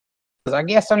I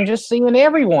guess I'm just seeing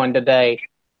everyone today.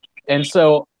 And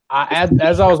so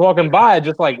as I was walking by, I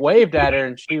just like waved at her,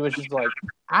 and she was just like,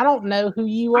 I don't know who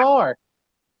you are.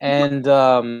 And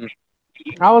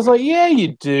I was like, yeah,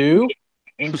 you do.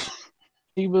 And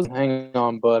she was, hang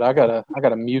on, bud. I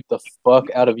gotta mute the fuck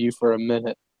out of you for a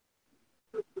minute.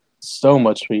 So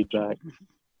much feedback.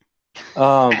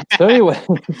 So anyway,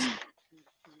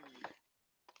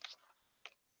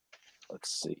 let's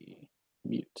see.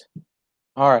 Mute.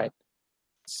 All right.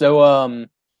 So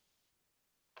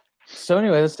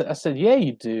anyway, I said, yeah,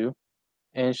 you do.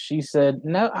 And she said,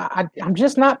 no, I'm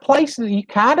just not placing it. You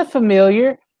kind of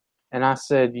familiar. And I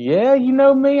said, yeah, you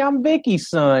know me. I'm Vicky's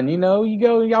son. You know,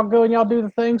 y'all go and y'all do the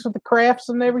things with the crafts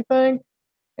and everything.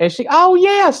 And she, oh,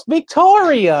 yes,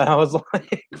 Victoria. I was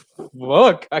like,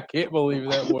 fuck, I can't believe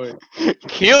that word.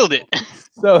 Killed it.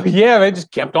 So, yeah, they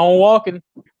just kept on walking.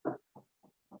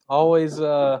 Always,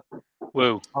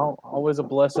 Woo. Always a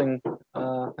blessing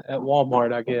at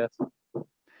Walmart, I guess.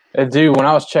 Dude, when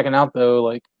I was checking out, though,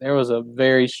 like, there was a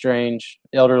very strange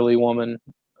elderly woman.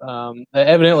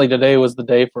 Evidently, today was the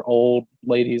day for old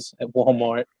ladies at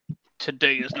Walmart.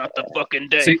 Today is not the fucking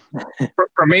day. See,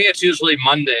 for me, it's usually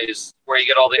Mondays where you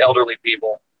get all the elderly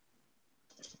people.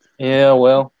 Yeah,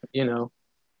 well, you know,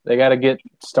 they got to get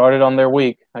started on their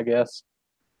week, I guess.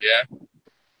 Yeah.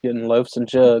 Getting loaves and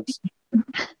jugs. Is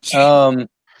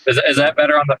that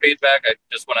better on the feedback? I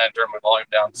just want to turn my volume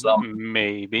down some.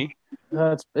 Maybe.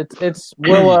 We'll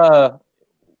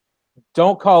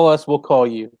don't call us, we'll call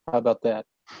you. How about that?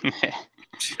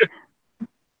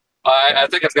 I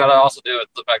think it's got to also do with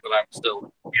the fact that I'm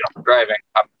still, driving.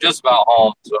 I'm just about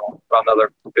home, so about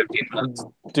another 15 minutes.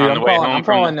 Dude, I'm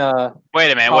calling.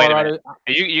 Wait a minute.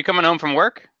 Are you coming home from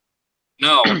work?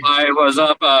 No, I was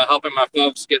up helping my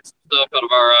folks get stuff out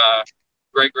of our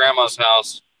great grandma's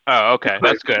house. Oh, okay,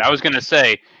 that's good. I was gonna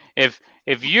say, if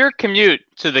your commute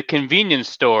to the convenience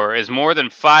store is more than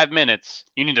 5 minutes,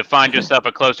 you need to find yourself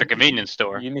a closer convenience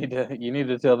store. You need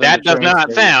to tell them that does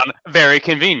not sound very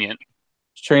convenient.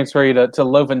 Transfer you to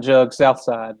Loaf and Jug South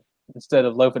Side instead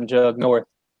of Loaf and Jug North.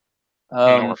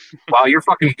 Wow, you're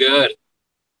fucking good.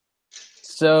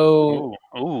 So,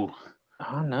 ooh.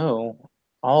 I know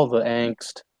all the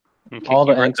angst. All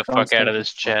the angst. The fuck out of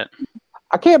this chat.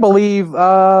 I can't believe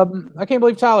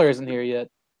Tyler isn't here yet.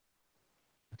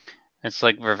 It's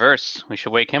like reverse. We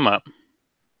should wake him up.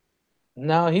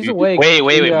 No, he's awake. Wait.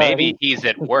 Maybe he's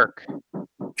at work.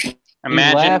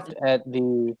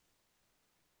 Imagine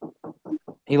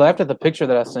he laughed at the picture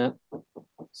that I sent.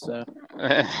 So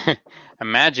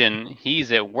imagine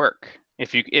he's at work.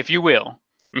 If you will.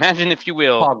 Imagine if you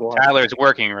will. Hogwash. Tyler's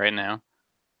working right now.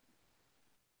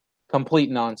 Complete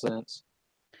nonsense.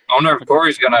 I wonder if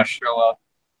Corey's gonna show up.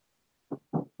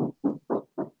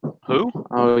 Who?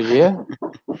 Oh yeah.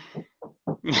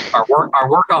 Our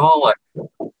workaholic.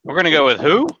 We're gonna go with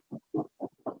who?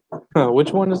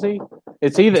 Which one is he?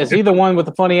 Is he the one with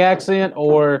the funny accent,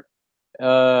 or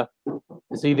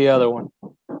is he the other one?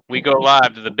 We go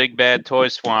live to the Big Bad Toy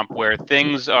Swamp, where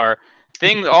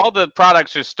all the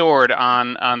products are stored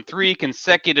on 3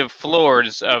 consecutive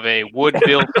floors of a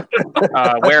wood-built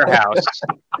warehouse,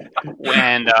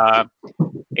 and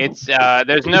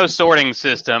there's no sorting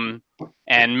system,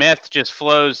 and meth just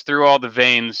flows through all the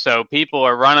veins. So people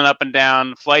are running up and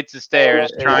down flights of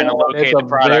stairs trying to locate the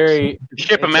products,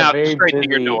 ship them out straight to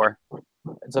your door.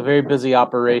 It's a very busy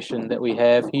operation that we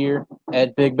have here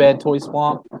at Big Bad Toy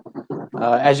Swamp. They're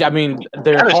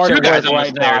hard at work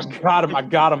right now. I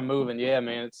got them moving. Yeah,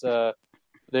 man. It's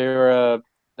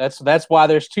that's why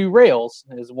there's 2 rails.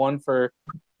 There's one for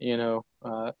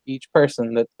each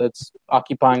person that's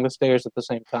occupying the stairs at the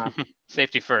same time.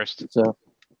 Safety first. So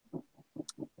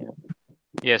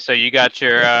yeah. So you got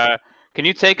your. Can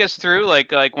you take us through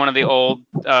like one of the old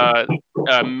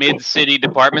mid-city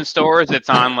department stores that's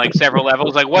on like several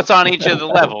levels? Like what's on each of the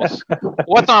levels?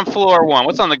 What's on floor 1?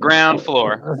 What's on the ground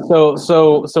floor?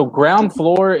 So ground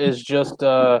floor is just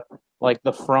like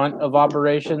the front of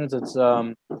operations. It's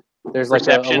there's like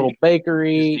a little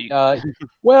bakery.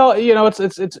 Well,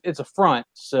 it's a front,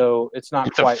 so it's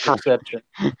not quite reception.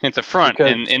 It's a front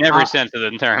in every sense of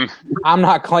the term. I'm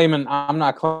not claiming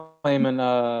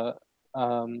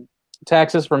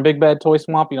taxes from Big Bad Toy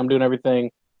Swamp. I'm doing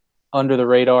everything under the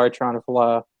radar, trying to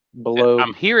fly below.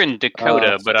 I'm here in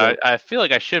Dakota, but I feel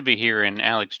like I should be here in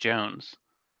Alex Jones.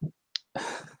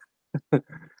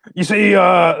 You see,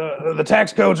 the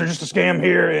tax codes are just a scam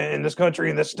here in this country,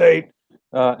 in this state,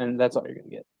 and that's all you're gonna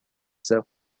get. So,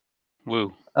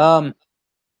 woo. I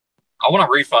want a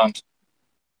refund.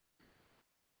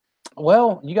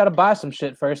 Well, you got to buy some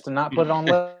shit first and not put it on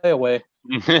layaway.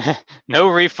 No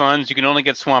refunds. You can only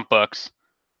get swamp bucks.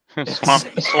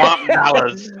 Swamp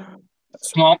dollars.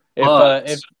 Swamp If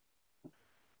bucks.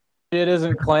 it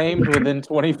isn't claimed within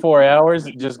 24 hours,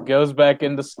 it just goes back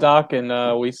into stock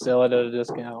and we sell it at a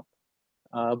discount.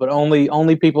 But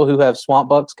only people who have swamp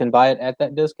bucks can buy it at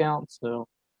that discount. So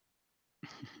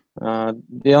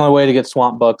the only way to get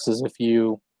swamp bucks is if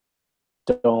you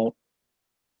don't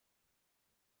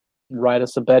write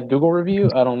us a bad Google review.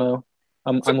 I don't know.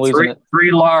 I'm losing it.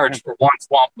 Three large for one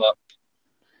swamp buck.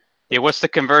 Yeah, what's the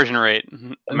conversion rate?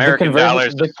 American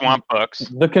dollars to swamp bucks.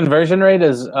 The conversion rate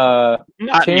is Not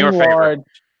in your favor.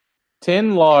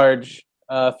 10 large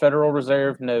Federal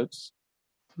Reserve notes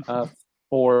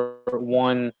for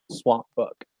one swamp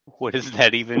buck. What does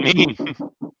that even mean?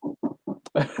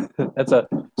 That's what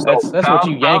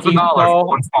you Yankees call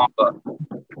one swamp buck.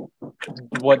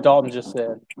 what Dalton just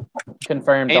said.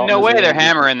 Confirmed. Ain't no way they're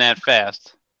hammering that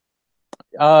fast.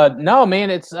 No, man,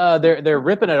 it's they're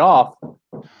ripping it off.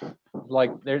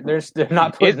 Like they're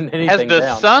not putting anything down. Has the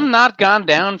down. sun not gone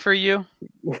down for you?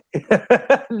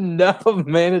 No,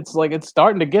 man, it's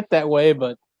starting to get that way,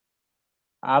 but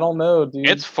I don't know, dude.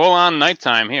 It's full on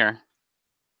nighttime here.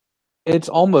 It's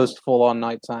almost full on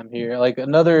nighttime here. Like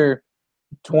another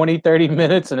 20-30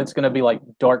 minutes and it's gonna be like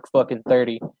dark fucking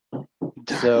 30.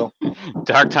 So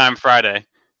Dark time Friday.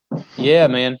 Yeah,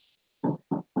 man.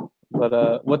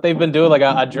 But what they've been doing, like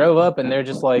I drove up and they're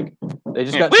just like they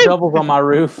just got shovels on my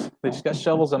roof. They just got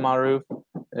shovels on my roof.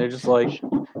 They're just like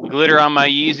glitter on my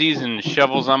Yeezys and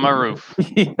shovels on my roof.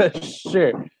 Yeah,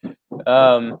 sure.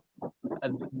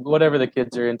 Whatever the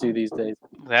kids are into these days.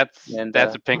 That's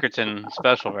a Pinkerton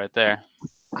special right there.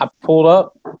 I pulled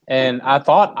up and I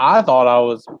thought I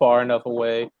was far enough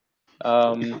away.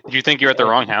 Do you think you're at the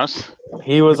wrong house?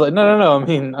 He was like, no. I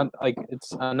mean,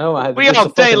 I know. We all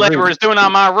day laborers doing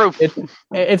on my roof.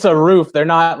 It's a roof. They're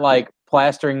not like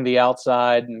plastering the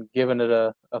outside and giving it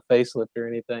a facelift or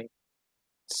anything.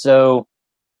 So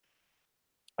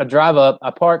I drive up. I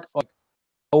park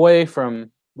away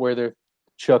from where they're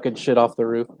chucking shit off the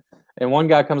roof, and one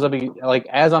guy comes up.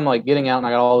 As I'm like getting out, and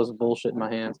I got all this bullshit in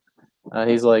my hands.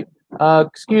 He's like,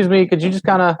 "Excuse me, could you just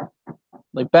kind of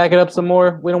back it up some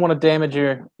more? We don't want to damage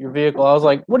your vehicle." I was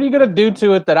like, "What are you gonna do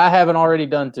to it that I haven't already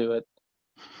done to it?"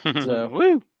 So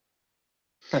Woo.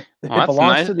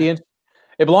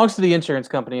 It belongs to the insurance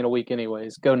company in a week,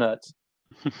 anyways. Go nuts.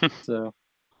 So,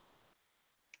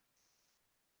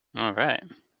 all right.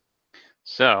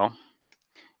 So,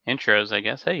 intros, I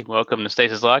guess. Hey, welcome to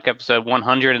Stasis Lock, episode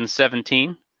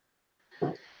 117.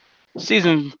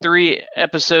 Season 3,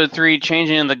 episode 3,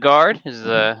 Changing in the Guard, is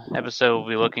the episode we'll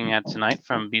be looking at tonight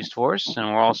from Beast Force, and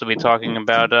we'll also be talking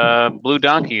about blue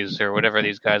donkeys, or whatever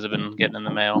these guys have been getting in the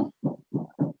mail.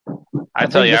 I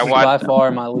tell you, this is by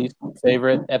far my least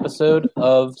favorite episode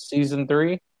of season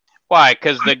 3. Why?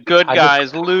 Because the good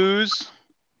guys lose?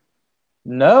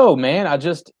 No, man. I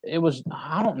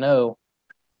don't know.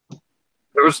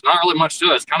 There was not really much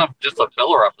to it. It's kind of just a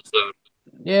filler episode.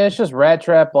 Yeah, it's just Rat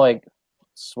Trap,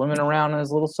 swimming around in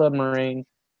his little submarine.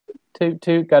 Toot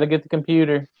toot, gotta get the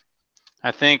computer.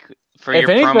 I think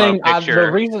promo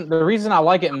picture, the reason I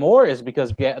like it more is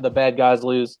because the bad guys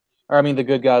lose, the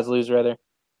good guys lose rather.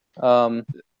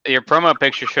 Your promo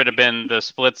picture should have been the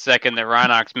split second that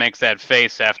Rhinox makes that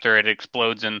face after it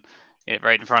explodes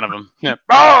right in front of him. Yeah.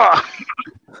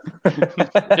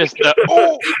 Just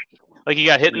like he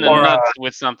got hit in the nuts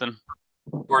with something.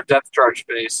 Or depth charge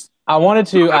face. I wanted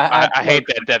to. I hate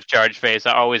that depth charge face.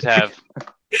 I always have.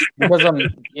 Because I'm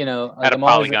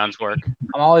Polygon's work.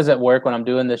 I'm always at work when I'm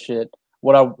doing this shit.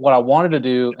 What I wanted to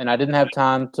do, and I didn't have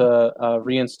time to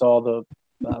reinstall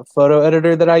the photo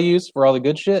editor that I use for all the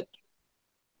good shit.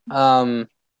 I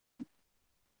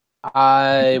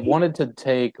wanted to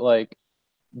take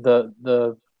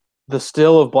the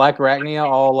still of Black Arachnia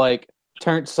all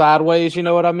turned sideways. You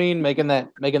know what I mean? Making that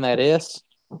S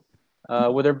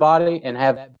with her body and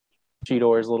have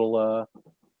Cheetor's little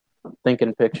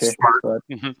thinking picture. But,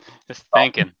 just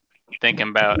thinking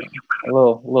about a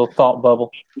little thought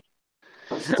bubble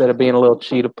instead of being a little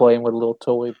cheetah playing with a little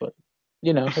toy. But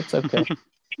it's okay.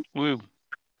 Woo.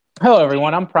 Hello,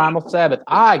 everyone. I'm Primal Sabbath.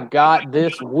 I got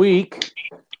this week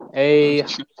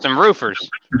some roofers.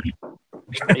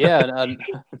 Yeah.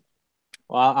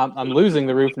 Well, I'm losing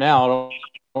the roof now. I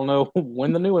don't know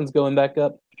when the new one's going back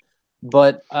up.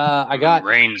 But I got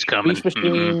rain's coming. Beast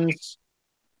Machines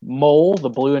Mole,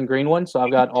 the blue and green one. So I've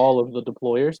got all of the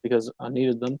deployers because I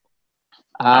needed them.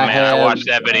 I watched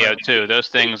that video too. Those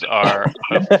things are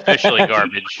officially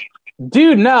garbage.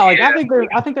 Dude, no, I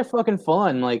think they're fucking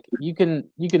fun. You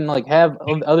can have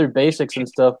other basics and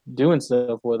stuff doing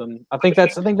stuff with them. I think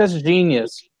that's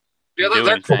genius. Yeah,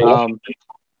 they're cool.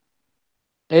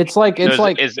 It's like So it's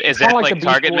like is kinda that like like the Beast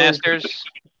Target Wars. Masters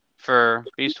for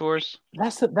Beast Wars?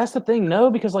 That's the thing, no,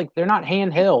 because like they're not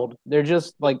handheld. They're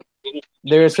just like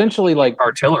they're essentially like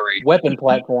Artillery. weapon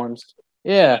platforms.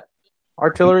 Yeah,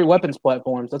 artillery weapons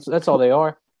platforms. That's all they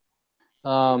are.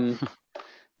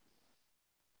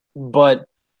 But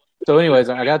so, anyways,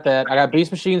 I got that. I got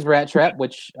Beast Machines Rat Trap,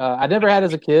 which I never had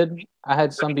as a kid. I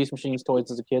had some Beast Machines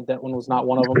toys as a kid. That one was not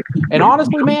one of them. And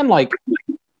honestly, man, like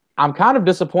I'm kind of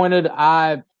disappointed.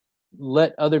 I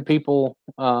let other people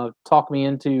talk me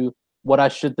into what I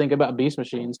should think about Beast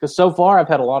Machines because so far I've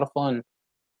had a lot of fun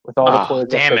with all the Oh, toys.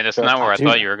 damn it! That's not where I Dude,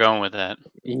 thought you were going with that.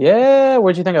 yeah,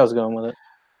 where'd you think I was going with it?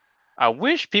 I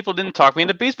wish people didn't talk me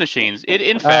into Beast Machines. It,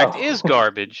 in fact, Oh. is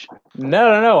garbage.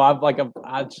 No. I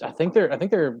think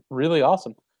they're really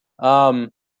awesome. I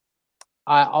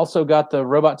also got the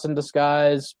Robots in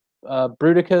Disguise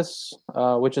Bruticus,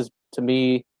 which is to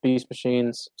me Beast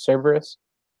Machines Cerberus.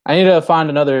 I need to find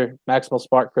another Maximal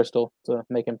Spark Crystal to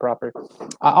make him proper.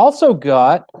 I also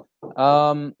got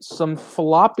some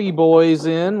floppy boys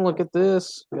in. Look at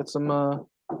this. Got some.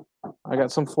 I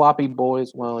got some floppy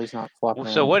boys. Well, he's not flopping.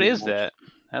 So what is that?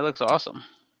 That looks awesome.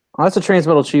 Oh, that's a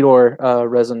Transmetal Cheetor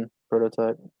resin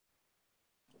prototype.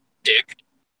 Dick.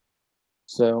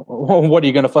 So, what are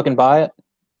you gonna fucking buy it?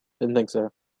 Didn't think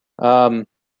so.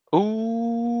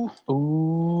 Ooh.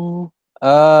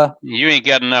 You ain't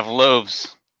got enough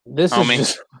loaves. This homie.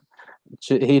 is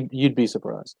just you'd be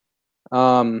surprised.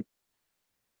 So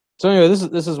anyway,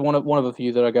 this is one of a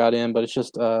few that I got in, but it's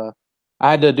just I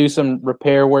had to do some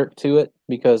repair work to it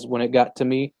because when it got to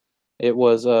me, it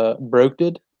was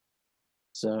broketed.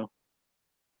 So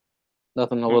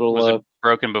nothing a little Was it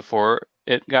broken before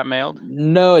it got mailed?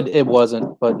 No, it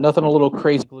wasn't, but nothing a little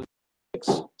crazy.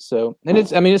 So and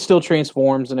it still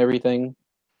transforms and everything,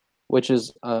 which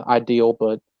is ideal,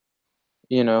 but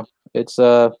you know, it's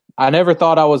I never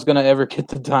thought I was gonna ever get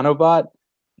the Dinobot,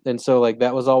 and so like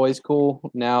that was always cool.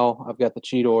 Now I've got the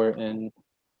Cheetor, and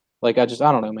like I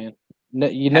don't know, man.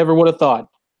 You never would have thought.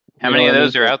 How many of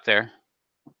those are out there?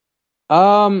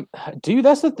 Dude,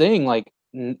 that's the thing. Like,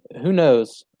 who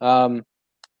knows?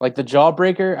 Like the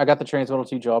Jawbreaker, I got the Transmetal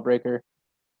 2 Jawbreaker.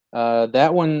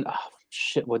 That one, oh,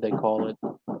 shit, what'd they call it?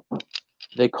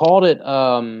 They called it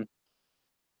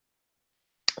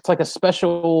it's like a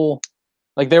special.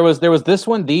 Like there was this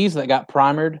one, these that got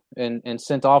primered and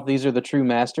sent off. These are the true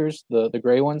masters, the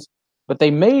gray ones. But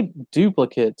they made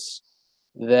duplicates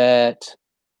that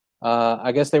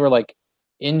I guess they were like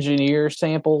engineer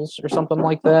samples or something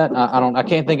like that. I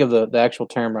can't think of the actual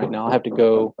term right now. I'll have to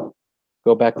go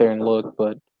back there and look.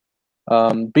 But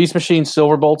Beast Machine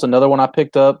Silverbolt's another one I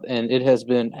picked up, and it has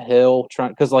been hell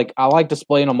trying because like I like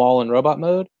displaying them all in robot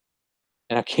mode,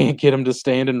 and I can't get him to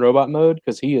stand in robot mode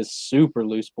because he is super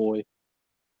loose boy.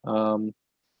 But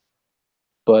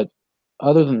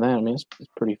other than that, I mean, it's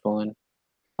pretty fun.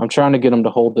 I'm trying to get him to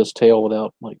hold this tail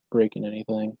without like breaking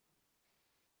anything.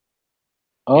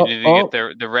 You need to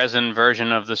get the resin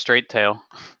version of the straight tail.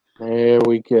 There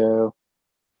we go.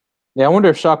 Yeah, I wonder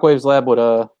if Shockwave's Lab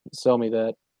would sell me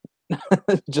that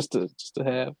just to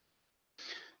have.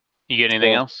 You get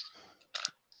anything else?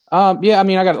 Yeah, I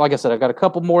mean, I got a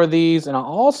couple more of these, and I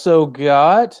also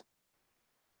got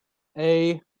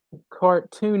a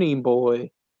cartoony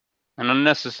boy. An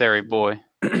unnecessary boy.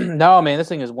 No, man, this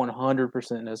thing is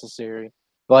 100% necessary.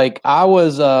 Like I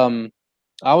was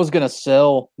gonna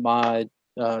sell my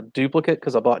duplicate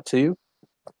because I bought two,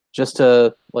 just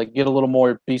to like get a little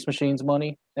more Beast Machines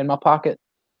money in my pocket.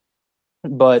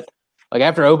 But like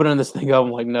after opening this thing up,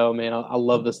 I'm like, no, man, I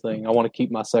love this thing. I want to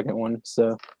keep my second one,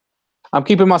 so I'm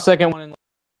keeping my second one. And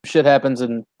shit happens,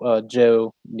 and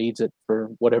Joe needs it for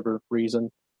whatever reason.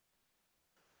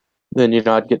 Then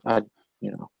I'd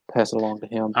pass it along to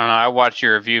him. I don't know. I watched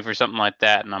your review for something like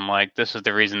that, and I'm like, this is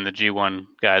the reason the G1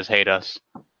 guys hate us.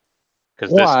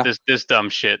 Because this dumb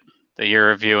shit that you're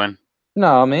reviewing.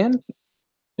 No, man.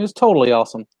 It was totally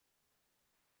awesome.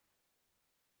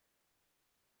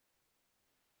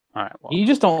 All right. Well, You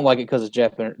just don't like it because it's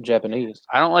Japanese.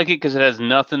 I don't like it because it has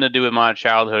nothing to do with my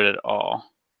childhood at all.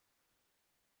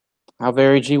 How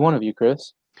very G1 of you,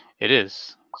 Chris. It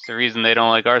is. It's the reason they don't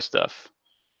like our stuff.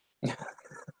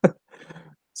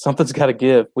 Something's got to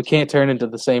give. We can't turn into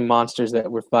the same monsters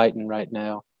that we're fighting right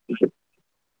now.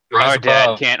 Our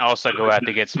dad can't also go out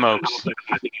to get smokes.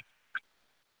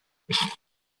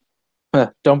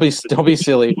 Don't be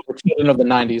silly. We're children of the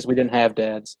 90s. We didn't have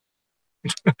dads.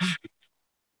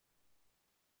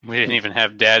 We didn't even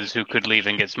have dads who could leave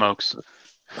and get smokes.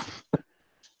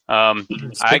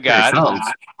 I got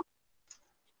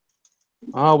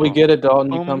Oh, we get it,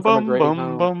 Dalton. You Bum, come from a bum, great bum,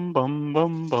 home. bum, bum,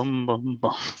 bum, bum, bum,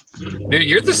 bum. Dude,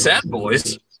 you're the sad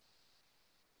boys.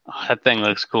 Oh, that thing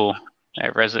looks cool.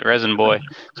 That resin boy.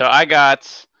 So I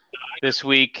got this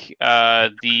week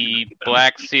the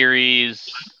Black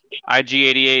Series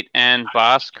IG-88 and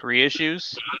Bosk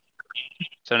reissues.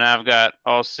 So now I've got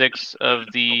all 6 of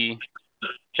the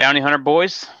Bounty Hunter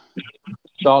boys.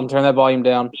 Dalton, turn that volume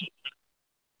down.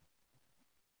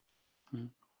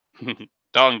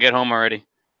 Dalton, get home already.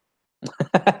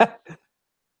 I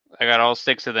got all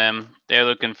 6 of them. They're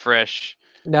looking fresh.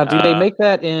 Now, do they make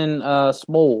that in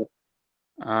small?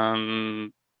 I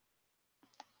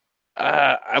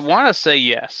want to say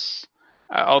yes,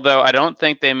 although I don't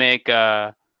think they make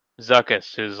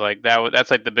Zuckus, who's like that.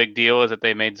 That's like the big deal is that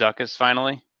they made Zuckus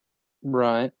finally.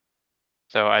 Right.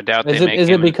 So I doubt Is they it make is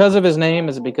him. it because of his name?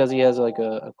 Is it because he has like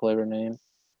a clever name?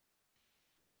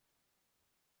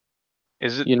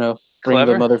 Is it You know,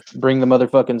 clever? bring the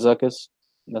motherfucking Zuckus.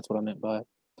 That's what I meant by it.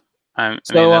 I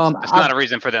So, mean, that's not a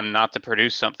reason for them not to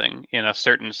produce something in a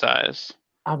certain size.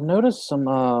 I've noticed some.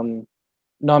 No,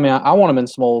 I mean I want them in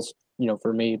smalls. You know,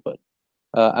 for me, but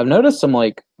I've noticed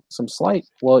some slight.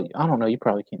 Well, I don't know. You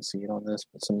probably can't see it on this,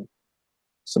 but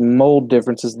some mold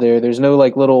differences there. There's no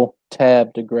like little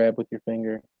tab to grab with your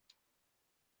finger.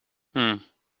 Yeah.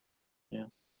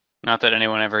 Not that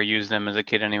anyone ever used them as a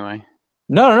kid, anyway.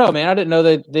 No, man. I didn't know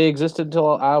they existed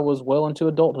until I was well into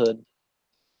adulthood.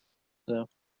 So.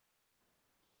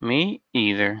 Me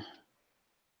either.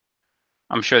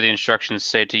 I'm sure the instructions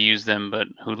say to use them, but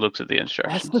who looks at the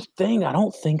instructions? That's the thing. I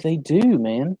don't think they do,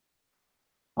 man.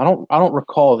 I don't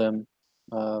recall them.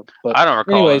 But I don't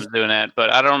recall them doing that,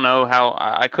 but I don't know how.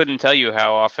 I couldn't tell you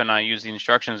how often I used the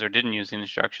instructions or didn't use the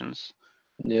instructions.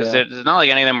 Because it's not like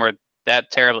any of them were that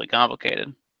terribly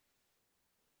complicated.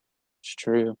 It's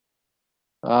true.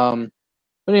 But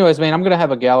anyways, man, I'm gonna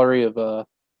have a gallery of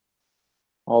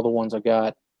all the ones I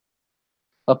got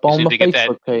up on the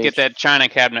Facebook page. Get that China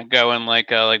cabinet going, like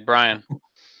Brian.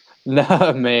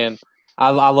 No, man, I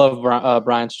love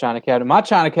Brian's China cabinet. My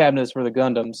China cabinet is for the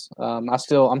Gundams. I'm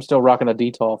still rocking a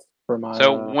DTOF for my.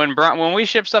 So when we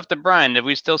ship stuff to Brian, did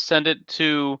we still send it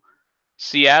to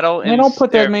Seattle? Man, don't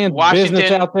put that man's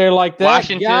business out there like that.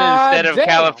 Washington instead of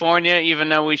California, even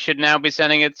though we should now be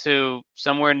sending it to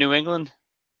somewhere in New England.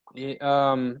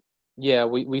 Yeah,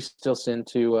 we still send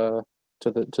to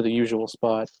the usual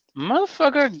spot.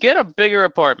 Motherfucker, get a bigger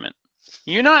apartment.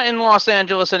 You're not in Los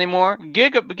Angeles anymore.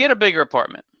 Get a bigger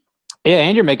apartment. Yeah,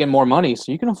 and you're making more money,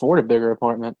 so you can afford a bigger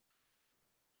apartment.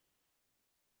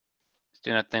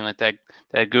 Doing that thing like that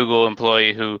Google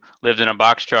employee who lived in a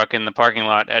box truck in the parking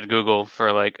lot at Google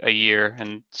for like a year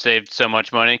and saved so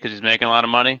much money because he's making a lot of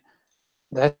money.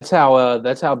 That's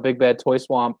how Big Bad Toy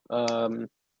Swamp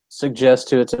suggests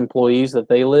to its employees that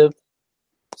they live,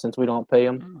 since we don't pay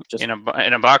them. Just in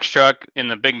a box truck in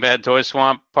the Big Bad Toy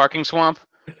Swamp parking swamp.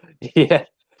 Yeah,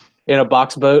 in a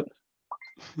box boat.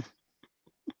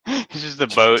 It's just a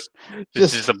boat.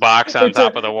 Just a box on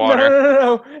top of the water.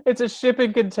 No. It's a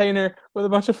shipping container with a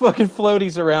bunch of fucking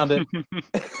floaties around it.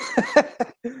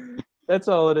 That's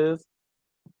all it is.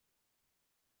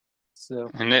 So.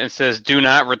 And it says, "Do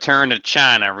not return to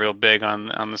China," real big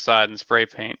on the side in spray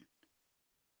paint.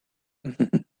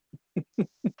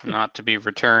 Not to be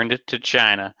returned to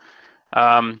China.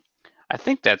 I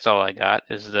think that's all I got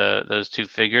is those 2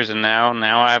 figures, and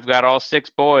now I've got all 6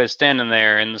 boys standing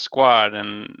there in the squad,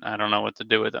 and I don't know what to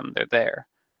do with them. They're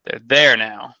there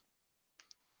now.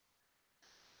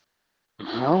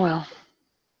 Oh well.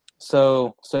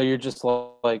 So you're just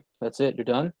like, that's it? You're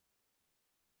done?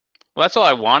 Well, that's all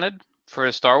I wanted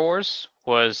for Star Wars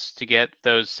was to get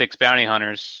those 6 bounty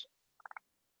hunters,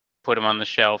 put them on the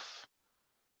shelf.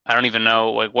 I don't even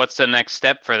know, like, what's the next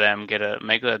step for them?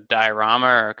 Make a diorama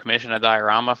or commission a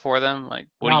diorama for them? Like,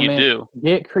 what do you do?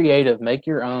 Get creative, make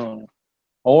your own,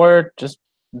 or just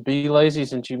be lazy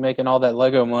since you're making all that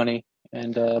Lego money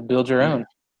and build your own.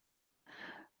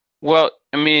 Well,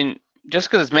 I mean,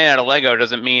 just because it's made out of Lego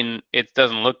doesn't mean it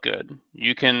doesn't look good.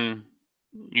 You can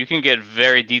get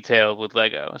very detailed with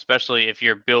Lego, especially if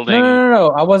you're building.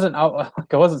 No. I wasn't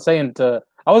saying that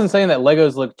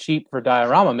Legos look cheap for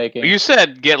diorama making. You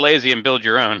said get lazy and build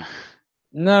your own.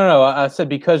 No. I said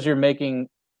because you're making.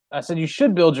 I said you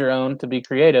should build your own to be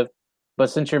creative,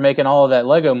 but since you're making all of that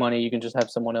Lego money, you can just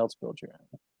have someone else build your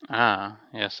own. Ah,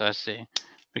 yes, I see.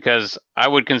 Because I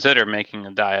would consider making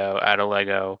a Dio out of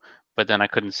Lego, but then I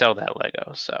couldn't sell that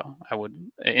Lego, so I would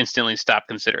instantly stop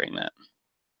considering that.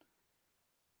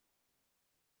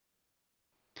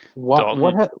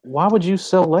 Why would you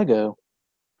sell Lego?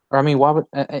 Or I mean,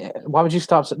 why would you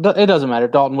stop? It doesn't matter.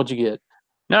 Dalton, what'd you get?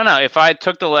 No. If I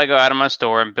took the Lego out of my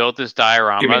store and built this Give me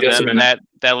diorama, just a then minute.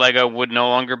 that Lego would no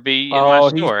longer be in my Oh,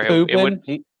 store. he's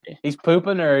pooping. He's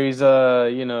pooping, or he's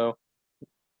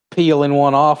peeling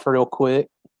one off real quick.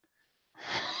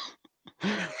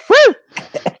 Woo!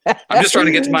 I'm just trying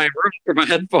to get to my room for my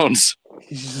headphones.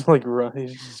 He's just like run.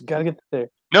 He's just gotta get there.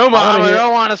 No, Mom, I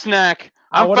don't want a snack.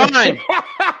 I'm fine.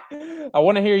 I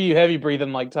want to hear you heavy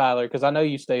breathing like Tyler, because I know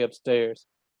you stay upstairs.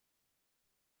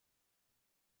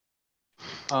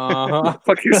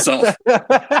 Fuck yourself. I'm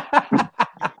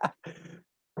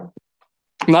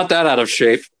not that out of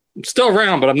shape. I'm still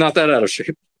around, but I'm not that out of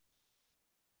shape.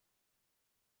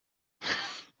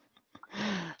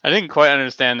 I didn't quite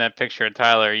understand that picture of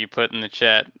Tyler you put in the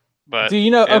chat, but do you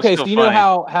know? Okay, so you know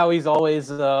funny. how he's always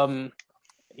You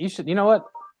should. You know what?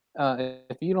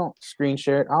 If you don't screen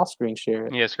share it, I'll screen share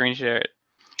it. Yeah, screen share it.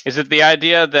 Is it the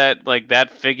idea that like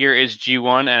that figure is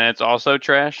G1 and it's also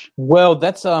trash? Well,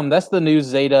 that's the new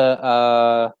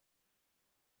Zeta.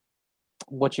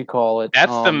 What you call it?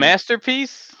 That's the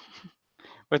masterpiece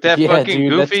with that fucking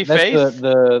dude, goofy that's face.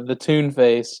 the Toon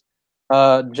face.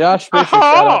 Josh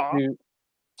Fisher,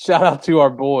 shout out to our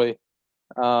boy.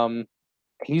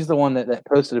 He's the one that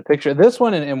posted a picture. This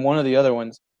one and one of the other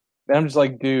ones. And I'm just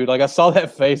like, dude, like I saw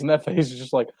that face, and that face is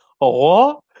just like, oh,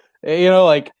 what?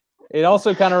 Like it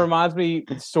also kind of reminds me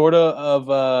sort of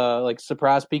like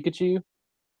Surprise Pikachu.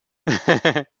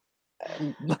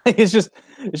 It's just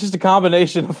a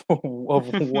combination of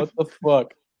what the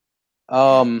fuck.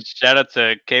 Shout out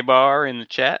to K-Bar in the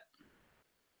chat.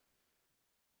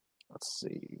 Let's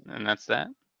see. And that's that.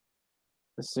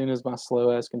 As soon as my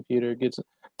slow ass computer gets,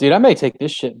 dude, I may take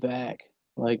this shit back.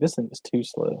 Like this thing is too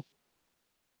slow.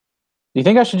 Do you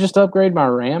think I should just upgrade my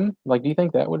RAM? Like, do you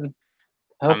think that would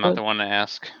help? I'm not the one to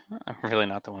ask. I'm really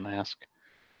not the one to ask.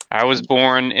 I was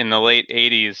born in the late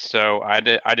 80s, so I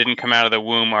didn't come out of the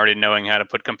womb already knowing how to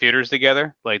put computers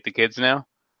together like the kids now.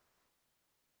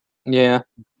 Yeah.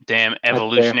 Damn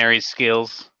evolutionary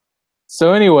skills.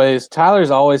 So anyways,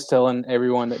 Tyler's always telling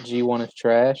everyone that G1 is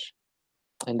trash.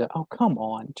 And, oh, come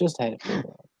on. Just had it.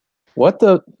 What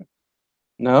the?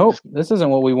 No, this isn't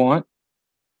what we want.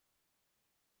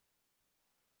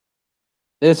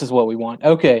 This is what we want.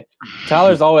 Okay.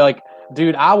 Tyler's always like,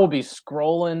 dude, I will be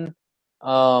scrolling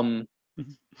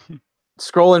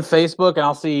Facebook, and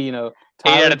I'll see, 8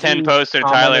 out of 10 posts are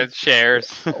Tyler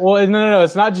shares. Well, no,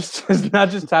 it's not just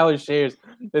Tyler shares.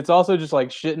 It's also just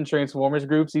like shit in Transformers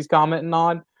groups he's commenting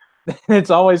on.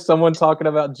 It's always someone talking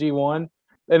about G1,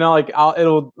 and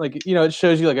it'll it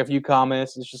shows you like a few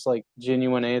comments. It's just like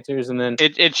genuine answers, and then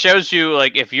it shows you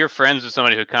like if you're friends with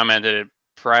somebody who commented, it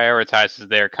prioritizes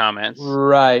their comments.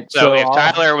 Right. So if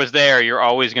Tyler was there, you're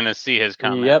always going to see his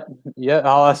comment. Yep.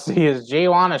 All I see is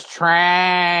G1 is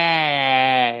trash.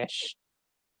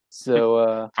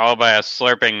 So followed by a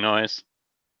slurping noise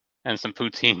and some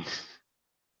poutine.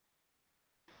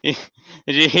 Did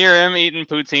you hear him eating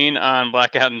poutine on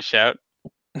Blackout and Shout?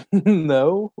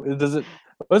 No. Does it?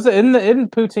 Was it in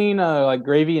poutine like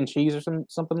gravy and cheese or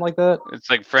something like that?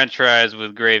 It's like French fries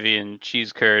with gravy and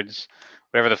cheese curds,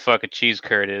 whatever the fuck a cheese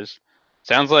curd is.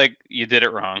 Sounds like you did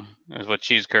it wrong. Is what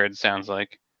cheese curd sounds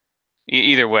like.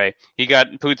 Either way, he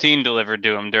got poutine delivered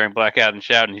to him during Blackout and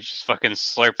Shout, and he's just fucking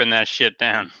slurping that shit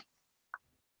down.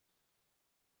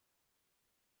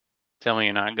 Tell me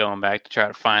you're not going back to try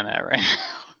to find that right now.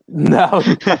 No.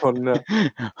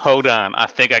 Hold on. I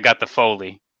think I got the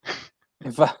Foley.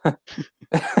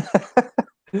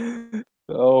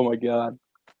 Oh my god.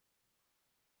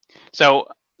 So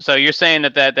you're saying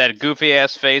that goofy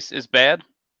ass face is bad?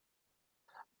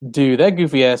 Dude, that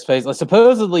goofy ass face. Like,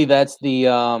 supposedly that's the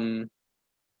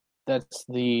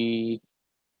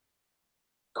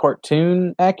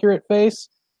cartoon accurate face.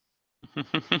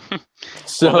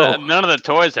 So well, none of the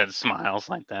toys had smiles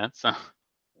like that. So,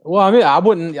 well, I mean, I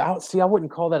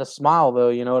wouldn't call that a smile though.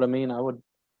 You know what I mean? I would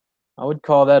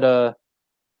call that a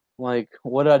like,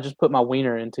 what did I just put my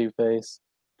wiener into face?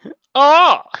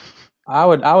 Oh, I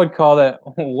would call that,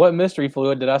 what mystery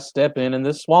fluid did I step in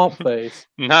this swamp face?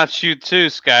 Not you too,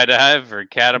 skydive or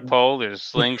catapult or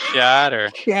slingshot or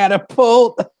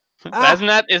catapult. Isn't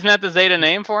that the Zeta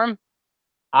name for him?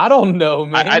 I don't know,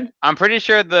 man. I'm pretty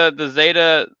sure the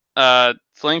Zeta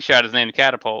slingshot is named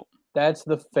Catapult. That's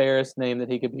the fairest name that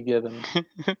he could be given.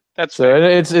 That's so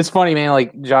fair. It's funny, man.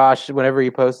 Like Josh, whenever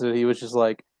he posted it, he was just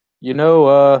like, it's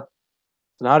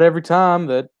not every time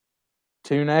that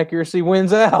tune accuracy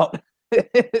wins out.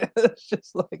 It's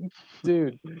just like,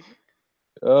 dude.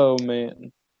 Oh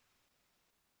man.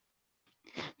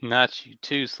 Not you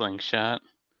too, slingshot.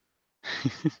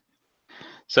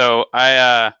 So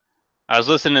I I was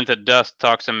listening to Dust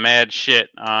talk some mad shit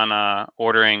on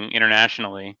ordering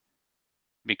internationally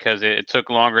because it took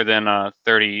longer than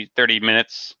 30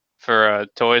 minutes for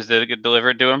toys to get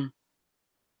delivered to him.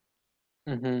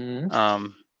 Mm-hmm.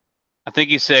 I think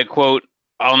he said, "quote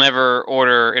I'll never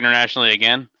order internationally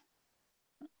again."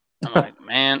 I'm like,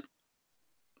 man,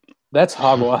 That's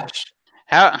hogwash.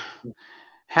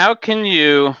 how can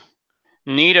you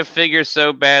need a figure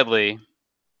so badly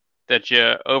that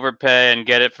you overpay and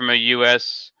get it from a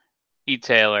U.S.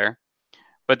 e-tailer,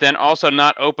 but then also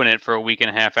not open it for a week and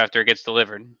a half after it gets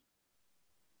delivered?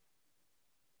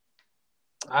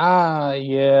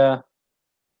 Yeah.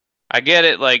 I get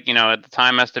it, like, the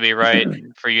time has to be right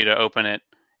for you to open it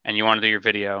and you want to do your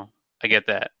video. I get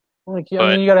that. Like, But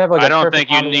I mean, you gotta have like I a don't perfect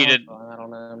think you ambiance. needed, I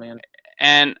don't know, man.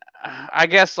 and I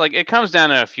guess like it comes down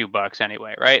to a few bucks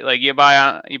anyway, right? Like you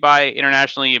buy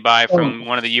internationally, you buy from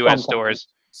one of the U.S. stores.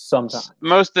 Sometimes.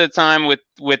 Most of the time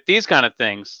with these kind of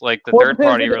things, like the Well, it third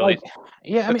depends party what release.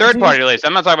 yeah, I The mean, third dude, party release.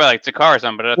 I'm not talking about like Takara or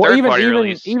something, but a well, third party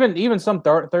release. even some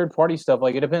third party stuff.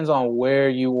 Like, it depends on where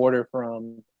you order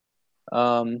from.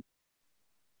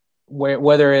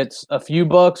 Whether it's a few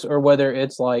bucks or whether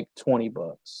it's like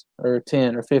 $20 or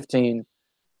 10 or 15,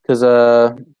 because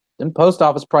them post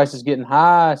office prices getting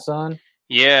high, son.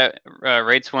 Yeah,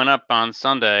 rates went up on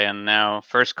Sunday, and now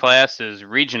first class is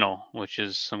regional, which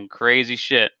is some crazy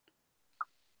shit.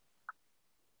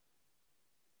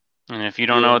 And if you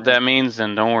don't know what that means,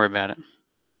 then don't worry about it.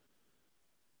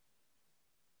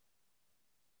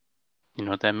 You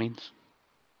know what that means?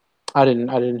 I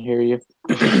didn't hear you.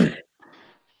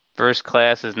 First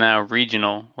class is now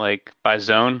regional, like by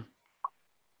zone.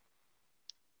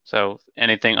 So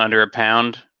anything under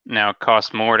 £1 now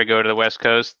costs more to go to the West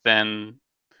Coast than.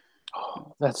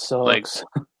 Oh, that sucks. Like,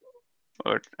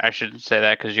 or I shouldn't say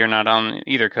that because you're not on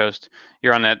either coast.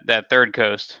 You're on that third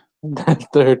coast. That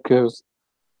third coast.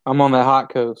 I'm on that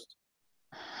hot coast.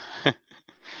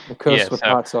 The coast with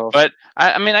hot sauce. But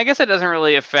I mean, I guess it doesn't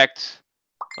really affect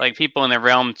like people in the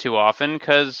realm too often,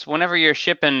 because whenever you're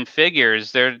shipping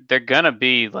figures, they're gonna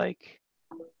be like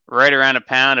right around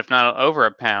 £1, if not over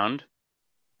 £1.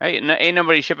 Right? Ain't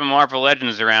nobody shipping Marvel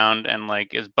Legends around and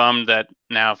like is bummed that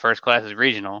now first class is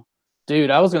regional.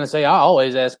 Dude, I was gonna say, I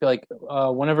always ask, like,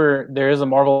 whenever there is a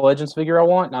Marvel Legends figure I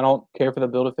want, and I don't care for the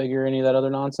Build-A-Figure or any of that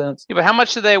other nonsense. Yeah, but how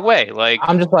much do they weigh? Like,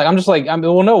 well,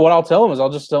 no, what I'll tell them is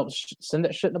I'll just don't send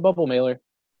that shit in a bubble mailer,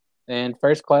 and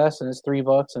first class, and it's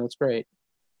 $3, and it's great.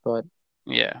 But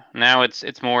yeah, now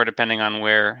it's more depending on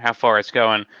how far it's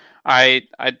going. I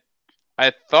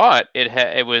thought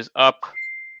it was up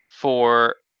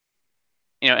for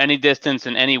any distance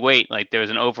and any weight. Like there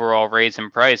was an overall raise in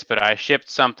price, but I shipped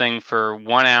something for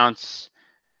 1 ounce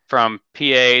from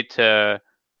PA to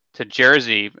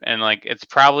Jersey, and like it's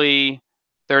probably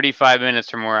 35 minutes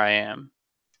from where I am,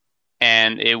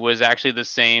 and it was actually the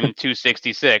same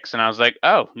 266, and I was like,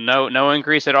 oh, no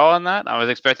increase at all on that. I was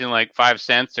expecting like 5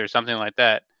 cents or something like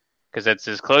that, because it's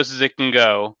as close as it can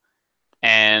go,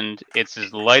 and it's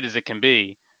as light as it can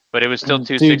be. But it was still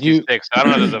 266. I don't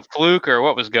know if there's a fluke or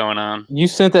what was going on. You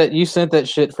sent that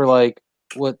shit for like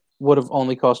what would have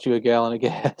only cost you a gallon of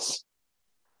gas.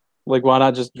 Like, why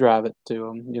not just drive it to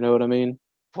them? You know what I mean?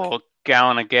 Well, a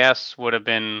gallon of gas would have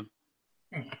been,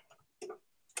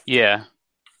 yeah.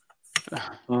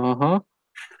 Uh-huh.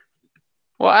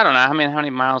 Well, I don't know. I mean, how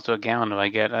many miles to a gallon do I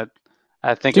get?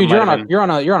 I think. Dude, you're on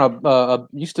a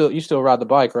you still ride the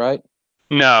bike, right?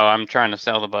 No, I'm trying to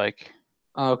sell the bike.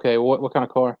 Okay, what kind of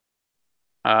car?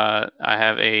 I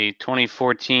have a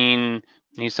 2014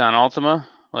 Nissan Altima,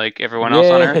 like everyone else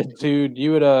on Earth. Dude,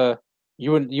 you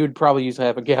would probably use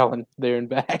half a gallon there and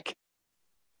back,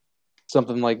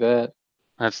 something like that.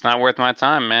 That's not worth my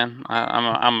time, man.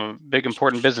 I'm a big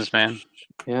important businessman.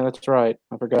 Yeah, that's right.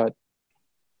 I forgot.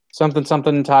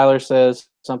 Something. Tyler says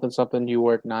something. You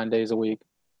work 9 days a week.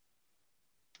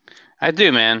 I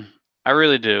do, man. I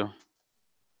really do.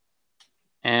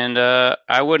 And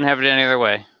I wouldn't have it any other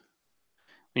way.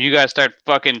 When you guys start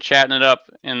fucking chatting it up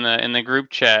in the group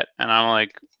chat, and I'm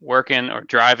like working or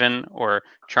driving or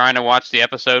trying to watch the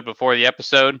episode before the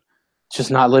episode,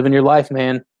 just not living your life,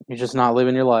 man. You're just not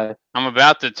living your life. I'm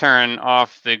about to turn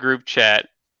off the group chat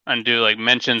and do like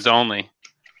mentions only.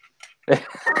 I'm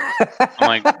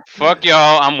like, fuck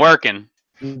y'all, I'm working.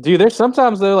 Dude, there's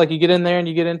sometimes though, like you get in there and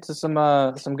you get into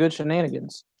some good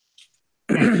shenanigans.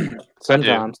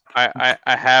 Sometimes. I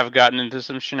have gotten into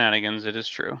some shenanigans, it is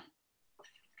true.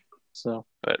 So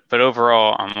but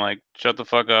overall, I'm like, shut the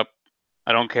fuck up.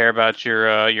 I don't care about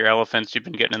your elephants you've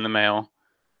been getting in the mail.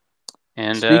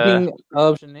 And speaking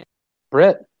of shenanigans,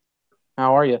 Brett,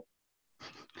 how are you?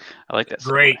 I like that.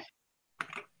 Great.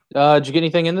 Did you get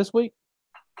anything in this week?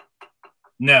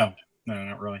 No,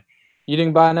 not really. You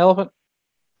didn't buy an elephant?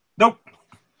 Nope.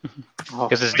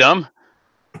 Because it's dumb?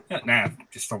 Nah,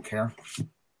 just don't care.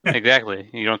 Exactly.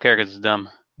 You don't care because it's dumb.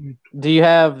 Do you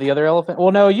have the other elephant?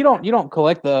 Well, no, you don't. You don't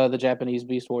collect the Japanese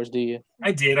Beast Wars, do you?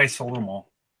 I did. I sold them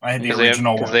all. I had the Because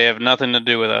original one. they have nothing to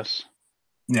do with us.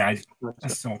 Yeah, I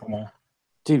sold them all.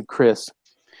 Dude, Chris.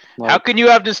 How can you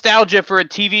have nostalgia for a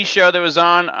TV show that was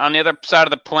on the other side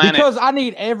of the planet? Because I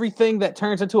need everything that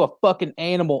turns into a fucking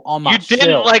animal on my You didn't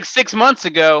shelf. like 6 months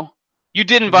ago. You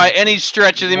didn't by any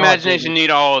stretch of the imagination need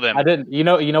all of them. I didn't. You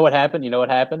know what happened? You know what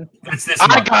happened? It's this I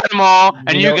month. got them all,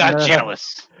 and you No, got no.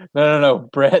 jealous. No.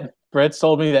 Brett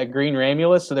sold me that green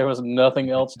Ramulus, so there was nothing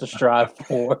else to strive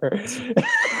for.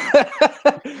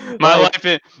 My life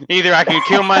is either I can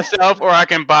kill myself or I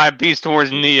can buy Beast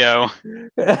Wars Neo.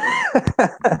 There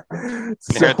are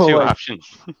two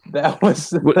options. That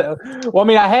was well. I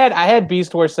mean, I had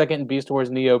Beast Wars Second and Beast Wars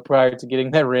Neo prior to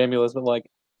getting that Ramulus, but like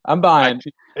I'm buying.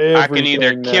 I can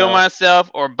either kill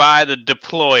myself or buy the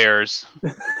deployers.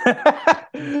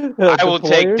 I will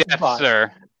take death,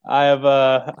 sir.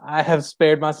 I have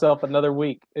spared myself another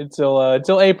week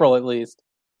until April at least.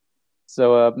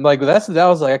 So like that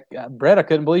was like Brett, I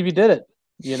couldn't believe you did it.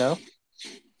 You know,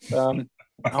 I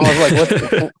was like,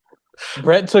 what?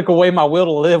 Brett took away my will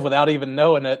to live without even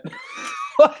knowing it.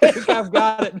 Like, I've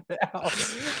got it now.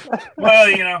 Well,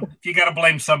 if you got to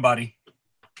blame somebody,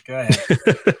 go ahead.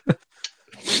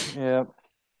 Yeah,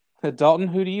 Dalton,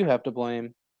 who do you have to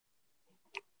blame?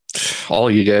 All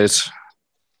you guys.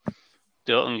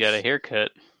 Dalton got a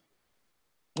haircut.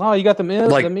 Oh, you got the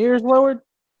ears lowered?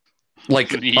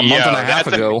 Like a month and a half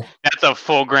ago. That's a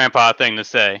full grandpa thing to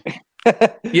say.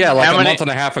 Yeah, like a month and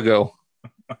a half ago.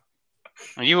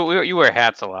 You wear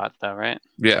hats a lot, though, right?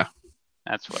 Yeah.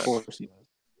 That's what. Of course he does.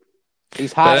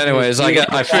 He's hot. But anyways,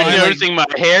 I finally noticing my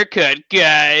haircut,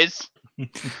 guys.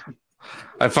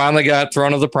 I finally got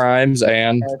Throne of the Primes,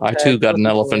 and I too got an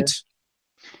elephant.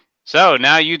 So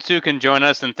now you two can join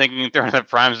us in thinking Throne of the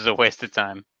Primes is a waste of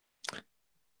time.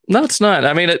 No, it's not.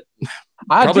 I mean,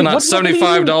 probably not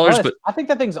 $75, but I think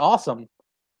that thing's awesome.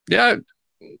 Yeah,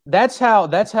 that's how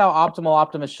Optimal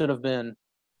Optimus should have been.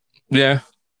 Yeah.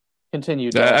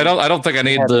 Continued. I don't think I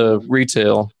need the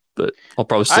retail, but I'll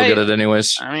probably still get it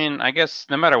anyways. I mean, I guess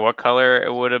no matter what color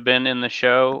it would have been in the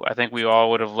show, I think we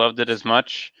all would have loved it as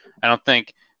much. I don't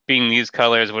think being these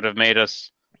colors would have made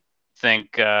us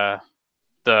think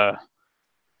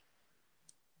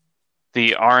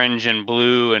the orange and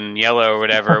blue and yellow or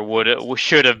whatever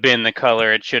should have been the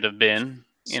color it should have been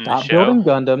in the show. Stop building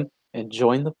Gundam and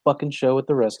join the fucking show with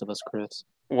the rest of us, Chris.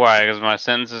 Why? Because my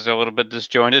sentences are a little bit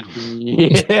disjointed.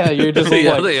 Yeah, you're just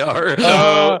yeah, like, they are.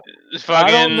 I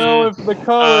don't know if the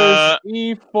colors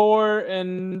E4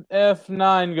 and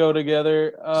F9 go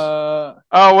together.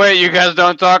 Oh wait, you guys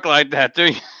don't talk like that, do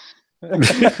you?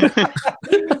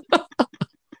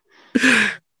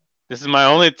 This is my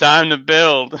only time to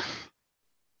build.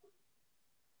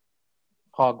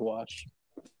 Hogwash.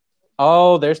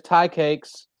 Oh, there's Thai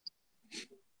cakes.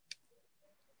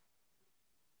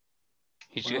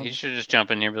 He should just jump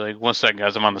in here and be like, "One second,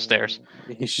 guys, I'm on the stairs."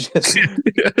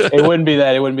 It wouldn't be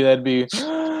that. It wouldn't be that. It'd be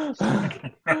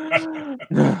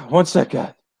 1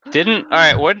 second.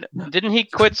 Didn't he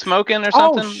quit smoking or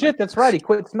something? Oh shit, that's right. He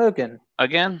quit smoking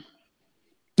again.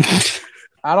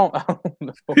 I don't know.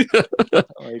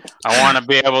 Like, I want to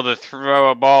be able to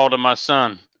throw a ball to my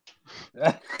son.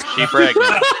 She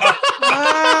pregnant.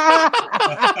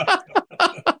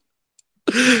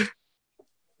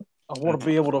 I want to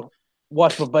be able to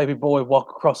watch my baby boy walk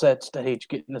across that stage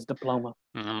getting his diploma.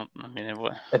 I mean,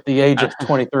 at the age of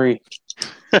 23.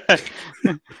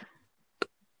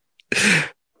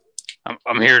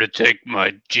 I'm here to take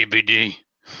my GBD.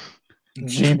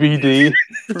 GBD.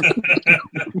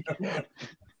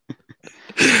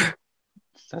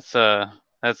 That's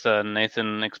a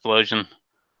Nathan explosion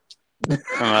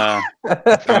from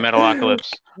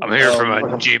Metalocalypse. I'm here for my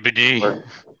GBD.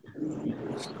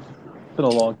 It's been a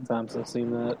long time since I've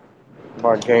seen that.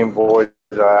 My Game Boy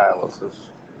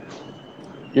dialysis.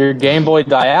 Your Game Boy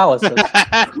dialysis.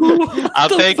 I'll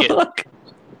take it.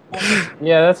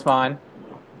 Yeah, that's fine.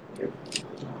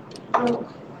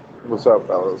 What's up,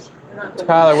 fellas?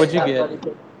 Tyler, what'd you get?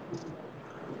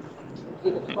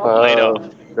 Laid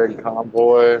off. Big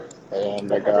Convoy,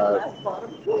 and I got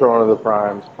Throne of the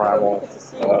Primes Primal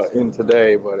in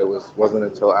today, but it wasn't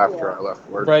until after I left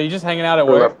work. Bro, you just hanging out at I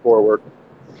work? left for work.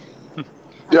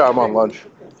 Yeah, I'm on lunch.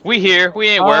 We here. We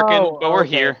ain't working, but we're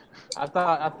here. I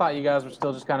thought you guys were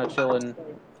still just kind of chilling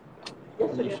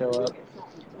when you show up.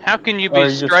 How can you be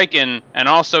striking and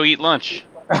also eat lunch?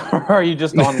 Or are you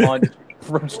just on lunch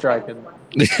from striking.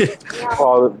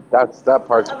 Oh, that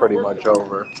part's pretty much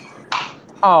over.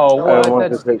 Oh, what? Everyone's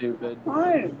That's just- stupid.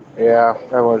 Yeah,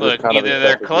 everyone's Look, just kind of either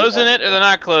they're accepted closing it or they're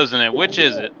not closing it. Which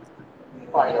is it?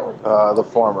 the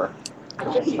former.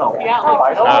 Oh, all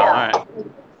right.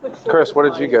 Chris, what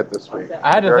did you get this week?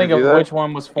 I had You to already think of do that? which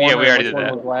one was former Yeah, we and already which did one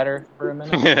that. was latter for a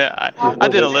minute. I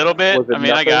did a little bit. Was it I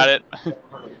mean, I nothing? got it.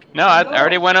 No, I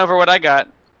already went over what I got.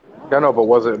 Yeah, no, but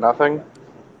was it nothing?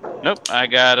 Nope, I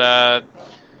got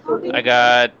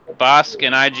Bosk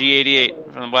and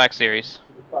IG88 from the Black Series.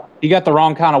 He got the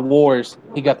wrong kind of wars.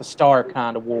 He got the star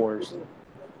kind of wars.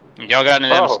 Y'all got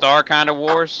any of them Oh. star kind of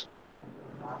wars?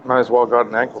 Might as well got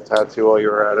an ankle tattoo while you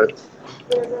were at it.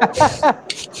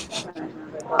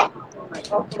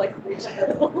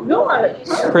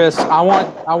 Chris, I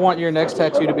want your next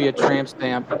tattoo to be a tramp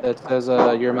stamp that says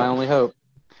 "You're my only hope."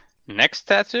 Next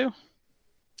tattoo?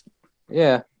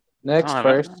 Yeah, next, Oh,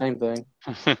 first, same thing.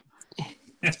 I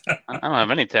don't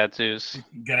have any tattoos.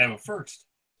 You gotta have it first.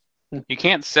 You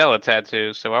can't sell a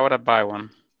tattoo, so why would I buy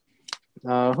one?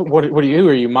 What are you?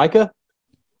 Are you Micah?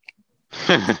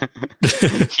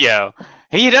 Yo,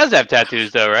 he does have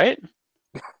tattoos though, right?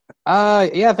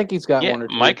 Yeah, I think he's got Yeah, one or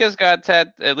two. Micah's got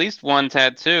at least one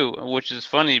tattoo, which is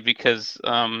funny because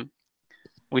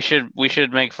we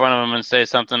should make fun of him and say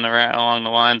something along the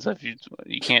lines of you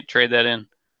can't trade that in.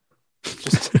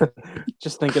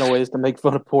 Just thinking of ways to make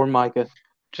fun of poor Micah.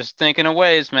 Just thinking of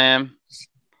ways, man.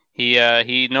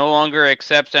 He no longer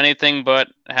accepts anything but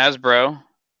Hasbro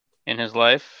in his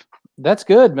life. That's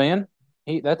good, man.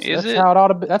 That's how it ought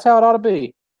to be. That's how it ought to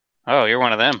be. Oh, you're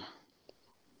one of them.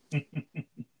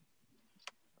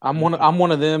 I'm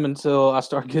one of them until I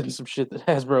start getting some shit that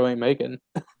Hasbro ain't making.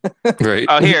 Right.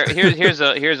 Oh, here's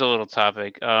a little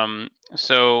topic.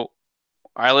 So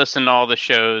I listened to all the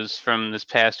shows from this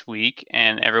past week,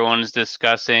 and everyone's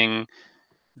discussing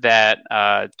that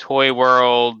Toy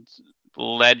World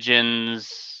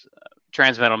Legends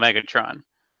Transmetal Megatron.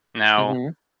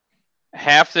 Now,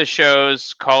 half the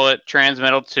shows call it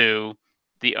Transmetal 2.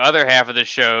 The other half of the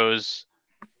shows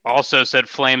also said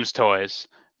Flames Toys.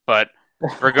 But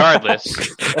regardless,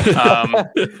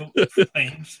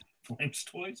 Flames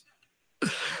toys.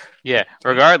 yeah.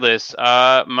 Regardless,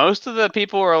 most of the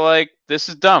people were like, "This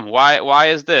is dumb. Why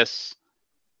is this?"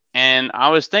 And I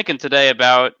was thinking today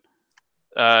about,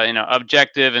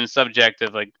 objective and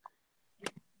subjective. Like,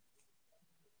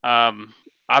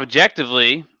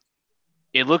 objectively,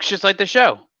 it looks just like the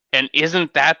show, and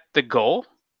isn't that the goal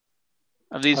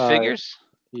of these figures?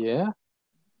 Yeah.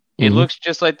 It looks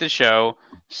just like the show.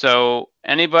 So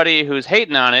anybody who's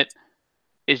hating on it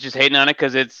is just hating on it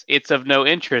because it's of no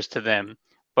interest to them.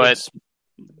 But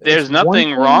there's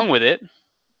nothing wrong with it.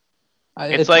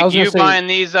 It's like you buying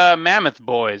these Mammoth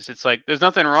boys. It's like there's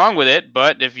nothing wrong with it,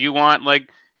 but if you want like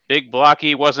big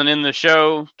blocky wasn't in the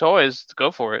show toys,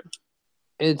 go for it.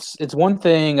 It's one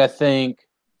thing I think.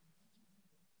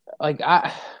 Like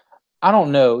I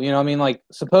don't know. You know, I mean, like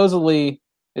supposedly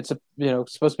it's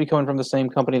supposed to be coming from the same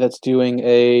company that's doing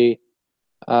a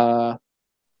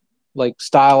like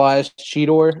stylized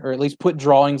Cheetor, or at least put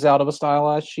drawings out of a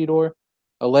stylized Cheetor,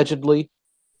 allegedly.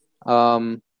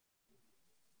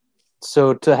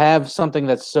 So to have something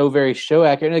that's so very show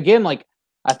accurate, and again, like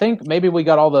I think maybe we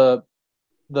got all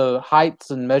the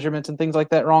heights and measurements and things like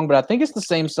that wrong, but I think it's the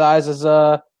same size as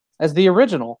the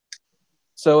original.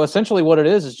 So essentially, what it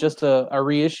is just a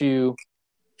reissue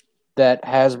that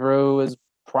Hasbro is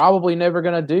probably never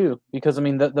going to do, because I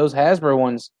mean those Hasbro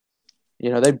ones,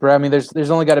 there's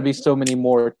only got to be so many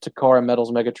more Takara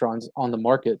Metals Megatrons on the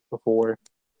market before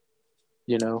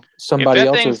somebody if that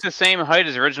else thing's is the same height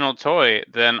as original toy,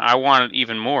 then I want it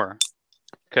even more.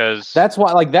 Because that's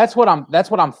what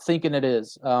I'm thinking it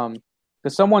is. Because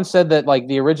someone said that like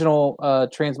the original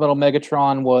Transmetal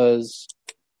Megatron was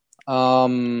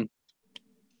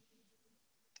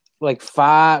like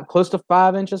close to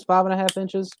 5 inches, 5.5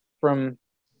 inches from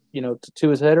to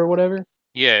his head or whatever.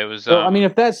 Yeah, it was. So I mean,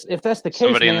 if that's the case,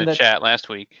 somebody in the chat last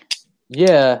week.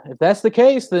 Yeah, if that's the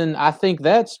case, then I think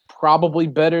that's probably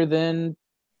better than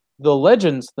the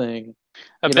Legends thing.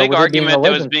 A big argument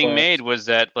that was being made was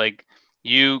that like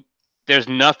there's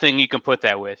nothing you can put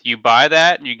that with. You buy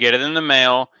that, you get it in the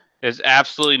mail. There's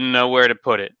absolutely nowhere to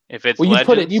put it. If it's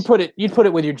Legends, you'd put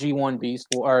it with your G1 Beast,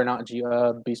 or not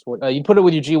Beast War. You put it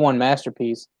with your G1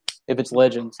 Masterpiece if it's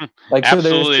Legends. Like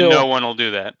absolutely no one will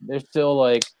do that. There's still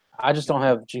like I just don't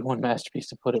have G1 Masterpiece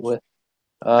to put it with.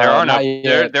 There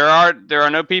are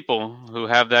no people who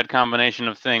have that combination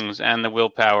of things and the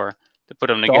willpower to put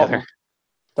them together.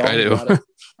 I do.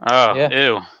 Oh, yeah.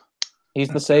 Ew. He's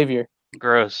the savior.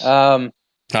 Gross. I'm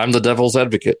the devil's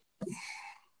advocate.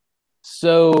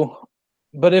 So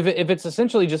But if it's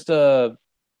essentially just a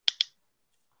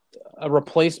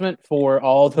replacement for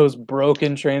all those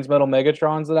broken Transmetal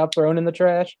Megatrons that I've thrown in the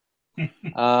trash,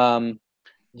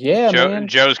 yeah, man.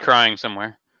 Joe's crying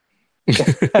somewhere.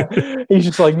 He's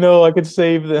just like, no, I could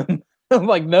save them. I'm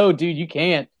like, no, dude, you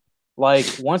can't. Like,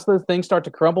 once those things start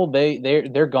to crumble,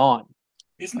 they're gone.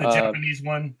 Isn't the Japanese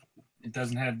one? It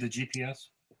doesn't have the GPS.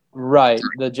 Right.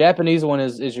 The Japanese one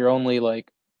is your only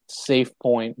like safe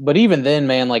point. But even then,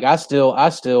 man, like I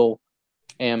still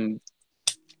am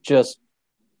just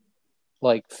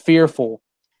like fearful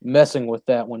messing with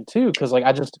that one too, because like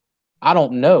I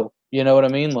don't know. You know what I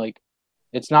mean? Like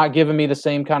it's not giving me the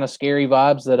same kind of scary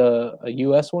vibes that a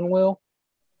US one will,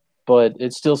 but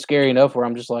it's still scary enough where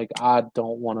I'm just like, I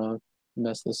don't want to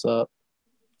mess this up.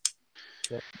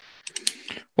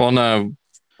 Well, no,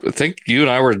 I think you and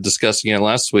I were discussing it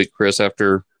last week, Chris,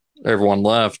 after everyone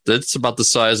left. It's about the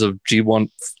size of G1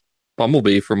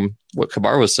 Bumblebee from what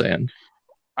Kabar was saying.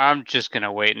 I'm just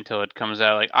gonna wait until it comes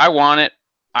out. Like I want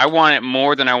it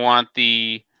more than I want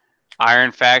the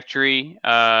Iron Factory,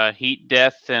 Heat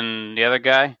Death, and the other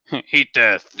guy. Heat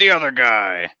Death, the other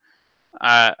guy.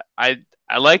 I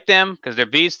like them because they're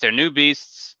beasts. They're new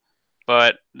beasts,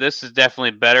 but this is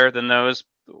definitely better than those.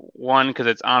 One, because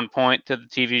it's on point to the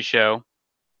TV show,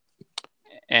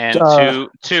 and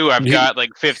two, I've got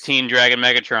like 15 Dragon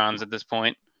Megatrons at this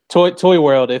point. Toy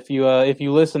World, if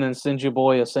you listen and send your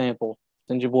boy a sample,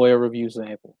 send your boy a review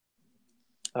sample.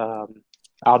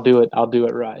 I'll do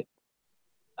it right.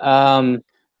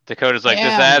 Dakota's like,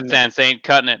 this AdSense ain't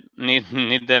cutting it.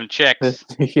 Need them checks.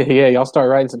 yeah, y'all start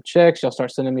writing some checks. Y'all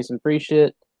start sending me some free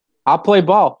shit. I'll play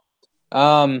ball.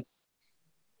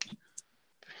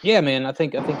 Yeah, man, I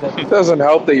think that it doesn't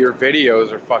help that your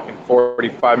videos are fucking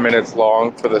 45 minutes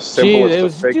long for the simplest it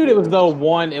was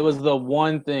the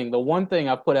one thing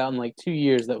I put out in like 2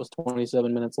 years that was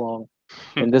 27 minutes long,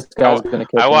 and this guy's gonna.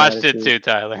 I watched it too,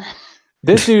 Tyler.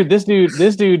 This dude,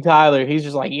 Tyler. He's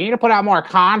just like, you need to put out more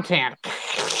content,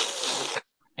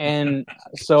 and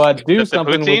so I do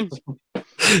something.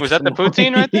 Was that the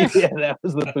poutine right there? Yeah, that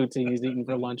was the poutine he's eating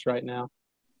for lunch right now.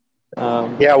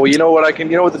 Yeah, well, you know what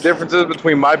the difference is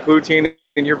between my poutine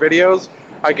and your videos?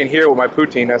 I can hear what my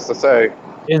poutine has to say.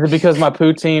 Is it because my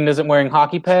poutine isn't wearing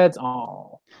hockey pads?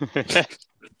 Oh.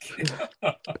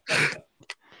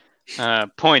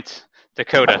 Point,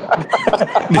 Dakota.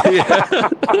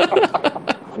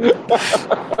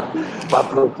 My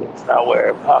poutine's not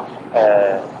wearing hockey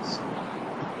pads.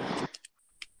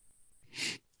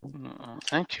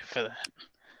 Thank you for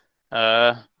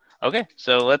that. Okay,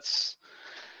 so let's.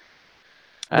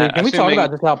 Dude, can we talk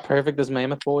about just how perfect this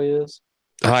Mammoth Boy is?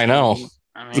 I know.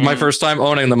 This is my first time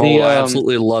owning the mold. I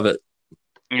absolutely love it.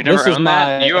 You never owned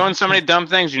that? You own so many dumb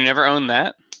things. You never owned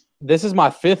that? This is my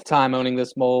 5th time owning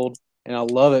this mold, and I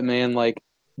love it, man. Like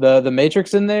the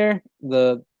matrix in there,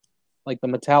 the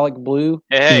metallic blue.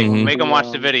 Hey, make them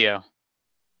watch the video.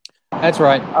 That's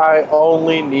right. I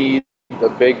only need the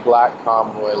big black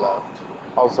convoy left.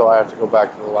 Also, I have to go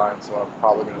back to the line, so I'm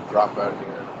probably going to drop out here.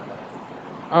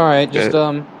 All right, just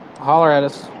holler at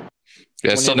us.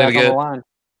 Yeah, I still need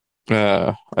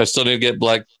to get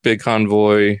Black Big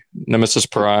Convoy, Nemesis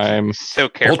Prime, so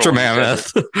careful, Ultra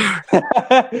Mammoth,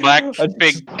 Black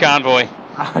Big Convoy.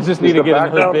 I just need to get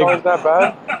another big. Is that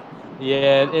bad?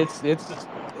 Yeah, it's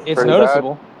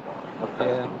noticeable. Okay.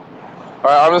 Yeah. All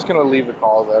right, I'm just gonna leave the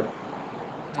call then.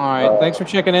 All right, thanks for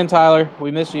checking in, Tyler.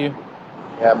 We miss you.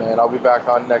 Yeah, man, I'll be back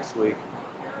on next week.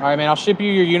 All right, man. I'll ship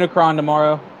you your Unicron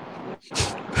tomorrow.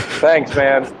 Thanks,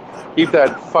 man. Keep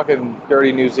that fucking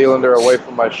dirty New Zealander away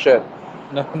from my shit.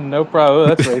 No problem.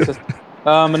 That's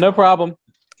racist. No problem.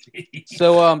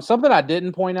 So, something I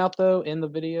didn't point out though in the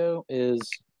video is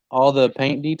all the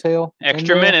paint detail.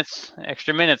 Extra minutes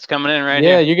coming in right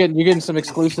here. Yeah, you're getting some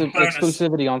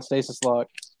exclusivity on Stasis Lock.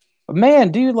 But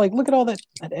man, dude, like look at all that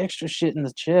extra shit in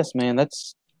the chest, man.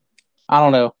 That's I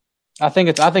don't know. I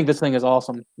think this thing is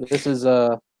awesome.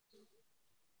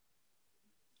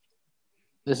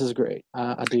 This is great.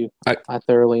 I do. I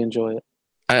thoroughly enjoy it.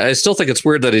 I still think it's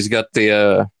weird that he's got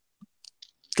the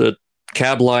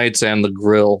cab lights and the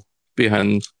grill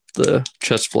behind the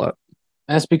chest flap.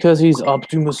 That's because he's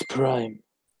Optimus Prime.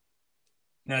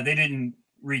 No, they didn't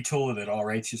retool it at all,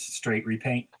 right? It's just a straight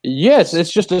repaint. Yes,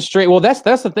 it's just a straight. Well, that's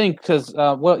the thing. Because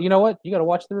well, you know what? You got to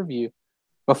watch the review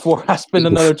before I spend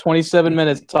another 27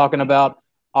 minutes talking about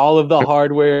all of the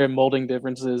hardware and molding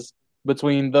differences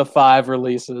between the 5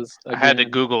 releases. Again. I had to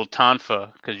Google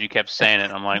Tonfa because you kept saying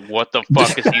it. I'm like, what the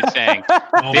fuck is he saying?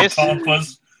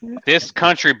 Tonfas. This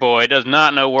country boy does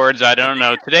not know words I don't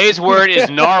know. Today's word is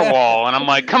narwhal, and I'm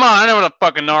like, come on, I know what a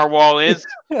fucking narwhal is.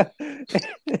 I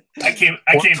can't.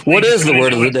 What is the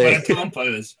word of the What day? a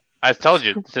tompa is. I told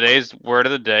you today's word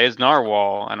of the day is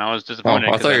narwhal, and I was disappointed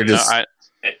Oh, I thought you were just-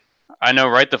 I know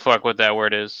right the fuck what that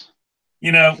word is.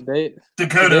 You know,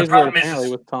 Dakota, the word problem apparently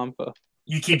is with Tompa.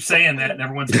 you keep saying that, and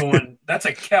everyone's going, "That's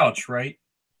a couch, right?"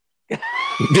 From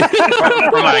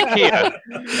IKEA.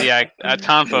 The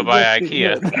Tonfa by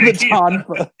IKEA. The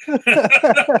Tonfa.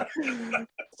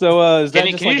 So is that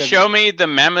Can just you like show me the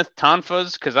mammoth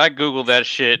tonfas? Because I googled that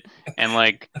shit and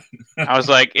like I was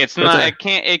like, it's not.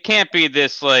 It can't be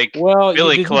this like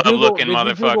Billy Club looking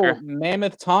motherfucker. Google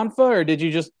mammoth Tonfa, or did you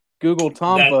just Google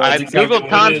Tompa? I That's exactly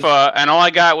googled what it is. Tonfa and all I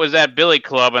got was that Billy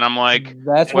Club, and I'm like,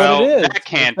 That's well, what it is. that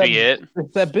can't It's be it.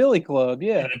 It's that Billy Club,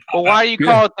 yeah. Well, why do you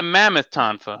call it the mammoth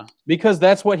tonfa? Because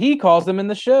that's what he calls them in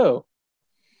the show.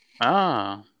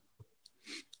 Oh,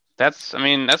 that's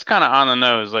kind of on the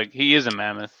nose. Like he is a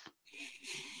mammoth.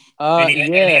 Yeah.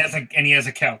 And he has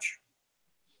a couch.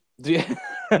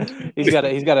 he's got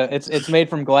a. It's made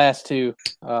from glass too.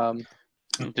 To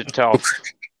tell.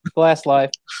 Glass life.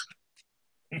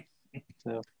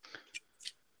 So,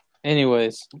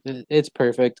 anyways, it's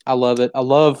perfect. I love it. I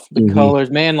love the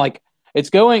colors, man. Like it's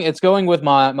going with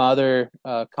my other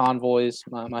convoys,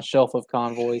 my shelf of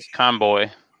convoys. Convoy.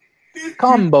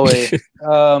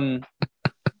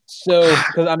 So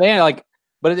because I mean, like,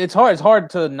 but it's hard. It's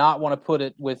hard to not want to put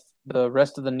it with the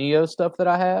rest of the Neo stuff that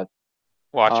I have.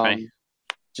 Watch me.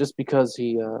 Just because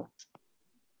he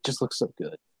just looks so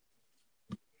good,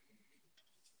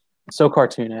 so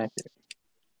cartoon accurate.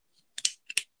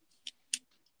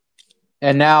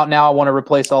 And now I want to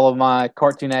replace all of my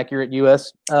cartoon accurate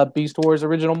US Beast Wars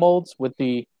original molds with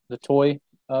the toy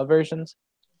versions.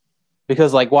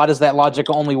 Because like, why does that logic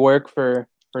only work for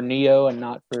Neo and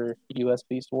not for US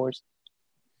Beast Wars?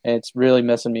 And it's really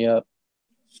messing me up.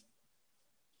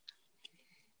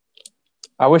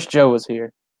 I wish Joe was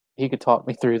here. He could talk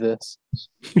me through this.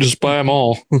 Just buy them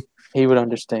all. He would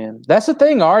understand. That's the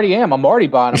thing. I already am. I'm already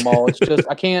buying them all. It's just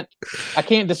I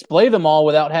can't display them all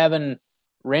without having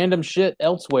random shit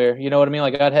elsewhere. You know what I mean?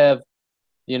 Like I'd have,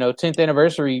 10th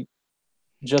anniversary,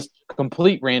 just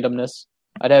complete randomness.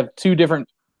 I'd have 2 different,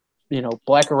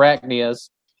 Black Arachnias,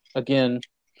 again,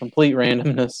 complete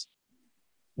randomness.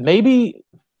 Maybe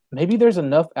there's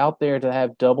enough out there to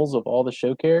have doubles of all the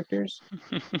show characters.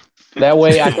 That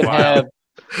way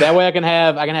I can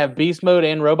have beast mode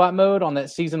and robot mode on that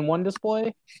season 1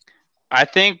 display. I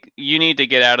think you need to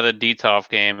get out of the DTOF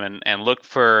game and look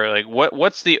for like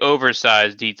what's the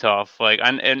oversized DTOF, like,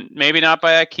 and maybe not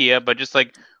by IKEA, but just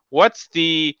like what's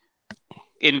the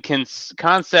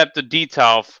concept of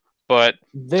DTOF, but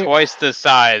twice the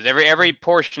size. Every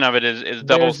portion of it is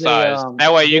double size.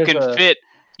 That way you can fit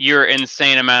your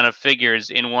insane amount of figures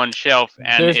in one shelf,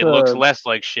 and it looks less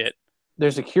like shit.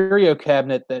 There's a curio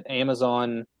cabinet that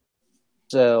Amazon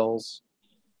sells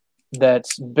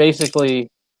that's basically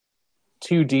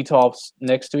 2 DTOFs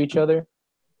next to each other,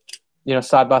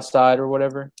 side by side or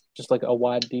whatever, just like a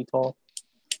wide DTOF.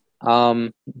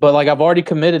 But like I've already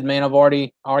committed, man. I've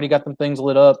already got them things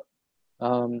lit up.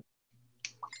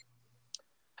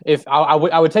 If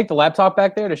I would take the laptop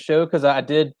back there to show, because I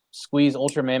did squeeze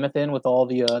Ultra Mammoth in with all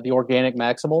the organic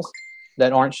Maximals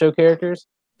that aren't show characters,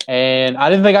 and I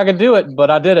didn't think I could do it,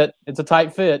 but I did it. It's a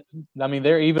tight fit. I mean,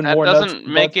 they're even more. That doesn't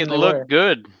make it look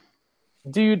good,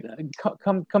 dude.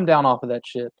 Come down off of that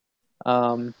shit.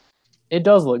 It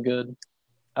does look good.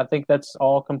 I think that's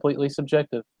all completely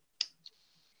subjective.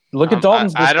 Look at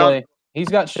Dalton's display. He's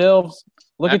got shelves.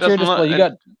 Look at your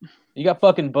display. You got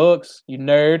fucking books. You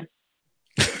nerd.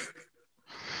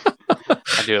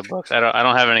 I do have books. I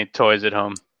don't have any toys at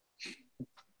home.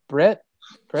 Brett's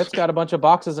got a bunch of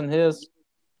boxes in his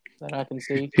that I can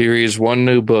see. He reads one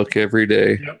new book every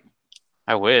day. Yep.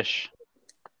 I wish.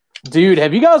 Dude,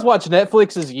 have you guys watched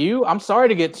Netflix's You? I'm sorry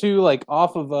to get too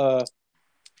off of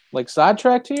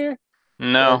sidetracked here.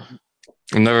 No.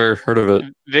 I've never heard of it.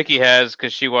 Vicky has,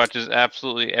 because she watches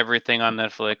absolutely everything on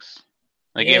Netflix.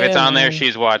 Like if it's on there,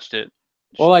 she's watched it.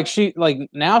 Well,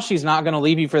 now she's not going to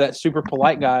leave you for that super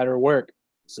polite guy at her work.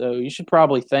 So you should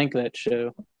probably thank that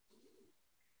show.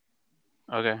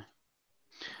 Okay.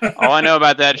 All I know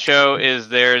about that show is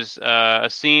there's a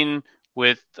scene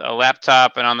with a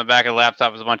laptop, and on the back of the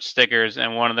laptop is a bunch of stickers,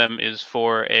 and one of them is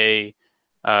for a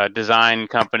design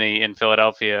company in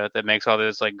Philadelphia that makes all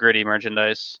this like gritty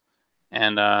merchandise,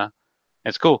 and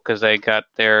it's cool because they got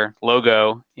their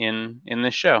logo in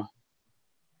this show.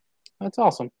 That's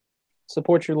awesome.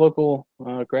 Support your local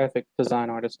graphic design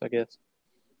artist, I guess.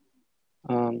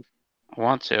 I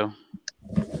want to.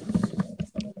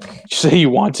 say you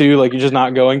want to, like you're just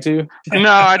not going to?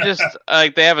 No, I just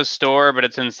like they have a store, but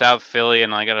it's in South Philly,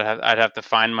 and like I'd have to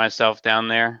find myself down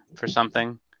there for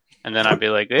something, and then I'd be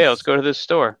like, "Hey, let's go to this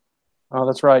store." Oh,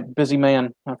 that's right. Busy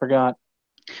man. I forgot.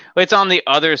 Well, it's on the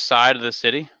other side of the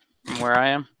city from where I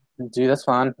am. Dude, that's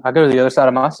fine. I go to the other side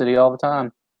of my city all the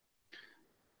time.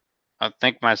 I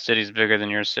think my city's bigger than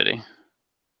your city.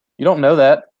 You don't know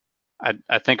that,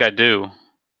 I think I do.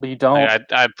 but you don't. Like,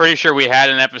 I'm pretty sure we had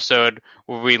an episode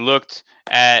where we looked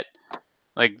at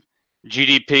like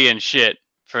GDP and shit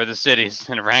for the cities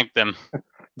and ranked them.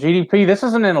 GDP, this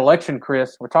isn't an election,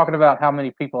 Chris. We're talking about how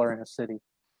many people are in a city.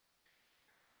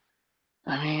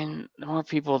 I mean, the more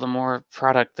people, the more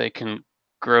product they can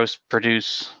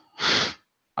produce.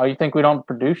 Oh, you think we don't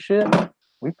produce shit?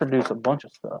 We produce a bunch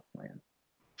of stuff, man.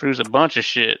 Produce a bunch of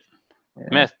shit. Yeah.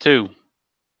 Meth too.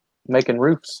 Making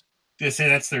roofs. They say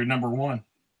that's their number one.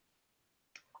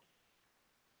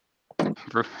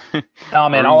 Oh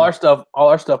man, all our stuff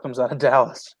comes out of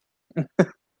Dallas. All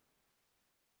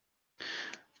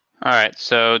right,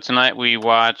 so tonight we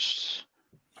watched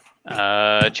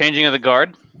Changing of the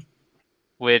Guard,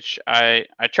 which I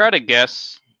try to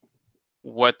guess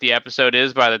what the episode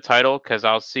is by the title, because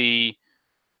I'll see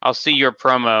your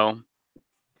promo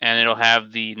and it'll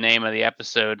have the name of the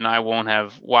episode, and I won't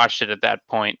have watched it at that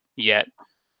point yet.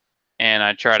 And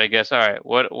I try to guess, all right,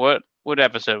 what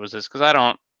episode was this? Because I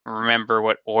don't remember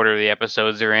what order the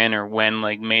episodes are in or when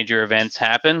like major events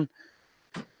happen.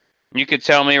 You could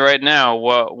tell me right now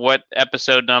what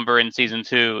episode number in season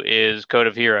 2 is Code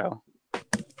of Hero.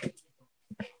 I'm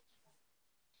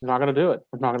not gonna do it.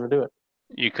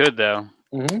 You could though.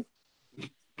 Mm-hmm.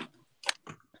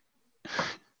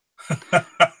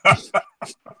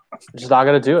 Just not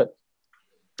gonna do it.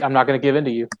 I'm not gonna give in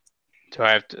to you. Do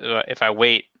I have to? If I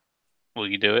wait, will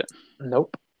you do it?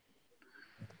 Nope.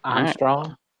 I'm Right.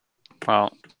 strong.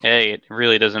 Well, hey, it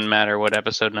really doesn't matter what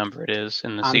episode number it is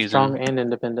in the I'm season. strong and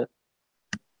independent.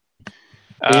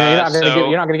 You're not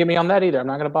gonna get me on that either. I'm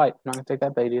not gonna bite. I'm not gonna take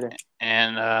that bait either.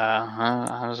 And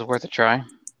it was worth a try.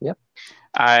 Yep.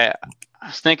 I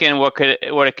was thinking what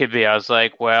it could be. I was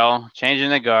like, well, changing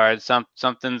the guard,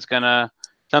 something's gonna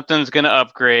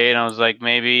upgrade. And I was like,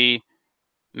 maybe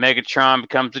Megatron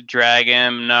becomes a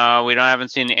dragon. No, haven't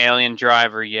seen the alien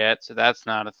driver yet, so that's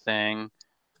not a thing.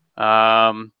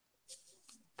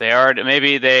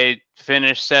 Maybe they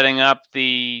finished setting up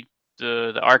the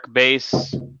Ark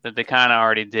base that they kind of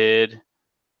already did,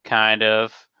 kind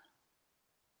of.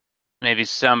 Maybe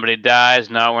somebody dies.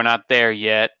 No, we're not there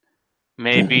yet.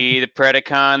 Maybe the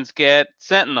Predacons get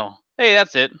Sentinel. Hey,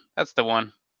 that's it. That's the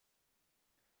one.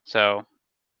 So,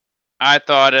 I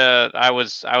thought I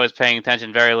was paying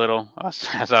attention very little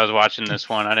as I was watching this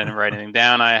one. I didn't write anything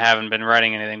down. I haven't been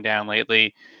writing anything down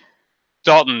lately.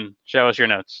 Dalton, show us your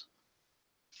notes.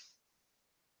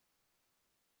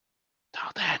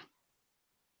 Dalton.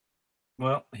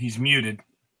 Well, he's muted.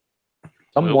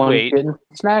 Someone wait. getting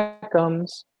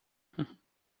snackums.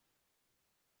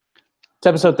 It's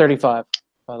episode 35,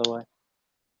 by the way.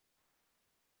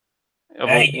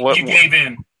 Hey, you gave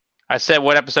in. I said,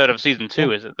 what episode of season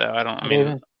 2 is it, though?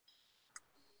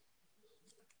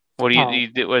 What do you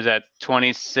did? Was that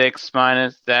 26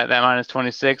 minus that minus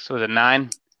 26? Was it 9?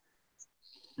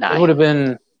 9. It would have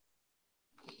been.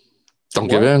 Don't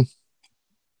give in.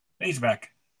 He's back.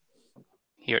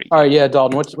 All right, yeah,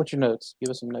 Dalton. What's your notes? Give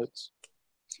us some notes.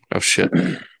 Oh shit.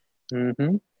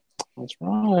 Mm-hmm. That's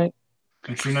right.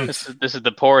 What's your notes? This is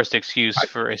the poorest excuse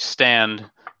for a stand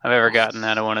I've ever gotten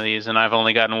out of one of these, and I've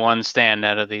only gotten one stand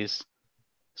out of these.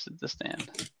 This is the stand.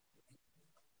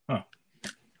 Huh.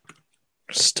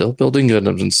 Still building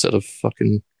Gundams instead of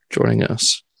fucking joining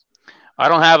us. I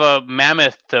don't have a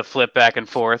mammoth to flip back and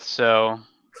forth, so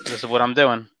this is what I'm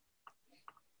doing.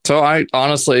 So I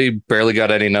honestly barely got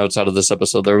any notes out of this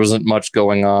episode. There wasn't much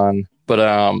going on.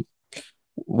 But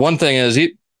one thing is,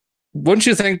 wouldn't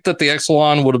you think that the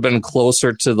Exelon would have been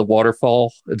closer to the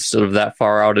waterfall instead of that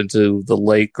far out into the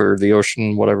lake or the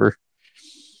ocean, whatever?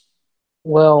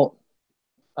 Well,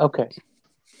 okay.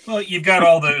 Well, you've got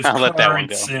all those I'll let that one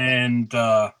currents go. and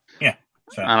yeah.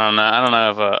 So. I don't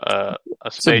know if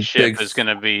a spaceship is going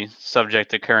to be subject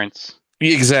to currents.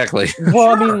 Exactly. Well,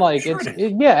 I mean, like,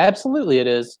 yeah, absolutely it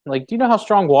is. Like, do you know how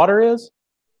strong water is?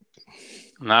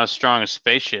 Not as strong as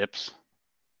spaceships.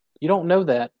 You don't know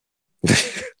that.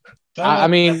 I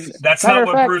mean, that's not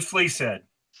what Bruce Lee said.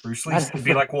 Bruce Lee said to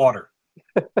be like water.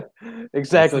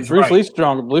 Exactly. Bruce Lee's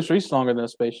stronger. Bruce Lee's stronger than a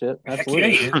spaceship.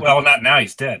 Absolutely. Yeah, well, not now.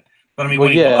 He's dead. But I mean,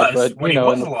 when he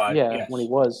was alive. Yeah, yes. when he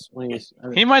was. I mean,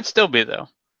 He might still be though.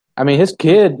 I mean, his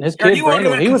kid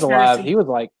Brandon, when he was alive,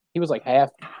 conspiracy? he was like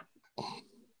half.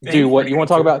 Dude, what you want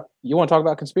to talk about? You want to talk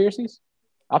about conspiracies?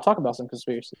 I'll talk about some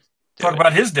conspiracies. Talk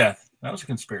about his death. That was a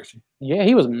conspiracy. Yeah,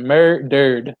 he was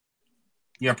murdered.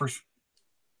 Yepers.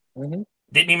 Mm-hmm.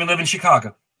 Didn't even live in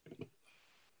Chicago.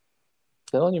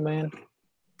 Telling you, man.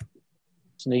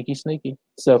 Sneaky.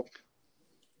 So,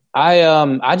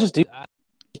 I just do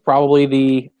probably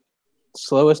the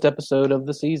slowest episode of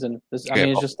the season. It's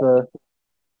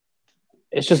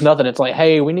just nothing. It's like,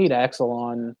 hey, we need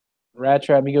Axelon. Rat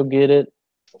Trap, you go get it.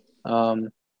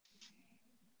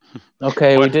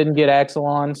 Okay, we didn't get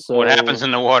Axelon, so What happens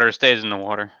in the water stays in the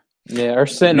water. Yeah, or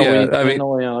Sentinel.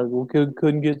 Yeah, We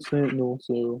couldn't get Sentinel,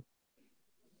 so.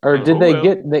 Or did they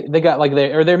get? They got like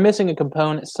they're missing a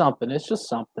component. Something. It's just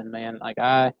something, man.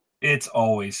 It's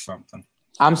always something.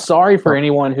 I'm sorry for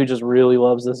anyone who just really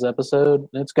loves this episode.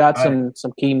 It's got some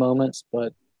key moments,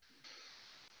 but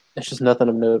it's just nothing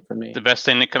of note for me. The best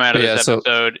thing to come out of this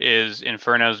episode is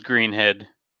Inferno's green head.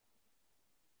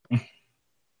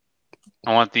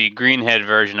 I want the green head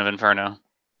version of Inferno.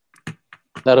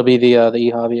 That'll be the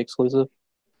eHobby exclusive.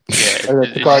 Yeah,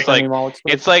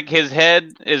 it's like his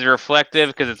head is reflective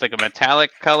because it's like a metallic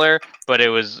color, but it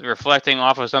was reflecting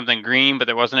off of something green, but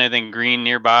there wasn't anything green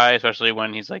nearby, especially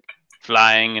when he's like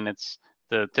flying and it's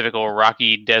the typical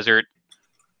rocky desert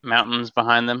mountains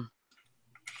behind them.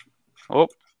 Oh,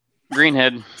 green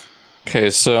head. Okay,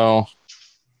 so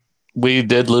we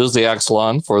did lose the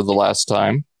Axelon for the last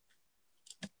time.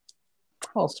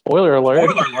 Oh, spoiler alert.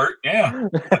 Spoiler alert, yeah.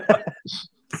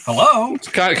 Hello? It's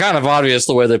kind of obvious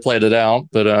the way they played it out,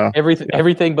 but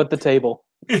everything but the table.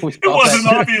 It wasn't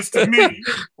obvious to me.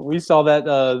 We saw that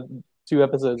 2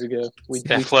 episodes ago.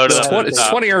 It's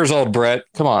 20 years old, Brett.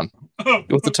 Come on.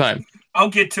 With the time. I'll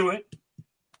get to it.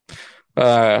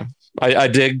 I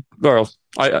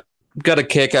got a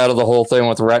kick out of the whole thing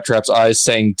with Rat Trap's eyes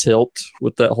saying tilt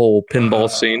with that whole pinball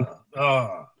scene.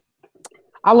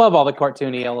 I love all the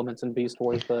cartoony elements in Beast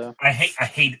Wars, though. I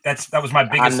hate that was my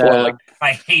biggest one.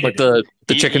 I hate like the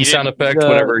chicken sound effect,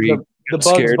 whatever. The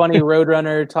Bugs Bunny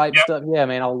Roadrunner type stuff. Yeah,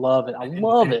 man, I love it.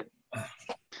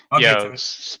 Yo,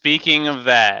 speaking of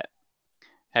that,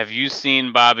 have you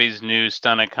seen Bobby's new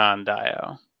Stunnicon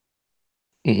Dio?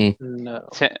 No.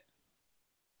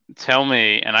 Tell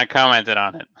me, and I commented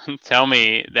on it. Tell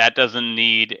me that doesn't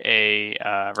need a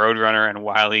Roadrunner and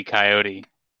Wile E. Coyote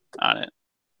on it.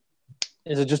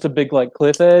 Is it just a big like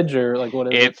cliff edge or like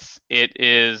what is it?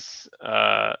 It's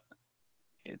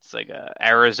like a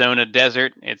Arizona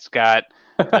desert. It's got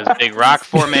those big rock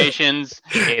formations.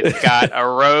 It's got a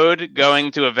road going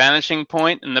to a vanishing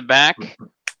point in the back.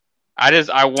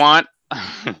 I want.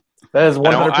 That is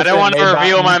 100%. I don't want to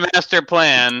reveal my master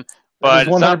plan, but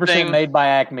 100% made by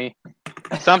Acme.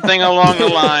 Something along the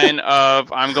line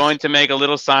of I'm going to make a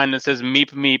little sign that says "Meep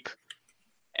Meep."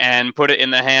 And put it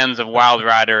in the hands of Wild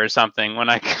Rider or something when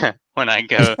I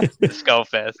go to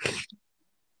Skullfest.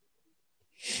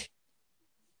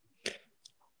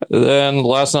 Then the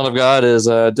last one I've got is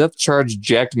Depth Charge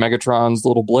jacked Megatron's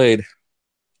little blade.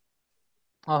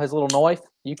 Oh, his little knife?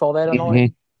 You call that a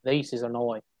knife? This is a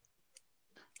knife.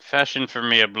 Fashion for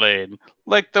me a blade,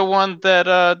 like the one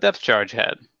that Depth Charge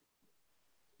had.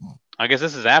 I guess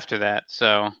this is after that,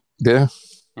 so yeah,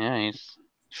 he's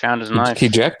found his knife. He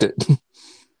jacked it.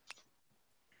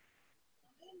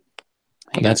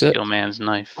 And that's it. Man's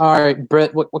knife. All right,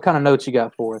 Brett, what kind of notes you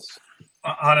got for us?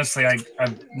 Honestly, I've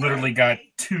literally got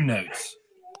 2 notes.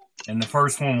 And the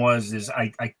first one was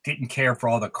I didn't care for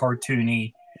all the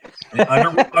cartoony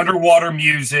underwater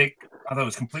music. I thought it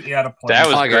was completely out of place. That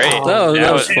was great.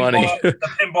 That was funny. The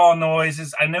pinball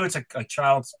noises. I know it's a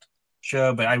child's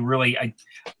show, but I really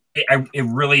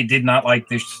did not like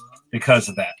this because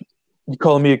of that. You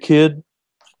calling me a kid?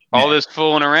 All this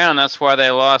fooling around, that's why they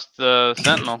lost the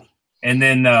Sentinel. And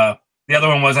then the other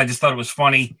one was I just thought it was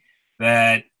funny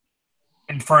that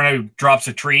Inferno drops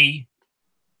a tree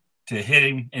to hit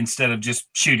him instead of just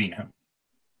shooting him.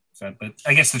 So, but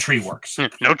I guess the tree works.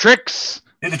 No tricks.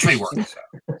 The tree works. So.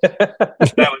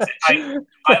 That was it.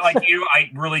 I like you.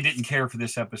 I really didn't care for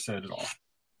this episode at all.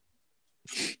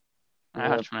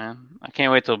 Ouch, man! I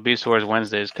can't wait till Beast Wars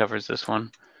Wednesdays covers this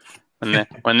one.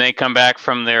 When they come back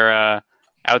from their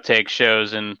outtake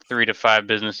shows in 3 to 5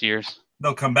 business years.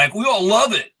 They'll come back. We all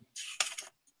love it.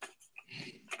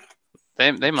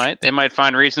 They might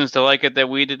find reasons to like it that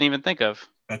we didn't even think of.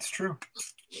 That's true.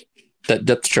 That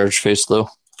Depth Charge face though.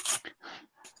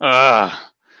 And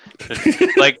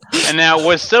now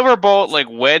was Silverbolt like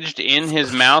wedged in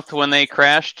his mouth when they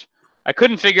crashed? I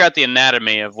couldn't figure out the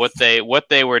anatomy of what they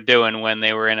were doing when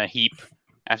they were in a heap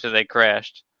after they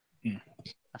crashed.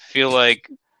 I feel like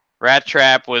Rat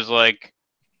Trap was like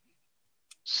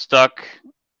stuck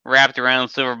wrapped around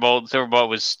Silverbolt. Silverbolt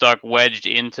was stuck, wedged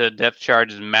into Depth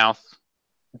Charge's mouth.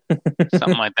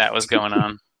 Something like that was going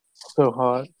on. So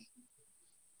hot.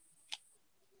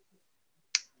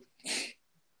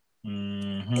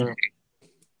 Mm-hmm.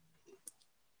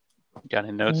 Got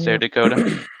any notes there,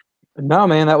 Dakota? No,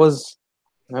 man, that was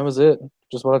it.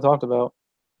 Just what I talked about.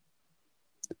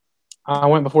 I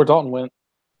went before Dalton went.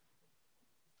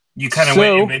 You kind of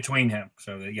went in between him,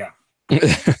 so yeah.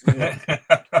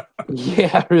 Yeah,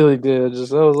 I really did. I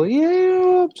was like,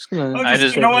 yeah, I'm just gonna.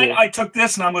 You know what? I took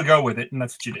this and I'm gonna go with it, and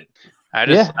that's what you did.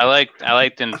 I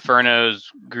liked Inferno's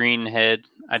green head.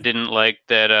 I didn't like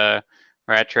that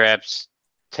Rat Trap's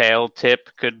tail tip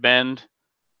could bend.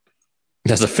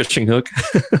 As a fishing hook.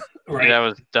 Right. That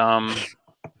was dumb.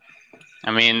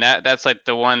 I mean that's like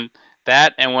the one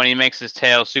that, and when he makes his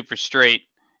tail super straight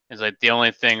is like the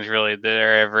only things really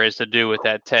there ever is to do with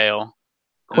that tail.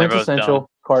 Quintessential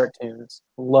cartoons.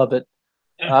 Love it.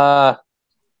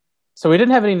 So we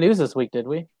didn't have any news this week, did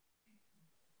we?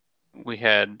 We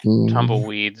had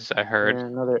tumbleweeds, I heard. Yeah,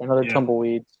 another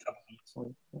tumbleweeds.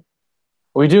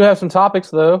 We do have some topics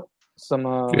though. Some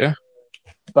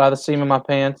by the seam of my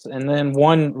pants, and then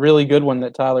one really good one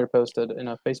that Tyler posted in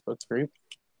a Facebook group.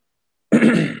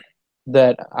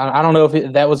 That I don't know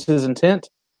if that was his intent,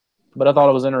 but I thought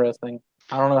it was interesting.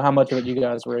 I don't know how much of it you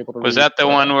guys were able to read. Was that the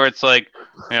one where it's like,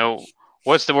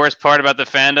 what's the worst part about the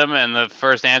fandom? And the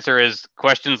first answer is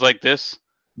questions like this?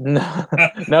 No,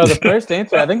 the first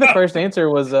answer. I think the first answer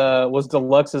was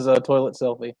Deluxe's toilet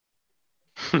selfie.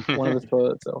 One of his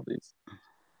toilet selfies.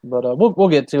 But we'll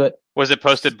get to it. Was it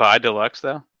posted by Deluxe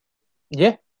though?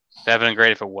 Yeah. That'd been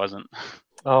great if it wasn't.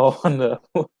 Oh no.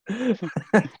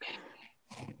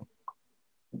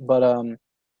 But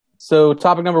so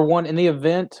topic number 1, in the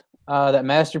event that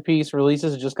Masterpiece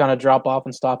releases just kind of drop off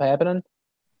and stop happening,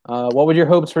 what would your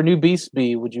hopes for new Beasts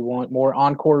be? Would you want more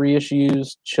encore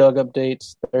reissues, chug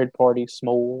updates, third party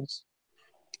smoles?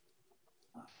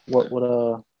 What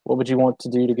would you want to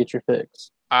do to get your fix?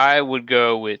 I would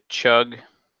go with chug,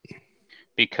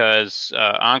 because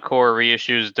encore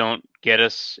reissues don't get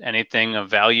us anything of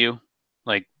value.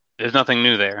 Like, there's nothing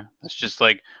new there. It's just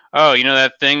like, oh, you know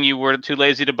that thing you were too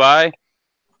lazy to buy?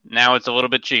 Now it's a little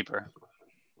bit cheaper.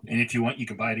 And if you want, you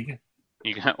can buy it again.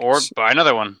 You can, or buy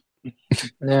another one.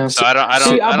 Yeah. So I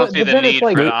don't see the need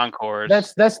for the encores.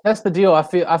 That's the deal.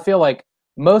 I feel like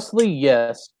mostly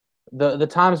yes. The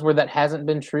times where that hasn't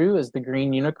been true is the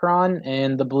green Unicron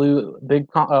and the blue big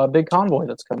convoy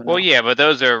that's coming. Well, out. Yeah, but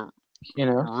those are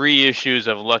reissues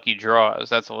of Lucky Draws.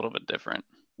 That's a little bit different.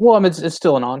 Well, I mean, it's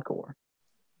still an encore.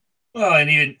 Well,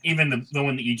 and even the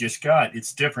one that you just got,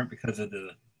 it's different because of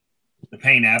the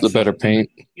paint apps. The better paint.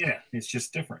 Yeah, it's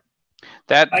just different.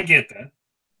 That I get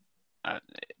that.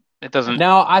 It doesn't.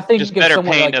 Now I think just better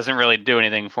paint doesn't really do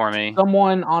anything for me.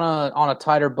 Someone on a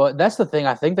tighter budget. That's the thing.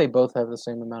 I think they both have the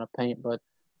same amount of paint, but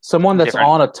someone that's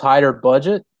on a tighter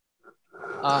budget.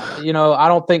 I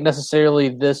don't think necessarily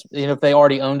this. If they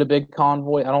already owned a big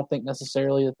convoy, I don't think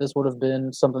necessarily that this would have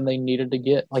been something they needed to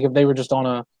get. Like if they were just on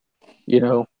a,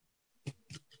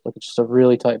 like just a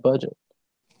really tight budget.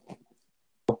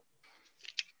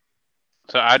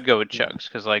 So I'd go with Chugs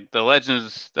because like the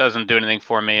Legends doesn't do anything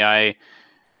for me.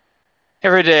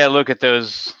 Every day I look at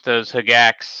those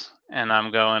Hagax and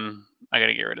I'm going, I got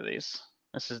to get rid of these.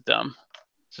 This is dumb.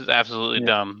 This is absolutely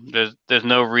dumb. There's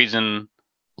no reason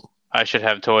I should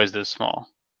have toys this small.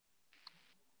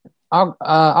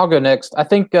 I'll go next. I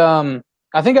think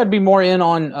I'd be more in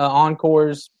on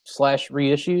encores /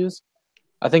 reissues.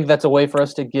 I think that's a way for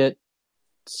us to get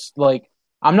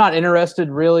I'm not interested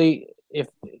really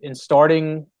in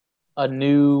starting a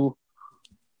new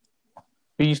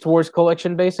Beast Wars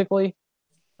collection basically.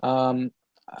 If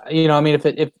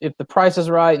the price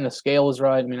is right and the scale is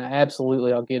right,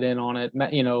 absolutely I'll get in on it.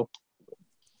 Not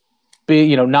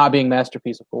being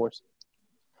Masterpiece, of course.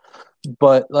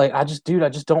 But I just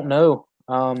don't know.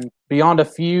 Beyond a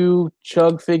few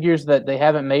Chug figures that they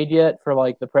haven't made yet for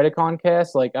the Predacon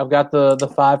cast, I've got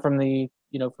the 5 from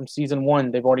from season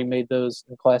 1. They've already made those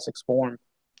in Classics form.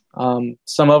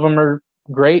 Some of them are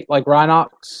great, like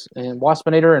Rhinox and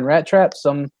Waspinator and Rat Trap.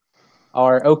 Some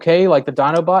are okay, like the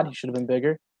Dinobot. He should have been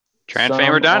bigger.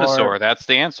 Transfamer Dinosaur, that's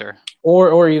the answer.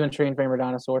 Or even Transfamer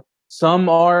Dinosaur. Some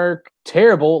are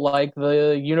terrible, like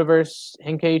the Universe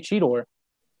Henkei Cheetor.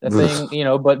 That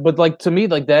thing, but to me,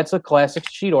 that's a classic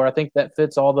Cheetor. I think that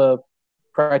fits all the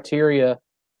criteria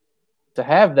to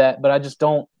have that, but I just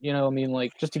don't,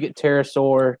 just to get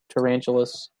Pterosaur,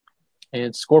 Tarantulas,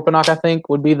 and Scorponok, I think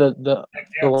would be the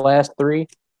last 3.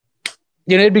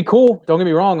 It'd be cool. Don't get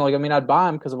me wrong. I'd buy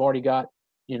them because I've already got,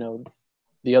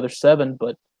 the other 7,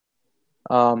 but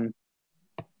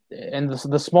and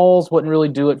the smalls wouldn't really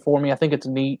do it for me. I think it's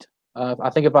neat. I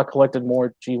think if I collected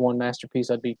more G1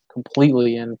 Masterpiece, I'd be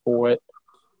completely in for it.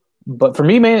 But for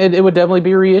me, man, it would definitely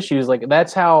be reissues. Like,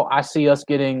 that's how I see us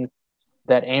getting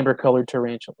that amber-colored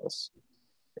tarantulas,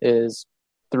 is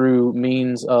through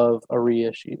means of a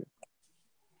reissue.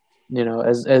 You know,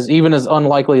 as even as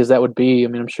unlikely as that would be, I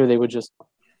mean, I'm sure they would just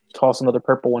toss another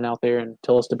purple one out there and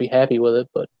tell us to be happy with it.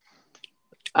 But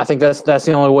I think that's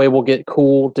the only way we'll get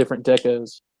cool, different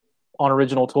decos on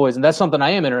original toys, and that's something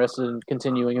I am interested in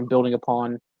continuing and building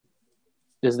upon.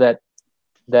 Is that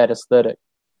aesthetic,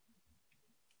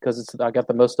 because I got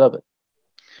the most of it.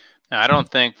 Now, I don't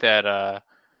think that a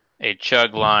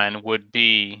chug line would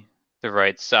be the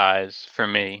right size for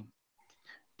me,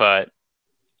 but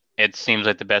it seems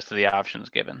like the best of the options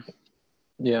given.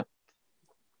 Yeah.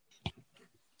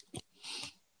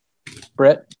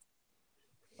 Brett?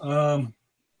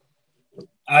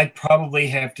 I'd probably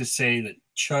have to say that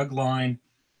chug line,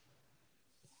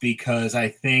 because I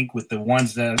think with the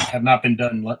ones that have not been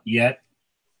done yet,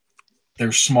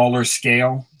 they're smaller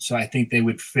scale, so I think they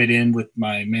would fit in with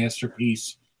my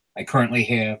masterpiece I currently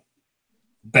have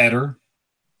better,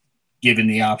 given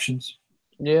the options.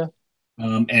 Yeah.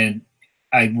 And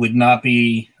I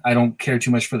don't care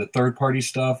too much for the third-party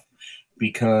stuff,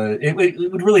 because it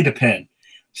would really depend.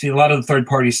 See, a lot of the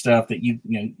third-party stuff that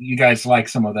you guys like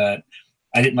some of that.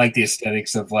 I didn't like the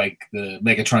aesthetics of like the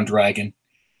Megatron Dragon.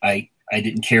 I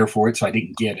didn't care for it, so I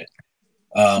didn't get it.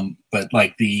 But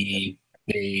like the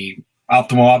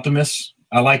Optimal Optimus,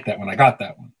 I like that one. I got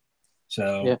that one.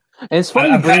 So yeah, and it's funny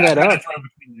you bring that up.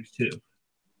 Between those two.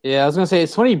 Yeah, I was gonna say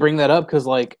it's funny you bring that up because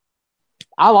like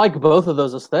I like both of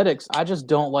those aesthetics. I just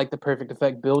don't like the Perfect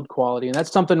Effect build quality, and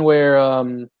that's something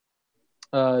where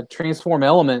Transform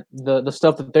Element, the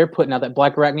stuff that they're putting out, that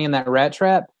Black Arachne and that Rat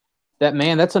Trap,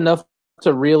 that's enough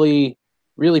to really,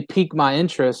 really pique my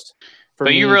interest.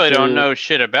 But you really don't know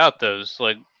shit about those.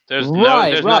 Like, there's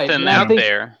nothing out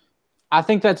there. I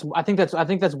think that's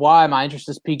why my interest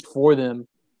is piqued for them.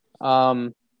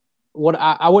 What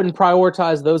I wouldn't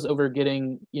prioritize those over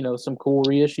getting some cool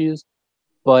reissues,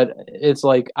 but it's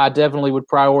like I definitely would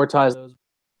prioritize those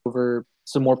over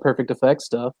some more Perfect Effect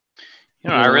stuff.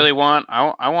 I really want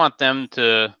I want them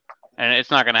to, and it's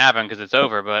not going to happen because it's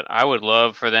over. But I would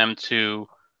love for them to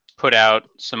put out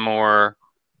some more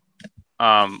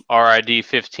RID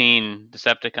 15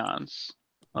 Decepticons,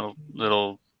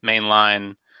 little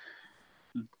mainline.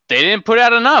 They didn't put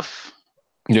out enough.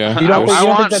 Yeah, you don't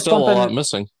think that's still a lot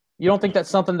missing. You don't think that's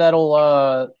something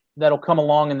that'll come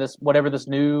along in this whatever this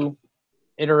new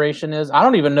iteration is? I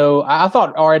don't even know. I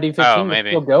thought RID 15 was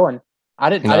still going. I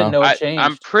didn't know it changed.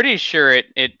 I'm pretty sure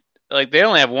it like they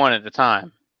only have one at the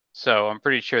time. So I'm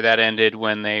pretty sure that ended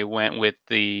when they went with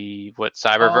the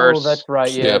Cyberverse. Oh, that's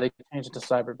right. Yeah, they changed it to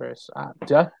Cyberverse.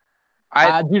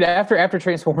 Dude, after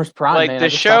Transformers Prime, like man, the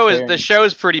show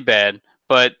is pretty bad,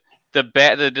 but the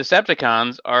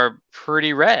Decepticons are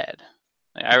pretty rad.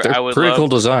 I would pretty cool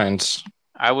designs.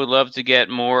 I would love to get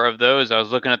more of those. I was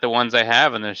looking at the ones I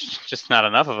have, and there's just not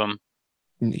enough of them.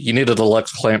 You need a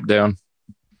deluxe clamp down.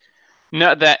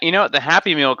 No, the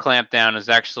Happy Meal clamp down is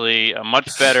actually a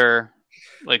much better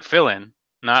like fill-in.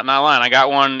 Not lying. I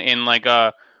got one in like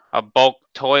a bulk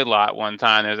toy lot one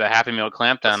time. There's a Happy Meal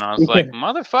clamp down. I was like,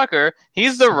 motherfucker,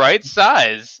 he's the right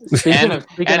size, and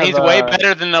he's way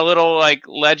better than the little like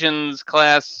Legends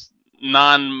class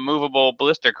non-movable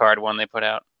blister card one they put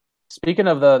out. Speaking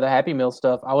of the Happy Meal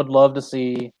stuff, I would love to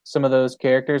see some of those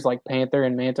characters like Panther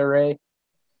and Manta Ray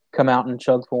come out in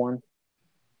chug form.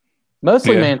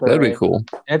 Mostly Manta Ray. That'd be cool.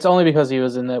 And it's only because he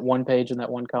was in that one page in that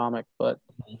one comic, but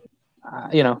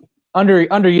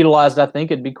underutilized. I think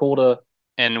it'd be cool to.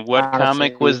 And what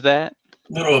comic was that?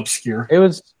 A little obscure. It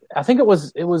was. I think it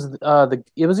was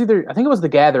The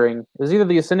Gathering. It was either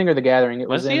The Ascending or The Gathering.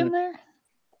 Was he in there?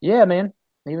 Yeah, man,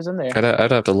 he was in there.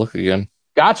 I'd have to look again.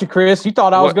 Gotcha, Chris. You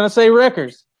thought I was going to say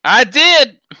Wreckers. I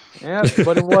did. Yeah,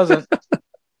 but it wasn't.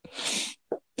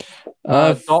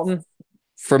 Dalton?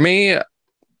 For me,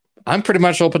 I'm pretty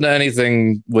much open to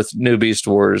anything with new Beast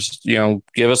Wars.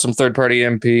 Give us some third-party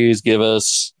MPs, give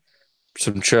us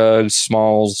some chugs,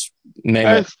 smalls, name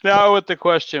it. That's not what the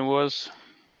question was.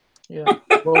 Yeah.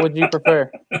 What would you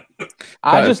prefer?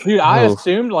 I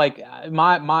assumed like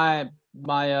my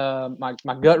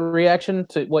gut reaction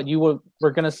to what you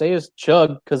were going to say is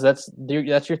chug, because that's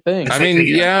your thing. I mean,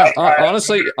 yeah,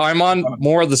 honestly, I'm on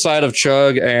more of the side of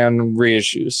chug and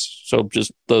reissues. So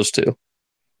just those two.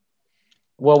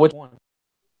 Well, which one?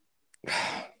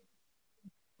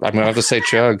 I'm going to have to say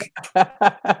chug.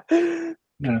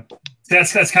 Yeah.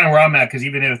 That's kind of where I'm at, because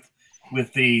even if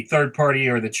with the third party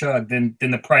or the chug, then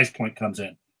the price point comes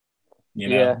in. You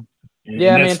know? Yeah. And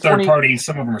Yeah, that's man, third 20 party.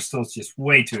 Some of them are still just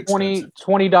way too expensive.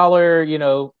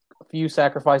 $20, a few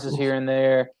sacrifices here and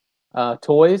there.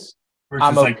 Toys, Versus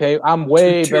I'm okay. I'm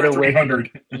way two or better with.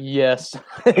 300. Yes,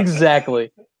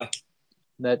 exactly.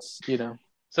 That's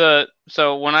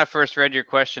So when I first read your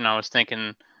question, I was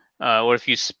thinking, what if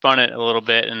you spun it a little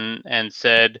bit and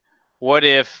said, what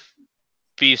if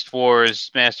Beast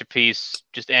Wars Masterpiece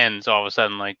just ends all of a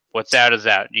sudden? Like, what's out is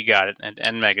out. You got it, and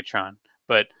Megatron.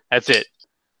 But that's it.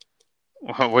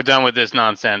 We're done with this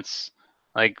nonsense.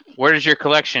 Like, where does your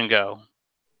collection go?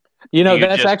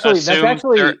 that's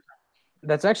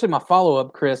actually my follow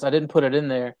up, Chris. I didn't put it in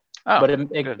there, but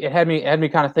it had me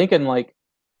kind of thinking, like,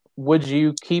 would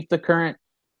you keep the current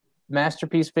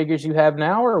Masterpiece figures you have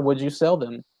now, or would you sell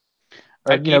them,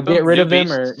 or get rid of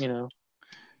them, or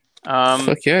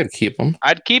Fuck yeah, I'd keep them.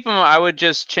 I'd keep them. I would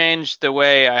just change the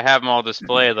way I have them all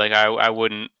displayed. Like, I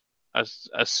wouldn't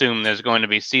assume there's going to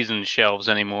be seasoned shelves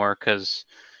anymore, because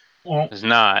there's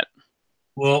not.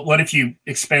 Well, what if you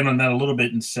expand on that a little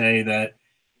bit and say that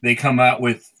they come out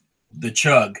with the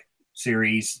Chug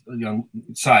series,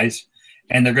 size,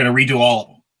 and they're going to redo all of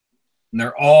them, and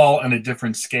they're all on a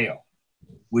different scale?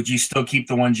 Would you still keep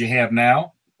the ones you have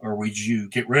now, or would you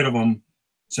get rid of them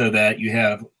so that you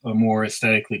have a more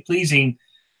aesthetically pleasing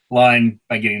line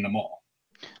by getting them all?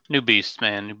 New beasts,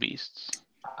 man, new beasts.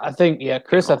 I think,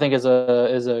 Chris, I think is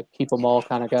a keep them all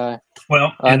kind of guy.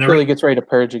 Well, until he gets ready to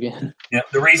purge again. Yeah,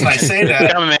 the reason I say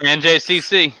that, coming, man,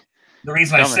 NJCC. The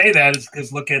reason I say that is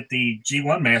because look at the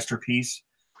G1 Masterpiece,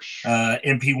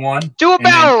 MP1. Do a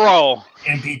barrel roll.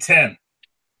 MP10.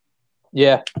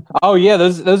 Yeah. Oh yeah,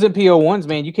 those MP01s,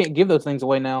 man. You can't give those things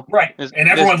away now. Right. And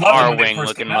everyone loves them when they R-wing first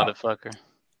looking came out. motherfucker.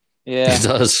 Yeah, it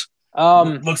does.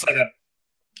 Looks like a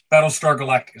Battlestar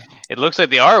Galactica. It looks like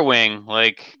the R-wing.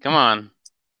 Like, come on.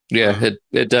 Yeah,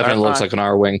 it definitely looks like an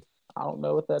R-wing. I don't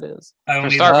know what that is.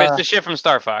 It's the shit from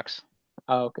Star Fox.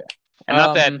 Oh, okay. And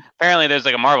not that apparently there's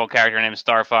like a Marvel character named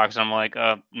Star Fox, and I'm like,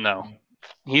 no,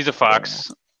 he's a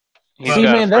fox. He's See,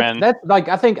 got man, a friend. that's like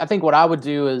I think what I would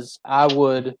do is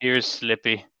Here's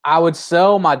Slippy. I would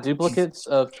sell my duplicates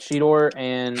of Cheetor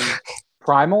and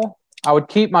Primal. I would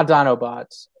keep my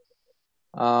Dinobots.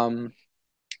 And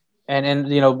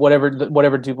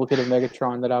whatever duplicate of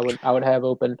Megatron that I would have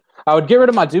open. I would get rid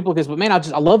of my duplicates, but man, I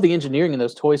love the engineering in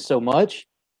those toys so much.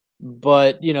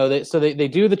 But they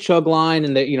do the Chug line,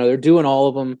 and they're doing all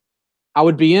of them. I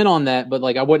would be in on that, but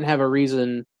like I wouldn't have a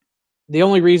reason. The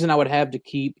only reason I would have to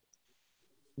keep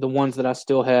the ones that I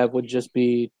still have would just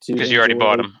be to because you already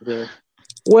bought them.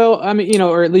 Well, I mean,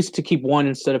 or at least to keep one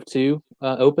instead of two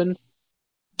open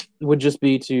would just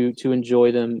be to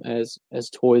enjoy them as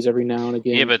toys every now and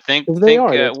again. Yeah, but think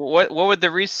what would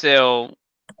the resale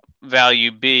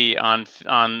value be on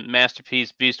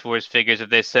Masterpiece Beast Wars figures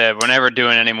if they said we're never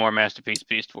doing any more Masterpiece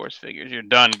Beast Wars figures? You're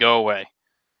done. Go away.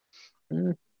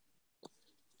 Depends.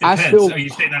 Are you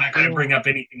saying they're not going to bring up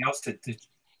anything else to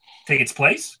take its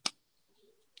place?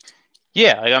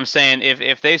 Yeah, like I'm saying,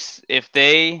 if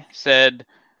they said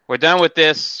we're done with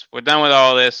this, we're done with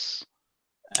all this,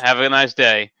 have a nice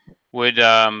day, would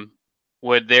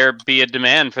there be a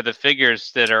demand for the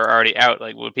figures that are already out?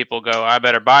 Like, would people go, I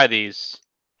better buy these?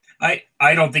 I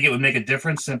don't think it would make a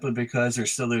difference simply because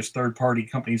there's third party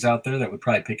companies out there that would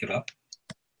probably pick it up.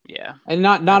 Yeah, and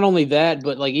not only that,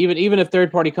 but like even if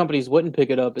third party companies wouldn't pick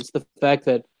it up, it's the fact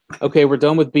that okay, we're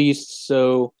done with Beasts,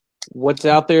 so what's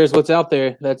out there is what's out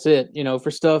there. That's it.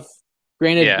 For stuff.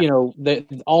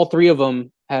 Granted, all three of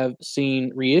them have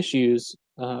seen reissues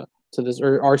to this,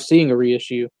 or are seeing a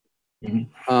reissue.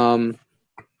 Mm-hmm.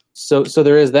 So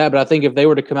there is that. But I think if they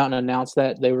were to come out and announce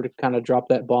that, they were to kind of drop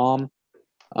that bomb,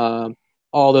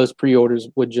 all those pre-orders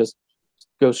would just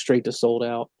go straight to sold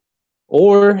out.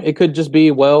 Or it could just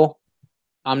be, well,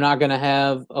 I'm not going to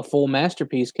have a full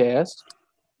Masterpiece cast,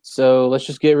 so let's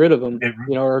just get rid of them,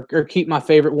 or keep my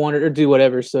favorite one, or do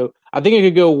whatever. So I think it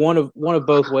could go one of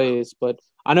both ways. But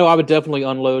I know I would definitely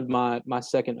unload my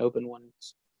second open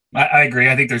ones. I agree.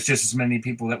 I think there's just as many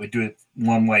people that would do it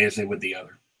one way as they would the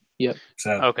other. Yep.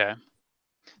 So okay.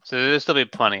 So there'll still be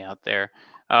plenty out there.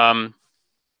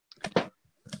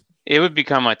 It would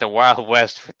become like the Wild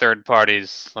West for third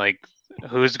parties. Like,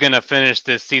 who's gonna finish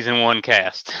this season 1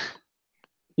 cast?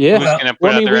 Yeah.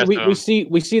 We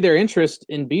see their interest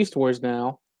in Beast Wars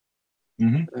now.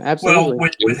 Mm-hmm. Absolutely. Well,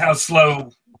 with how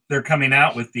slow they're coming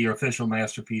out with the official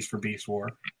Masterpiece for Beast War,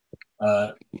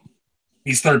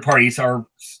 these third parties are,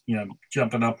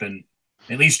 jumping up and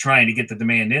at least trying to get the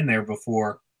demand in there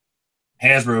before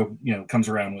Hasbro, comes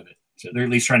around with it. So they're at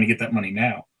least trying to get that money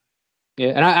now.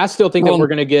 Yeah, and I still think that we're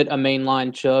going to get a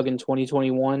mainline Chug in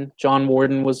 2021. John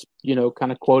Warden was,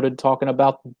 kind of quoted talking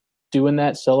about doing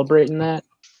that, celebrating that.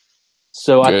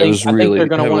 So Yeah, it was I think really they're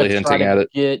going to want heavily to try hinting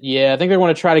at to it. I think they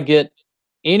want to try to get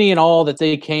any and all that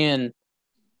they can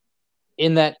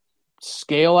in that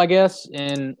scale, I guess.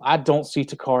 And I don't see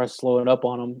Takara slowing up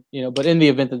on them, but in the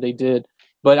event that they did.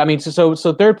 But I mean, so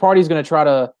third party is going to try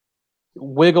to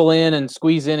wiggle in and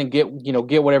squeeze in and get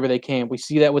whatever they can. We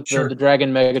see that with the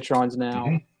Dragon Megatrons now.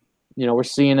 Mm-hmm. We're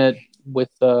seeing it with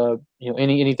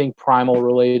anything primal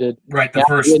related. Right, the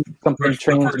Now first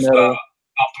transmetal.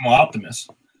 Optimal Optimus.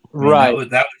 Right.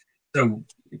 That was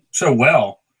so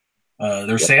well.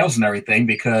 Their sales and everything,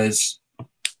 because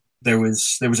there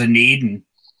was a need and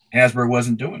Hasbro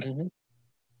wasn't doing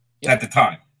it at the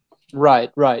time.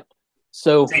 Right.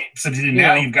 So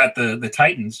now you've got the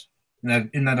Titans.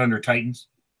 Isn't that under Titans?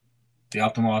 The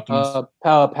Optimal Optimus.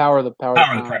 Power of the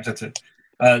Primes. That's it.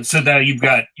 So now you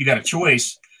got a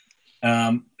choice,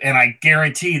 and I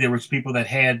guarantee there was people that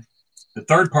had the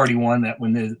third party one that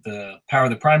when the Power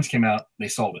of the Primes came out, they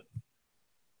sold it.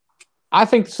 I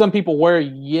think some people were,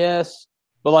 yes,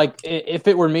 but like if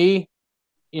it were me,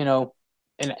 and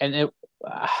it,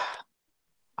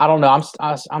 I don't know.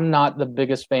 I'm not the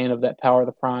biggest fan of that Power of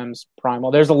the Primes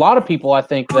primal. There's a lot of people I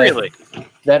think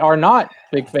that are not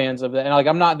big fans of that, and like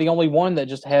I'm not the only one that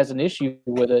just has an issue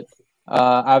with it.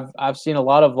 I've seen a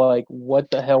lot of like, what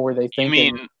the hell were they thinking?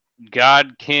 You mean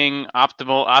God King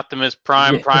Optimal Optimus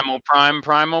Prime Primal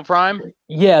Prime?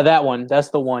 Yeah, that one. That's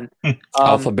the one.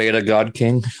 Alpha Beta God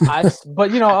King. I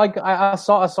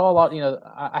saw a lot.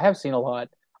 I have seen a lot.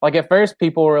 Like at first,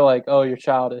 people were like, "Oh, you're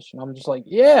childish," and I'm just like,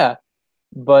 "Yeah."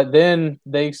 But then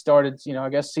they started, I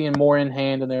guess, seeing more in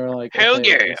hand, and they were like, "Hell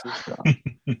okay,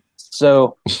 yeah!"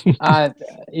 So, I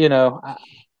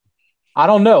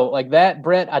don't know, like that,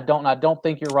 Brett. I don't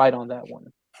think you're right on that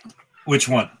one. Which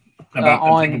one? About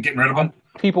people getting rid of them?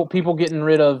 People getting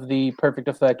rid of the Perfect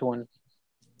Effect one.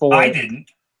 I didn't.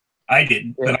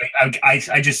 Yeah. But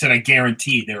I just said I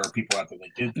guarantee there are people out there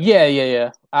that did. Yeah.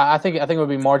 I think it would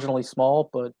be marginally small,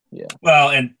 but yeah.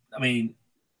 Well, and I mean,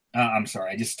 I'm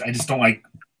sorry. I just don't like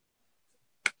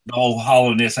the whole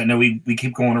hollowness. I know we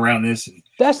keep going around this. And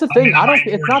that's the thing.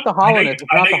 It's not the hollowness. It's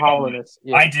not the hollowness.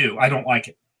 Yeah. I do. I don't like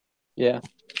it. Yeah.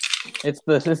 It's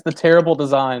the terrible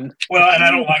design. Well, and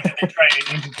I don't like that they try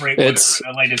to integrate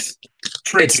the latest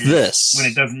trick. It's this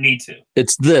when it doesn't need to.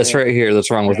 It's this right here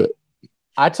that's wrong with it.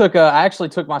 I actually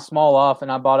took my small off,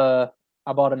 and I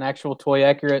bought an actual toy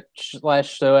accurate /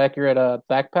 so accurate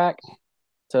backpack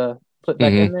to put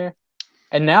back in there,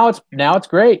 and now it's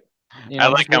great. I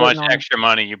like how much extra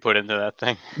money you put into that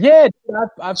thing. Yeah,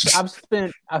 I've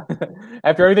spent after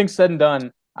everything's said and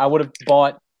done, I would have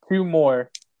bought 2 more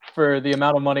for the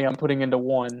amount of money I'm putting into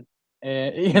one.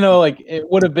 And like it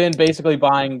would have been basically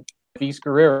buying Beast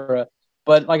Guerrera,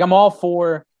 but like I'm all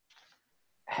for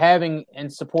having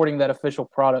and supporting that official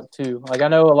product too. Like I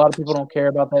know a lot of people don't care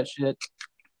about that shit,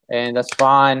 and that's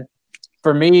fine.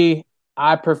 For me,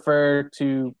 I prefer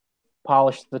to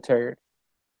polish the turd.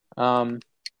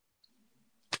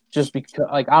 Just because,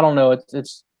 like, I don't know,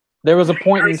 it's there was a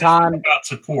point in time about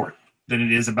support than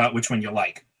it is about which one you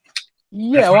like.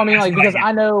 Yeah, well, I mean, like, because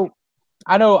I know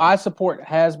I support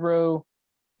Hasbro.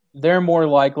 They're more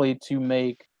likely to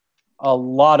make a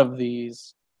lot of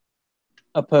these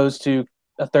opposed to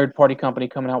a third-party company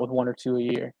coming out with 1 or 2 a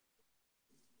year.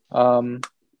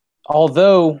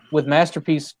 Although with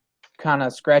Masterpiece kind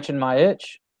of scratching my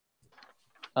itch,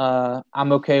 I'm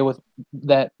okay with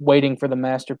that waiting for the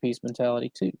Masterpiece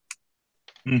mentality too.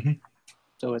 Mm-hmm.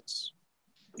 So it's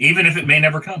even if it may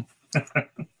never come.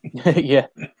 Yeah,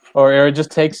 or it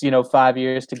just takes 5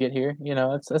 years to get here.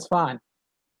 That's fine.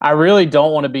 I really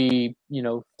don't want to be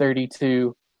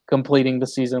 32 completing the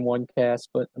season 1 cast,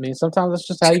 but I mean sometimes that's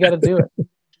just how you got to do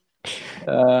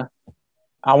it.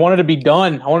 I wanted to be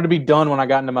done. I wanted to be done when I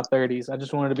got into my 30s. I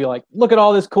just wanted to be like, look at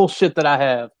all this cool shit that I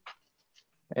have,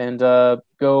 and go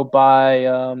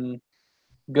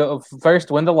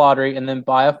first win the lottery and then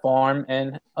buy a farm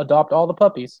and adopt all the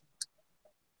puppies.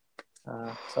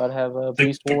 So I'd have a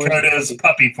Beast Wars. Dakota's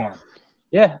puppy farm.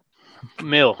 Yeah.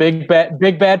 Mill. Big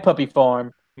bad puppy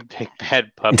farm. Big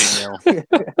bad puppy mill.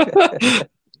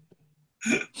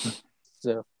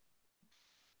 So.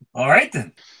 All right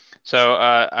then. So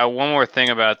one more thing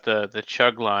about the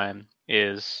chug line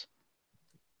is,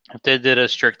 if they did a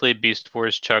strictly Beast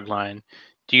Wars chug line,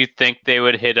 do you think they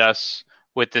would hit us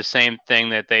with the same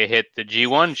thing that they hit the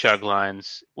G1 chug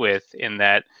lines with, in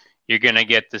that you're going to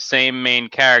get the same main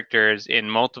characters in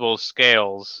multiple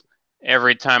scales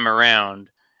every time around,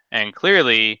 and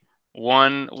clearly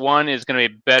one is going to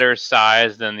be better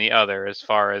sized than the other as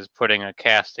far as putting a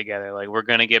cast together? Like, we're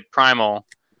going to get Primal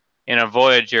in a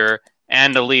Voyager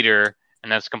and a Leader,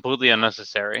 and that's completely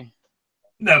unnecessary.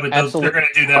 No, but they're going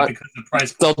to do that because the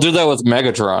price. They'll do that with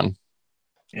Megatron.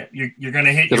 Yeah, you're going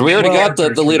to hit. Because we already got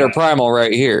the leader primal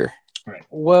right here. Right.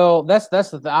 Well, that's the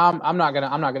thing. I'm not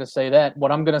gonna say that.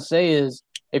 What I'm gonna say is,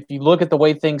 if you look at the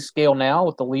way things scale now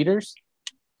with the leaders,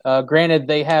 granted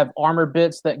they have armor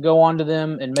bits that go onto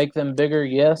them and make them bigger,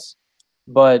 yes,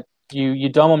 but you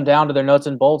dumb them down to their nuts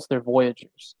and bolts, they're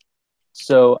Voyagers.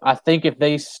 So I think if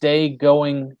they stay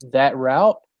going that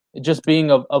route, just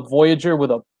being a Voyager with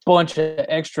a bunch of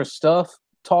extra stuff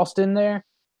tossed in there,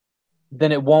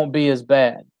 then it won't be as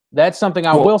bad. That's something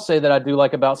I will say that I do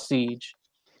like about Siege.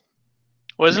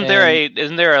 Isn't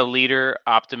there a leader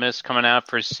Optimus coming out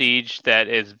for Siege that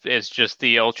is just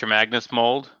the Ultra Magnus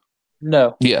mold?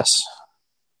 No. Yes.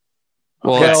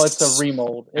 Well, it's a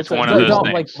remold. It's one of those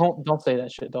don't, things. Don't say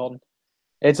that shit, Dalton.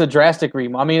 It's a drastic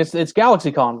remold. I mean, it's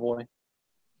Galaxy Convoy.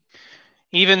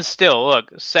 Even still,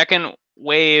 look, second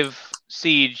wave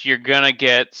Siege, you're gonna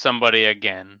get somebody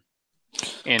again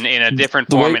in a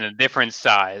different form, in a different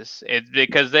size.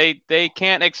 Because they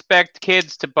can't expect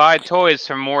kids to buy toys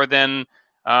for more than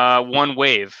one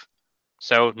wave.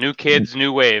 So new kids,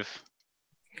 new wave.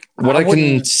 What I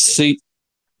can see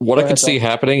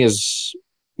happening is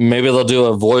maybe they'll do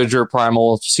a Voyager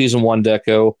Primal Season 1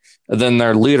 deco, and then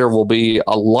their leader will be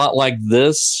a lot like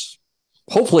this,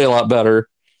 hopefully a lot better,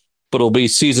 but it'll be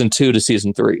Season 2 to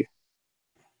Season 3.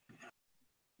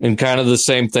 And kind of the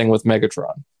same thing with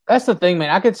Megatron. That's the thing,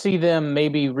 man. I could see them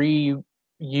maybe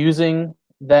reusing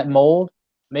that mold,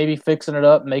 maybe fixing it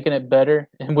up, making it better,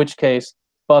 in which case,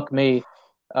 fuck me.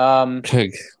 But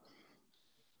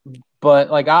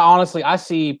like I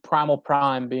see Primal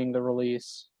Prime being the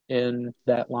release in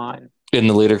that line. In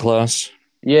the leader class?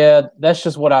 Yeah, that's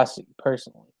just what I see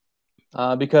personally.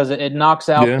 Because it knocks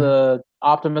out the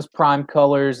Optimus Prime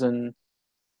colors and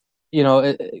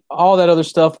all that other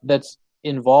stuff that's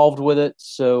involved with it.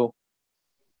 So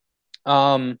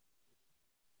like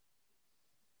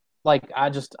I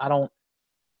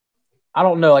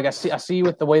don't know. Like I see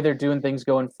with the way they're doing things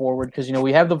going forward, because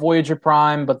we have the Voyager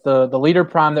Prime, but the leader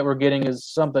Prime that we're getting is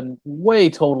something way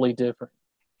totally different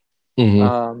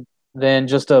than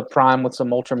just a Prime with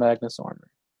some Ultra Magnus armor.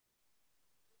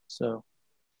 So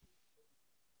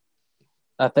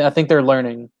I think they're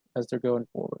learning as they're going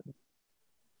forward.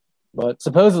 But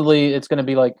supposedly it's going to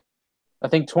be like, I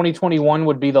think 2021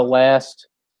 would be the last.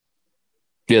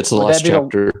 Yeah, it's the last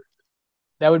chapter.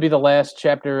 That would be the last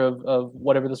chapter of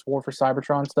whatever this War for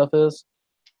Cybertron stuff is.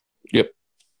 Yep.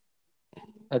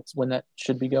 That's when that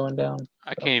should be going down.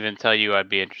 I can't even tell you I'd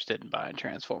be interested in buying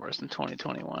Transformers in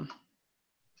 2021.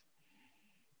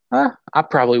 I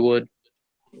probably would.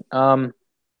 So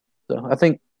I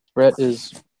think Brett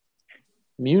is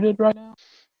muted right now.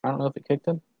 I don't know if it kicked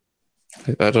him.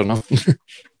 I don't know.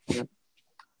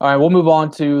 All right, we'll move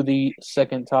on to the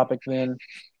second topic then.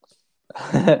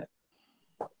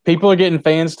 People are getting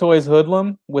fans toys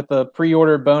hoodlum with a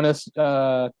pre-order bonus.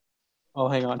 Hang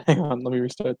on. Let me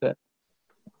restart that.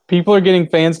 People are getting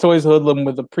fans toys hoodlum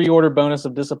with a pre-order bonus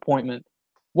of disappointment.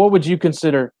 What would you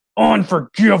consider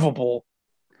unforgivable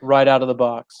right out of the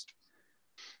box?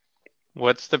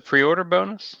 What's the pre-order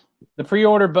bonus? The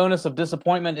pre-order bonus of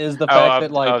disappointment is the fact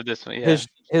that this one, yeah.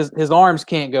 his arms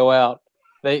can't go out.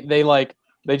 They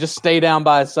just stay down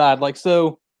by his side. Like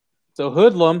so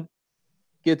hoodlum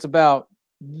gets about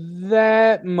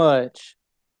that much,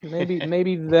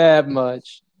 maybe that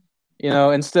much,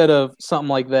 instead of something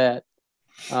like that.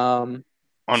 So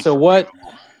what,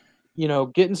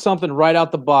 getting something right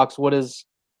out the box. What is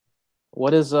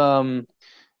an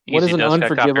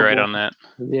unforgivable? Copyright on that.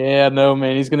 Yeah, no,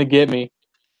 man, he's gonna get me.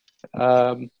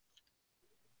 Calling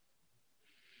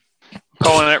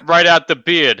it right out the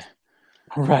beard.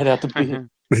 Right out the beard.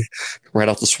 Right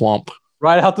out the swamp.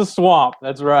 Right out the swamp.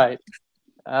 That's right.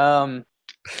 Well,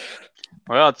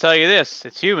 I'll tell you this: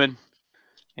 it's humid.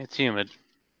 It's humid.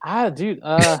 Dude.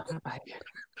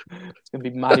 It's gonna be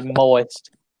mighty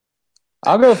moist.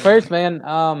 I'll go first, man.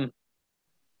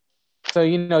 So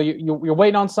you're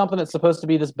waiting on something that's supposed to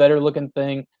be this better looking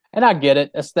thing, and I get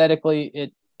it. Aesthetically,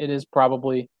 it is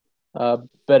probably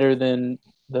better than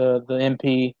the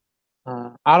MP.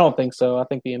 I don't think so. I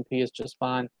think the MP is just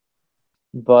fine,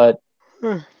 but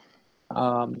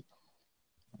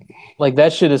like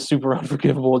that shit is super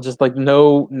unforgivable. Just like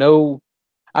no.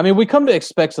 I mean, we come to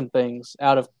expect some things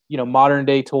out of modern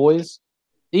day toys,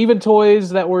 even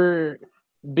toys that were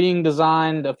being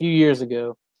designed a few years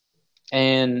ago,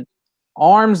 and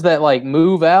arms that like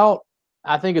move out.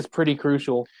 I think is pretty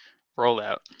crucial. Roll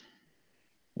out.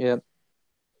 Yeah,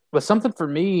 but something for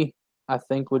me, I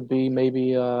think would be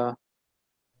maybe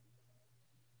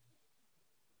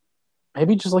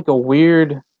just like a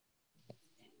weird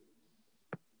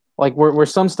Like where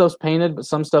some stuff's painted, but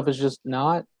some stuff is just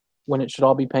not when it should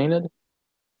all be painted.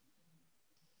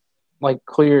 Like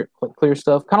clear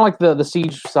stuff, kind of like the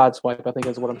Siege side swipe. I think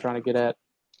is what I'm trying to get at.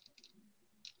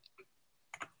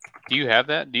 Do you have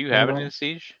that? Do you have any of the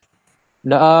Siege?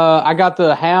 No, I got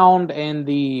the Hound and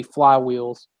the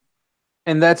flywheels,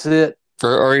 and that's it.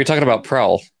 Or are you talking about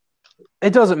Prowl?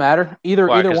 It doesn't matter. Either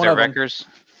one of wreckers?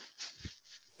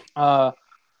 them.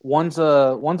 One's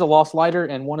a lost lighter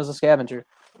and one is a scavenger.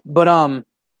 But So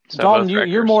Dalton, both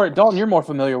you're more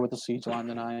familiar with the Siege line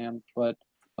than I am. But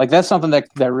like that's something that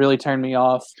really turned me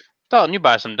off Dalton, you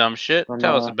buy some dumb shit. From,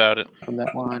 Tell us about it. from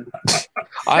that line.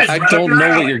 I don't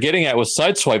know what you're getting at with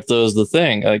Sideswipe, though, is the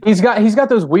thing. Like, He's got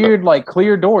those weird like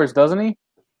clear doors, doesn't he?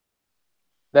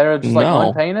 That are just like No.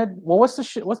 unpainted. Well, what's the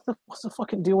shit? What's the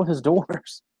fucking deal with his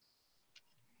doors?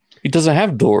 he doesn't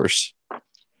have doors.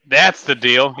 That's the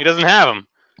deal. He doesn't have them.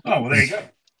 Oh, well, there you go.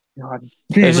 God.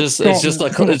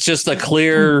 It's just a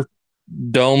clear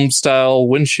dome style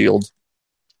windshield.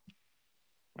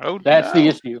 Oh, That's no. the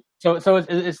issue. So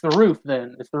it's the roof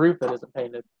then. It's the roof that isn't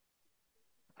painted.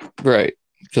 Right.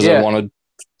 Because Yeah.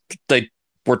 they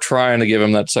were trying to give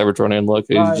him that Cybertronian look.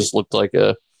 He Right. just looked like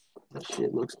a That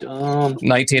shit looks dumb.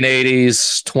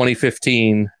 1980s,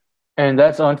 2015. And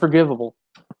that's unforgivable.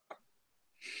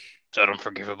 So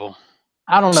unforgivable.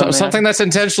 I don't know, man. Something that's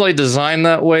intentionally designed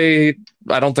that way,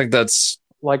 I don't think that's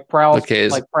like Prowl's Okay,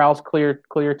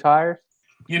 clear tires.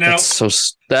 You know,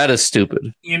 that is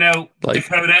stupid.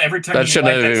 Dakota, every time That you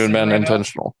shouldn't light have even been cigarette up-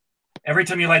 intentional. Every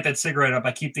time you light that cigarette up,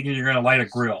 I keep thinking you're going to light a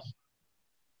grill.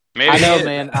 Maybe. I know,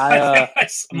 man. I'm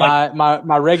like,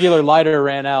 My regular lighter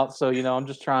ran out, so I'm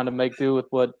just trying to make do with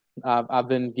what I've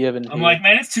been given. I'm here. like,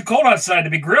 man, it's too cold outside to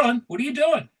be grilling. What are you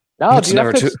doing? No, It's dude,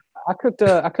 never I cooked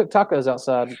tacos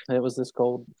outside. It was this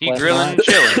cold. He last grilling night.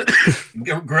 and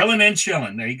chilling. Grilling and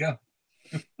chilling. There you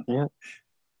go.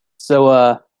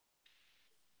 So,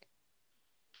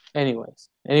 anyways,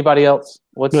 anybody else?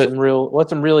 What's But-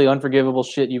 some really unforgivable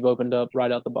shit you've opened up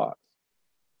right out the box?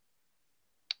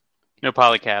 No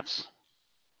polycaps.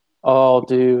 Oh,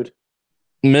 dude.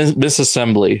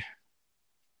 Misassembly.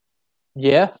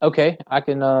 Yeah. Okay. I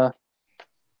can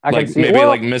Like see maybe it. Well,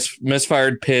 like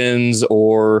misfired pins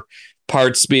or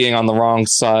parts being on the wrong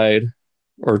side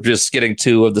or just getting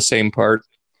two of the same part.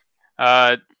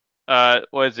 What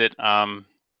is it?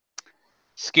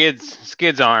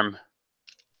 Skid's arm.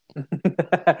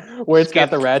 where it's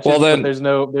got the ratchet, Well, then-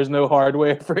 but there's no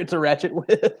hardware for it to ratchet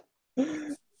with.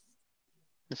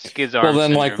 Skid's arm. Well,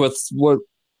 then, syndrome.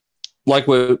 like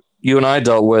what you and I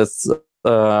dealt with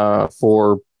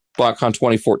for BotCon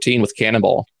 2014 with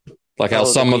Cannonball, like how Oh,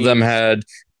 some the of them knees. had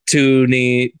two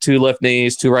left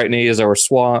knees, two right knees that were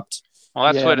swapped. Well,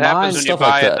 that's Yeah, what happens when you stuff buy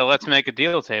like at that. the Let's Make a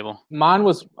Deal table. I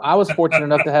was fortunate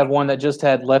enough to have one that just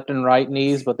had left and right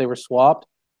knees, but they were swapped.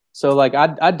 So like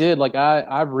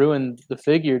I ruined the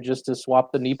figure just to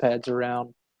swap the knee pads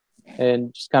around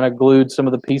and just kind of glued some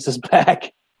of the pieces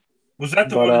back. Was that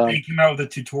the But, one that they came out with a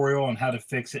tutorial on how to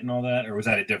fix it and all that, or was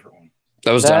that a different one?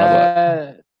 That was Dinobot.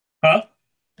 That, Huh?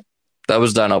 That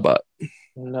was Dinobot.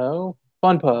 no,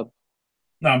 Fun Pub.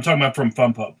 No, I'm talking about from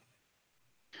Fun Pub.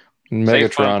 Say Fun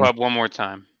Megatron Pub one more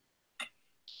time.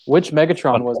 Which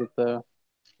Megatron was it though?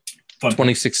 Fun Pub.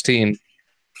 2016.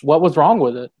 What was wrong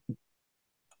with it?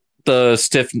 The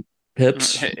stiff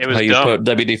hips. It was how you dumb. put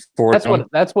WD-40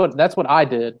 That's what I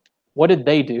did. What did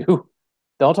they do?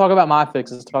 Don't talk about my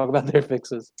fixes. Talk about their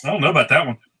fixes. I don't know about that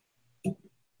one.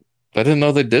 I didn't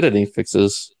know they did any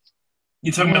fixes.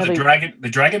 You talking Yeah, about the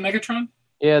Dragon Megatron?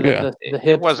 Yeah, Yeah. the hips.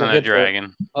 It wasn't the a hips were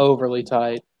dragon. overly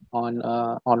tight on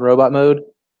robot mode.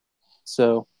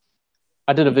 So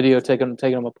I did a video taking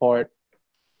them apart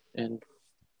and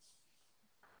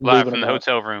Live moving from the them up.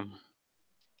 hotel room.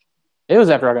 It was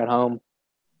after I got home.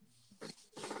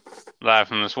 Live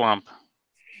from the swamp.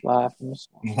 Live from the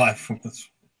swamp. Live from this.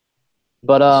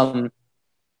 But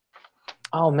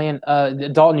oh man,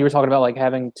 Dalton, you were talking about like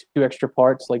having two extra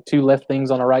parts, like two left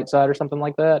things on the right side or something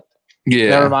like that. That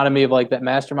Yeah. reminded me of like that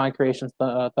Mastermind Creations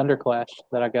Thunder Clash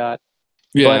that I got.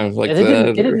 Yeah, But like it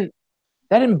that.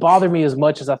 that didn't bother me as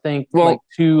much as I think Well- like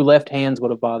two left hands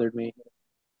would have bothered me.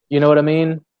 You know what I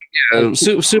mean?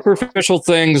 Superficial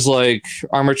things like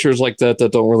armatures like that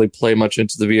don't really play much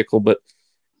into the vehicle, but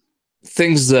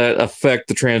things that affect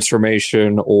the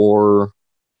transformation or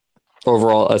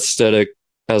overall aesthetic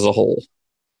as a whole.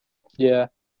 Yeah.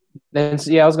 And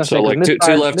I was gonna say So 'cause like two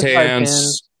misfired- left misfired hands,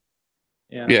 pins,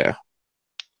 yeah, yeah,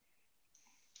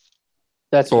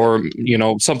 that's or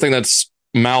something that's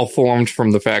malformed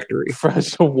from the factory.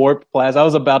 fresh warped plastic. I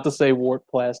was about to say warped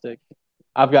plastic.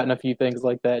 I've gotten a few things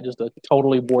like that, just a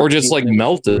totally warped. Or just piece like that went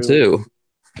melted through. too.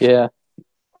 Yeah.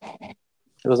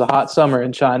 It was a hot summer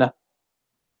in China.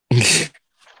 The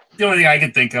only thing I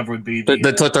could think of would be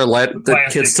They took their light. The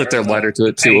kids took their lighter to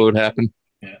it. See what would happen.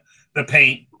 Yeah, the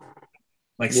paint,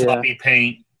 like sloppy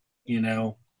paint.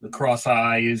 The cross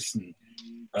eyes. And,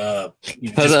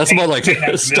 that's more like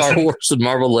Star Wars and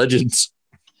Marvel Legends.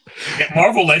 Yeah,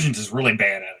 Marvel Legends is really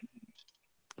bad at it.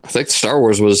 I think Star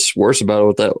Wars was worse about it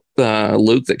with that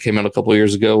Luke that came out a couple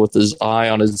years ago with his eye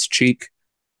on his cheek.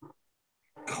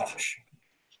 Gosh,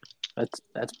 that's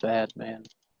bad, man.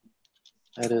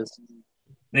 That is.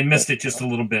 They missed it just a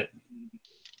little bit.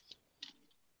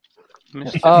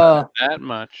 That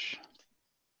much.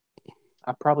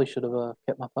 I probably should have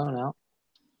kept my phone out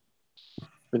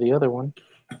for the other one.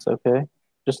 It's okay.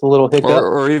 Just a little hiccup.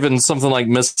 Or even something like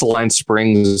misaligned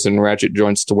springs and ratchet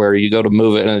joints to where you go to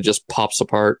move it and it just pops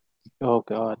apart. Oh,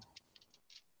 God.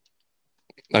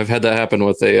 I've had that happen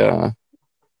with a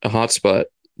hotspot,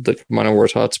 the Minor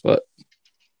Wars hotspot.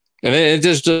 And it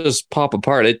just pop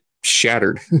apart. It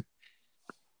shattered.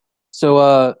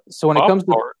 So when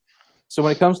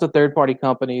it comes to third-party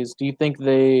companies, do you think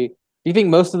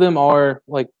most of them are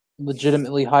like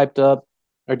legitimately hyped up,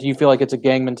 or do you feel like it's a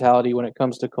gang mentality when it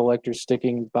comes to collectors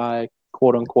sticking by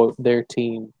quote unquote their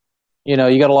team? You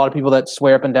got a lot of people that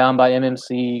swear up and down by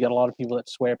MMC. You got a lot of people that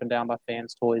swear up and down by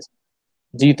Fans Toys.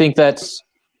 Do you think that's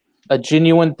a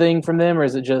genuine thing from them, or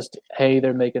is it just, hey,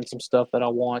 they're making some stuff that I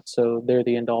want, so they're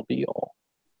the end-all be-all,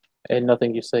 and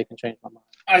nothing you say can change my mind?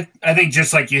 I think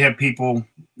just like you have people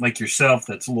like yourself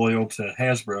that's loyal to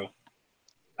Hasbro,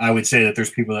 I would say that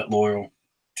there's people that loyal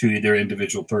to their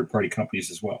individual third-party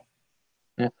companies as well.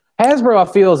 Yeah. Hasbro,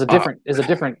 I feel, is a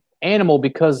different animal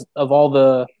because of all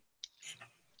the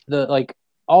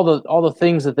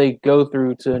things that they go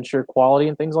through to ensure quality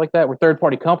and things like that. With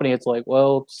third-party company, it's like,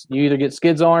 well, you either get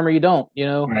Skid's arm or you don't,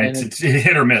 Right, and it's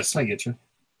hit or miss. I get you.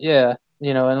 Yeah,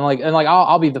 and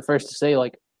I'll be the first to say,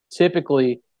 like,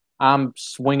 typically I'm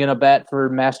swinging a bat for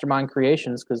Mastermind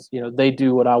Creations because they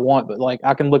do what I want, but like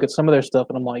I can look at some of their stuff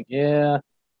and I'm like, yeah,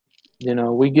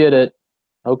 we get it,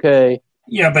 okay.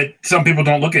 Yeah, but some people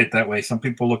don't look at it that way. Some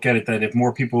people look at it that if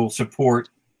more people support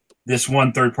this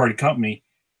one third-party company,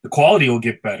 the quality will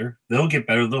get better. They'll get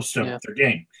better. They'll step up their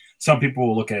game. Some people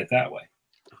will look at it that way.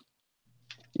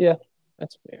 Yeah,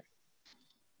 that's fair.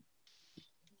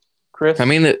 Chris,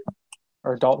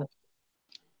 or Dalton.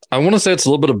 I want to say it's a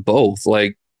little bit of both.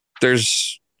 Like,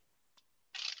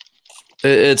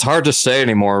 it's hard to say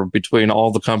anymore between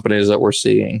all the companies that we're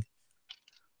seeing.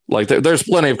 Like, there's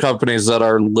plenty of companies that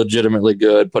are legitimately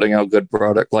good, putting out good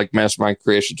product, like Mastermind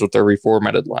Creations with their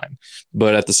reformatted line.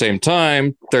 But at the same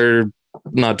time, they're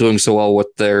not doing so well with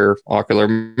their Ocular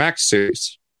Max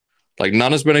series. Like,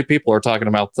 not as many people are talking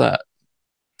about that.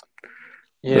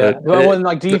 Yeah.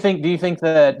 Do you think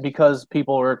that because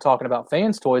people are talking about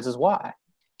Fans Toys is why?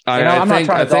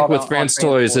 I think with Fans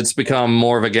Toys, it's become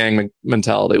more of a gang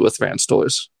mentality with Fans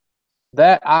Toys.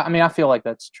 I feel like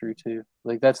that's true too.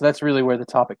 Like that's really where the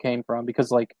topic came from, because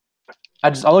like I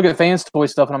look at Fans Toys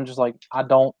stuff and I'm just like, I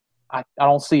don't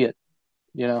see it,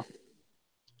 I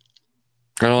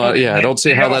don't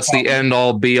see how that's the end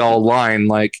all be all line.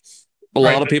 Like a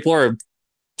lot of people are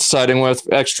siding with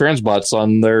X Transbots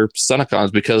on their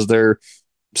Senecons because they're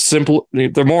simple.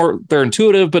 They're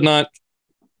intuitive but not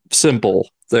simple.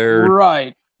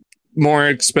 They're more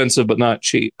expensive but not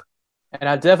cheap. And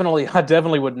I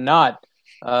definitely would not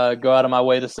go out of my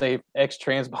way to say X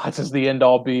Transbots is the end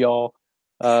all be all.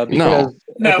 Because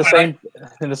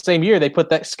in the same year they put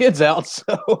that Skids out.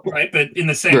 So right, but in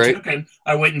the same token,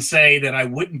 I wouldn't say that I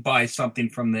wouldn't buy something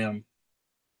from them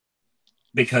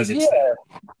because it's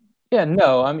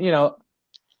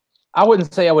I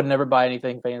wouldn't say I would never buy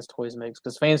anything Fans Toys makes,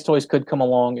 because Fans Toys could come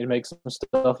along and make some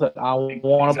stuff that I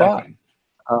want to buy.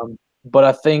 But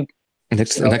I think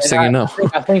next thing you know,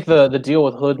 I think the deal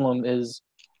with Hoodlum is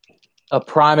a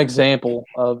prime example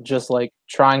of just like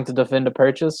trying to defend a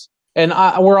purchase, and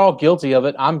we're all guilty of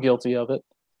it. I'm guilty of it.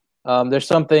 There's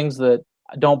some things that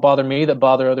don't bother me that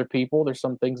bother other people. There's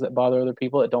some things that bother other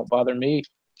people that don't bother me.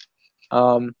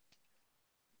 But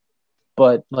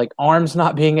like arms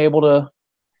not being able to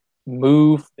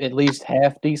move at least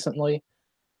half decently,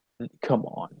 come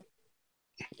on,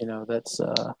 that's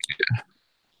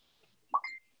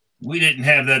We didn't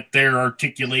have that there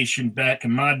articulation back in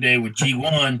my day with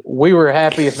G1. We were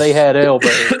happy if they had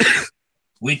elbows.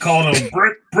 We called them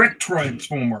brick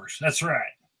transformers. That's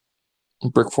right.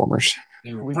 Brickformers.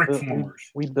 They were brickformers.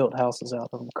 We built houses out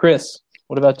of them. Chris,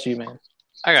 what about you, man?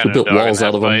 I got built walls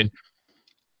out of them.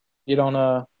 You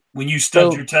don't when you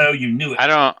stubbed your toe, you knew it. I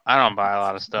don't buy a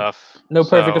lot of stuff. No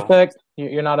perfect effect.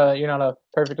 You're not a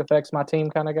perfect effects my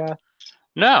team kind of guy.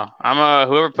 No, I'm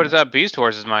whoever puts out Beast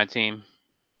Wars is my team.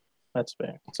 That's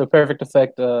fair. So Perfect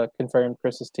Effect confirmed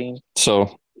Chris's team.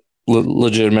 So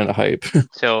legitimate hype.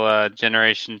 Till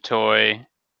Generation Toy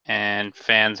and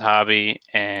Fans Hobby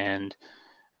and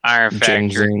Iron Factory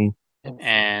Jing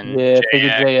and Yeah, JX. Figure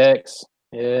JX.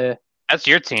 Yeah. That's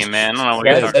your team, man. I don't know what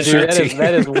you're talking That's your about. team.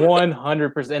 That is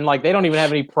 100%. Like they don't even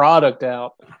have any product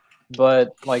out,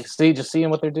 but like just seeing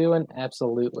what they're doing,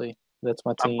 absolutely. That's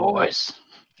my My team. boys.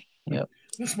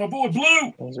 This is my boy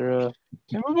Blue. Those are,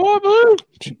 My boy Blue.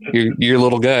 your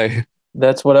little guy.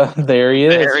 that's what. There he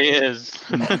is. There he is.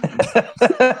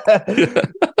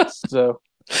 So,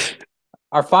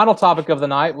 our final topic of the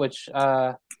night, which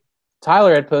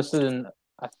Tyler had posted in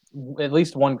at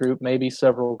least one group, maybe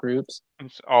several groups.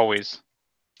 It's always.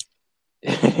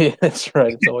 That's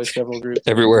right. It's always several groups.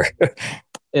 Everywhere.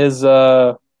 Is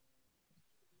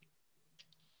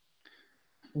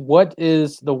what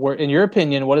is the worst, in your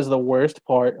opinion, what is the worst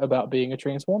part about being a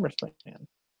Transformers fan?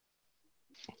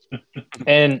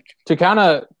 And to kind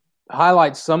of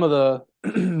highlight some of the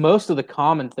most of the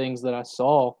common things that I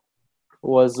saw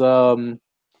was there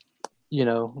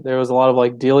was a lot of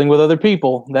like dealing with other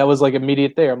people. That was like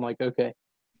immediate there. I'm like, okay.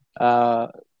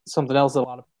 Something else that a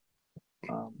lot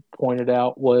of pointed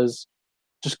out was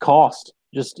just cost,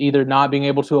 just either not being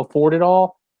able to afford it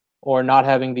all or not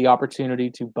having the opportunity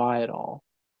to buy it all.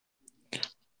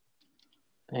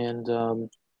 And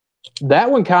that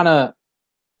one kind of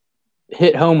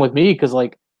hit home with me because,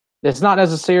 like, it's not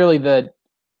necessarily that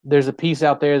there's a piece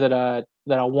out there that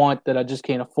I want that I just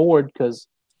can't afford because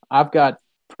I've got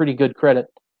pretty good credit.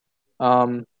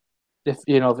 If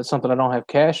it's something I don't have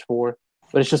cash for,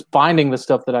 but it's just finding the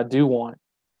stuff that I do want.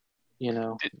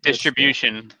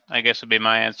 Distribution, I guess, would be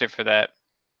my answer for that.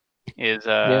 Is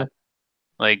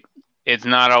like it's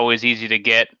not always easy to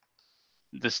get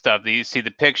the stuff. You see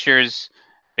the pictures,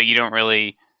 but you don't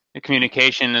really. The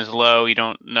communication is low. You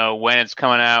don't know when it's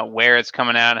coming out, where it's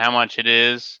coming out, how much it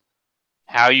is,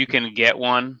 how you can get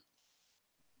one.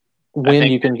 When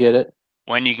you can get it.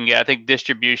 When you can get. I think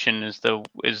distribution is the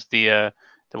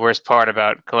worst part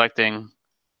about collecting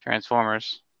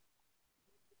Transformers.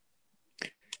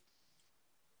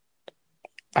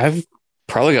 I've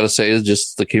probably got to say is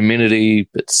just the community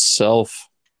itself.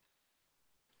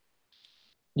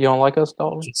 You don't like us,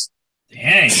 Dalton?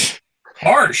 Dang.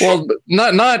 Harsh. Well,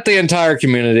 not the entire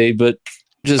community, but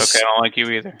just Okay, I don't like you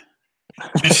either.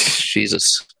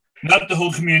 Jesus. Not the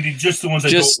whole community, just the ones I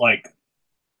Just- don't like.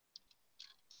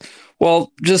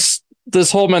 Well, just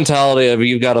this whole mentality of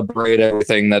you've got to braid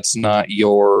everything that's not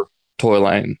your toy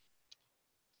line.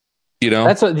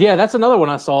 That's another one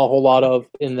I saw a whole lot of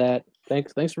in that.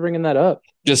 Thanks for bringing that up.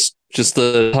 Just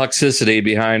the toxicity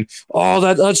behind. Oh,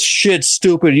 that's shit,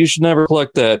 stupid. You should never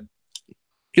collect that.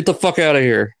 Get the fuck out of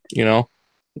here.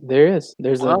 There's You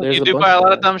a do bunch buy a lot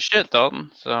that. of dumb shit,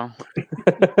 Dalton. So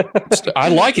I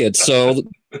like it, so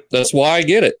that's why I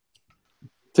get it.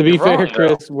 To be You're fair, wrong,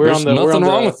 Chris, There's nothing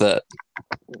wrong with that.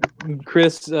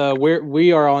 Chris,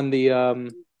 we are on the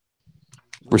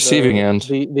Receiving end.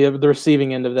 the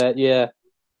receiving end of that. Yeah.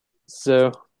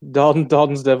 So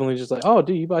Dalton's definitely just like, oh,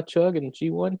 dude, you bought Chug and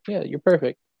G1? Yeah, you're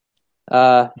perfect.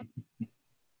 But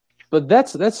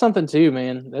that's something too,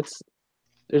 man.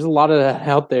 There's a lot of that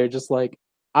out there. Just like,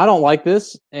 I don't like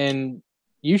this, and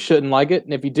you shouldn't like it.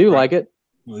 And if you do like it,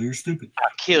 Well, you're stupid. I'll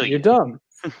kill you. you're dumb.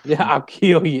 Yeah, I'll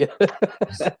kill you.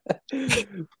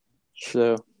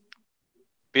 So,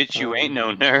 Bitch, you ain't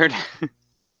no nerd.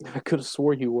 I could have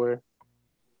swore you were.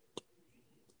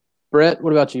 Brett,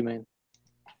 what about you, man?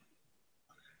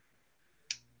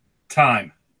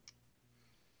 Time.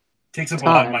 Takes up a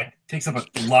lot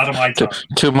of my time.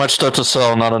 Too much stuff to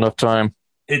sell, not enough time.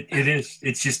 It is.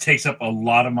 It just takes up a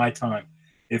lot of my time.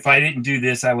 If I didn't do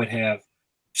this, I would have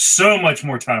so much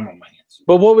more time on my hands.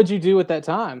 But what would you do with that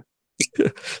time?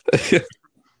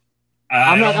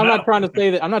 I'm not trying to say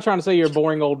that. I'm not trying to say you're a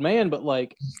boring old man, but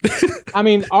like, I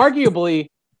mean, arguably,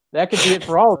 that could be it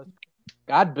for all of us.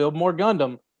 I'd build more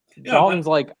Gundam. Yeah, Dalton's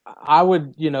like, I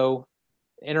would,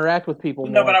 interact with people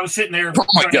more. No, but I was sitting there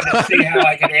trying to see how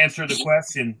I could answer the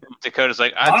question. Dakota's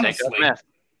like, I'd take Honestly. a meth.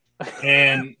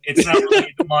 And it's not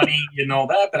really the money and all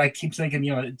that, but I keep thinking,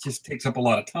 it just takes up a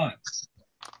lot of time.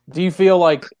 Do you feel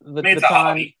like the It's a time?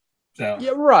 hobby. So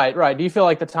Yeah, right. Do you feel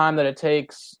like the time that it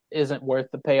takes isn't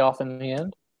worth the payoff in the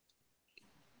end?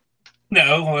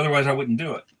 no, otherwise I wouldn't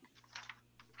do it.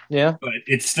 Yeah. But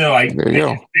it's still, I There you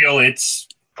go. feel it's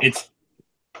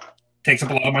takes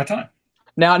up a lot of my time.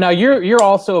 Now you're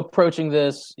also approaching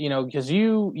this, because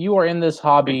you are in this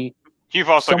hobby You've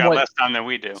also somewhat- got less time than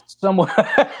we do. somewhat.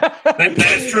 That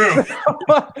is true.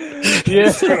 Yeah.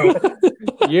 It's true.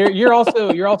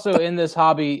 You're also in this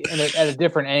hobby at a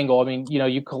different angle. I mean,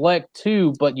 you collect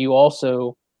too, but you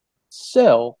also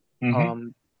sell.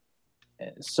 Mhm.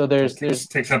 So there's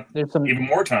takes up some even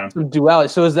more time. duality.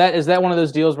 So is that one of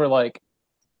those deals where like,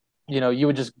 you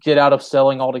would just get out of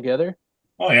selling altogether?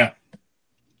 Oh yeah.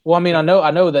 Well, I mean, I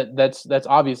know that's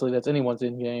obviously that's anyone's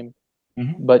in game,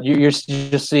 Mhm. but you're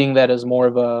just seeing that as more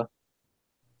of a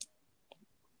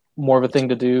thing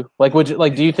to do. Like,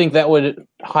 do you think that would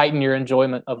heighten your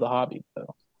enjoyment of the hobby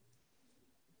though?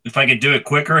 If I could do it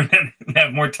quicker and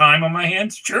have more time on my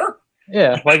hands, sure.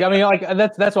 Yeah, like I mean, like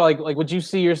that's why like would you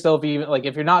see yourself even like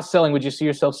if you're not selling, would you see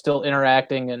yourself still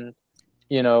interacting and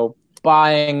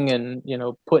buying and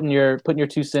putting your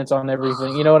 2 cents on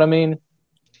everything? You know what I mean?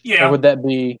 Yeah. Or would that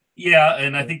be? Yeah,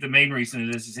 and I think the main reason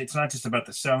it is it's not just about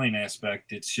the selling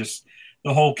aspect. It's just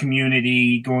the whole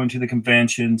community, going to the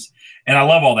conventions. And I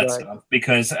love all that Right. stuff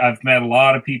because I've met a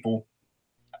lot of people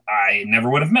I never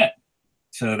would have met.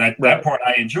 So that Right. part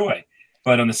I enjoy.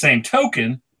 But on the same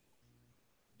token,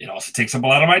 it also takes up a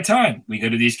lot of my time. We go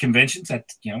to these conventions that,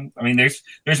 I mean, there's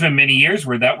been many years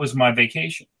where that was my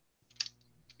vacation.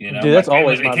 Dude, that's my family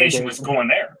always my vacation was vacation. going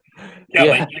there. Yeah,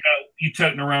 Yeah. but you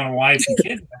toting around a wife and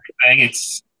kids and everything,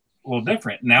 it's a little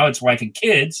different. Now it's wife and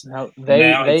kids. Now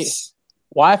Now they it's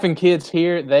wife and kids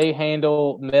here, they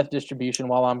handle meth distribution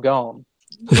while I'm gone.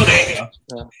 well, there you go.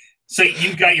 Yeah. So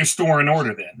you've got your store in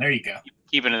order then. There you go.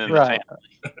 Keeping it in Right.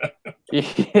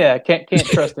 the Yeah, can't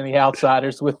trust any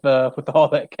outsiders with all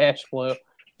that cash flow.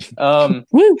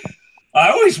 Woo. I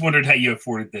always wondered how you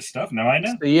afforded this stuff. Now I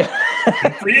know. So, yeah.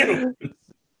 Good for you.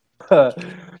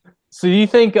 So do you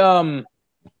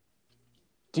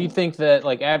think that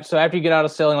like so after you get out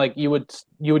of selling, like you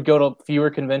would go to fewer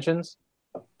conventions?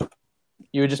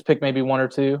 You would just pick maybe one or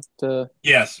two to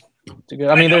Yes. go.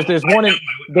 I mean, there's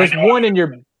one in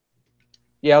your.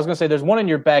 Yeah, I was gonna say there's one in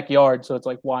your backyard, so it's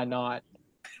like why not?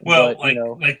 Well,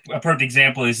 But, like a perfect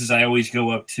example is I always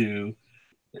go up to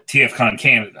TFCon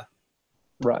Canada,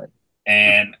 right.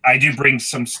 and I do bring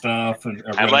some stuff.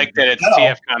 I like that it's No.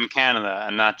 TFCon Canada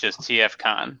and not just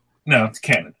TFCon. No, it's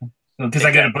Canada because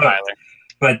I got a boat. Tyler.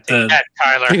 But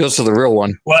Tyler. He goes to the real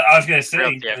one. well, I was going to Real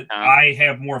say TFCon. I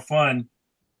have more fun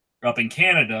up in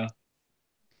Canada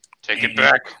Take it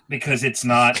back. because it's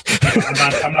not.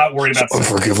 I'm not worried about.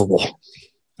 Unforgivable.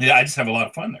 Yeah, I just have a lot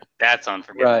of fun there. That's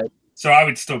unforgivable. Right. So I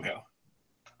would still go.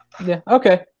 Yeah.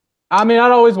 Okay. I mean,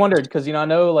 I'd always wondered because I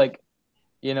know like,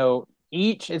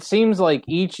 it seems like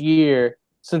each year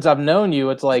since I've known you,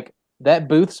 it's like that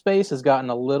booth space has gotten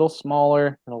a little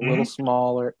smaller and a little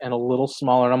smaller and a little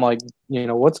smaller, and I'm like,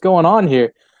 what's going on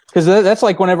here? Because that's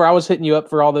like whenever I was hitting you up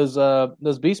for all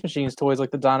those Beast Machines toys,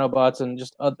 like the Dinobots and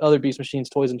just other Beast Machines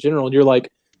toys in general, and you're like,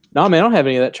 no, man, I don't have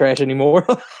any of that trash anymore.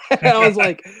 I was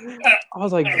like,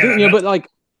 dude,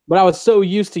 but I was so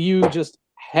used to you just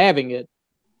having it,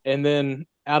 and then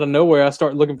out of nowhere, I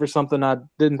start looking for something I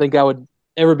didn't think I would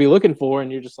ever be looking for,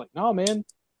 and you're just like, no, man,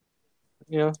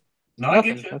 No, nothing. I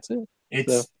get you. That's it.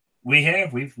 It's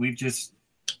we've just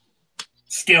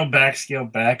scaled back,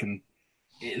 and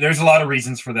there's a lot of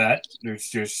reasons for that.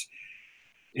 There's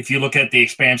if you look at the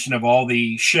expansion of all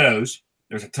the shows,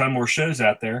 there's a ton more shows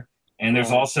out there, and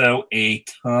there's also a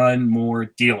ton more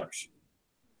dealers.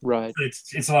 Right.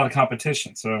 It's a lot of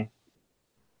competition. So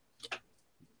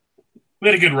we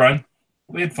had a good run.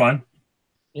 We had fun.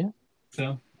 Yeah.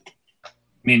 So I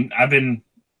mean, I've been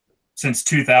since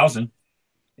 2000,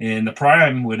 and the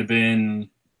prime would have been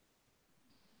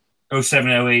 07,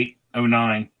 08,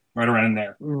 09, right around in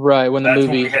there. Right. When the That's movie.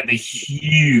 when we had the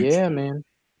huge. Yeah, man.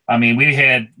 I mean,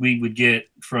 we would get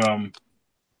from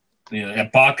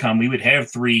at BotCon, we would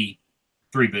have three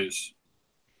booths,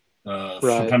 Right.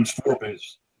 sometimes 4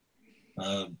 booths,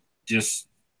 just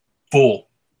full.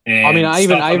 And I mean, I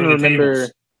even stuff under the remember.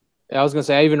 tables. I was gonna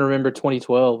say I even remember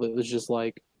 2012. It was just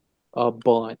like a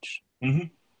bunch. Mhm.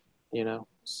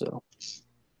 So.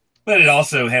 But it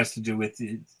also has to do with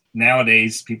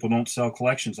nowadays people don't sell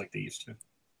collections like they used to.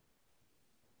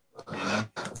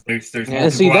 There's Yeah, more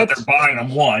see, people out that's- there buying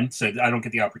them. One, so I don't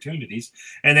get the opportunities,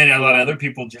 and then a lot of other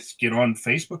people just get on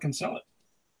Facebook and sell it.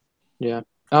 Yeah,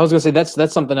 I was gonna say that's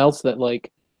something else that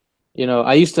like,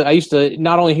 I used to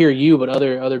not only hear you but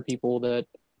other people that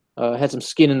had some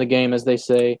skin in the game, as they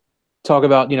say, talk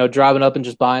about driving up and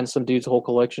just buying some dude's whole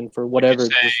collection for whatever.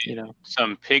 Would you Just, say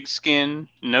some pigskin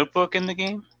notebook in the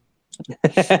game?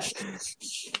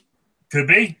 Could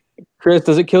be. Chris,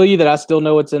 does it kill you that I still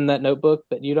know what's in that notebook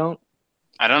that you don't?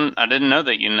 I didn't know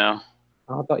that you know.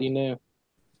 Oh, I thought you knew.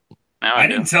 Now I I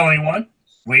do. didn't tell anyone.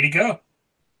 Way to go.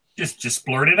 Just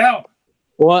blurt it out.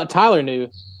 Well, Tyler knew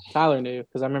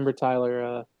because I remember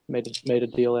Tyler made a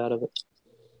deal out of it.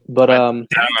 But I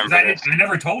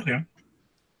never told him.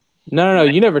 no,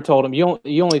 you never told him. You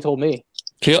only told me.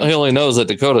 He only knows that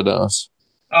Dakota knows.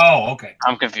 Oh, okay.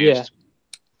 I'm confused.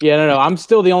 Yeah, no. I'm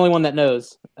still the only one that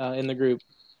knows in the group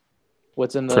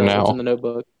what's in the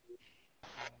notebook.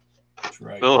 That's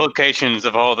right. The locations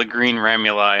of all the green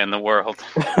ramuli in the world.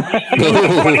 You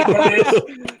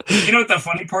know what the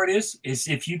funny part is? Is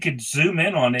if you could zoom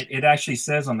in on it, it actually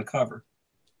says on the cover.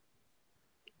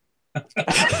 You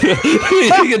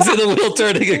can see the wheel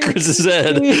turning at Chris's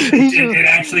head. It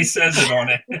actually says it on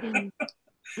it.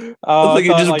 I think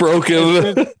you just broke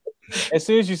him. As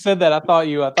soon as you said that, I thought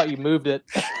you moved it.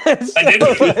 I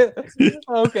did.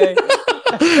 Okay.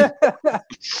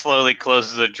 Slowly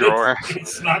closes a drawer.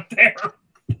 It's not there.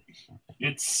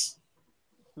 It's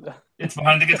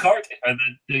behind the guitar,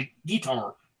 the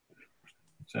guitar.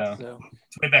 So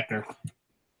it's way back there.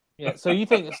 Yeah. So you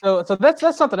think so?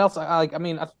 That's something else.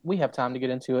 We have time to get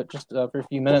into it just for a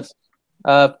few minutes.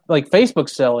 Like Facebook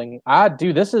selling,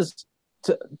 this is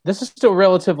still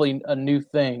relatively a new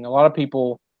thing. A lot of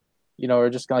people,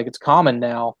 are just like it's common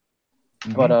now.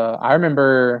 Mm-hmm. But I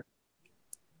remember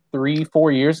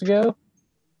 3-4 years ago,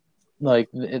 like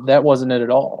that wasn't it at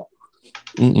all.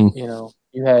 Mm-mm.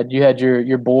 You had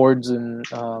your boards and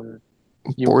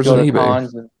boards and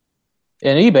eBay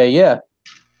and eBay, yeah.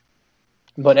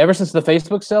 But ever since the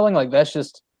Facebook selling, like that's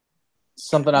just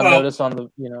something I've noticed on the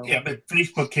Yeah, but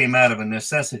Facebook came out of a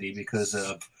necessity because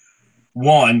of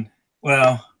one.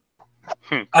 Well,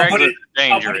 I'll put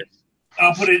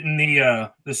it in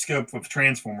the scope of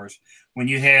Transformers. When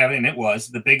you have, and it was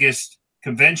the biggest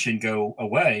convention go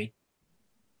away,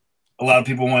 a lot of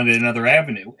people wanted another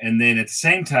avenue. And then at the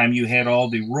same time, you had all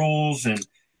the rules and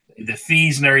the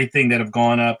fees and everything that have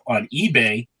gone up on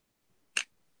eBay.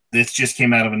 This just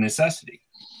came out of a necessity.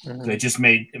 Mm-hmm. So it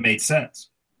made sense.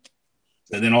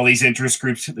 So then all these interest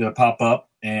groups pop up,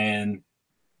 and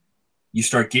you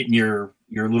start getting your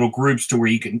little groups to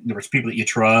where there's people that you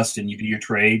trust, and you do your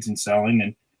trades and selling,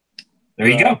 and there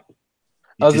you go.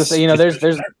 I was just saying,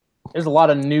 there's a lot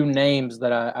of new names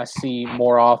that I see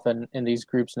more often in these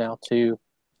groups now too.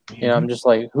 Mm-hmm. I'm just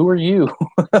like, who are you?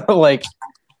 Like,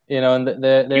 and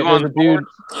there's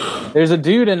a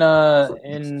dude in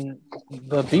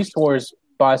the Beast Wars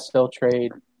buy sell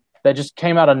trade that just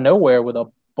came out of nowhere with a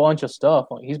bunch of stuff.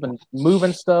 Like he's been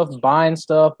moving stuff, buying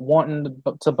stuff, wanting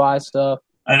to buy stuff.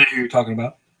 I know who you're talking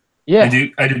about. Yeah,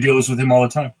 I do deals with him all the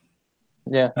time.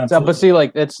 Yeah, but see,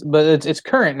 like it's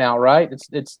current now, right?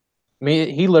 It's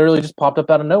me. He literally just popped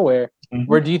up out of nowhere. Mm-hmm.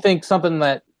 Where do you think something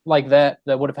that would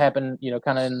have happened?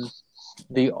 Kind of in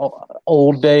the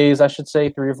old days, I should say,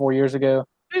 3 or 4 years ago.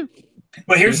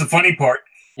 Well, here's the funny part.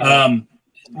 Yeah.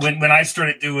 When I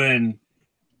started doing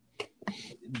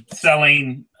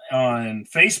selling on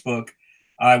Facebook,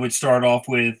 I would start off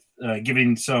with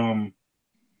giving some,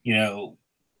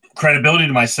 credibility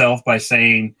to myself by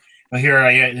saying, well, here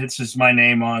I am. This is my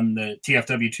name on the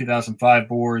TFW 2005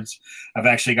 boards. I've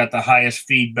actually got the highest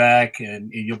feedback,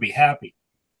 and you'll be happy.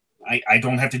 I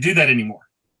don't have to do that anymore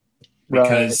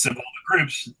because of all the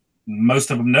groups. Most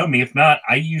of them know me. If not,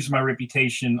 I use my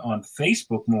reputation on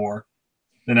Facebook more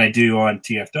than I do on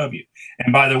TFW.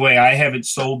 And by the way, I haven't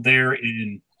sold there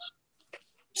in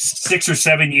 6 or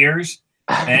 7 years,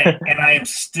 and I am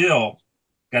still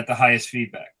got the highest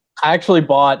feedback. I actually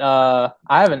bought.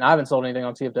 I haven't sold anything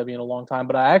on TFW in a long time,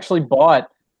 but I actually bought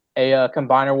a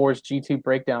Combiner Wars G2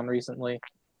 breakdown recently.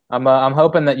 I'm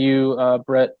hoping that you,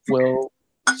 Brett, will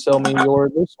sell me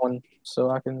your loose one so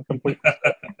I can complete.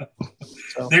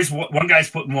 So. There's one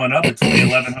guy's putting one up. It's only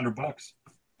 $1,100.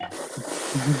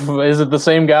 Is it the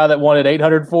same guy that wanted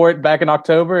 $800 for it back in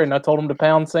October, and I told him to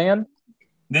pound sand?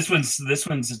 This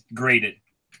one's graded.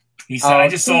 He said, I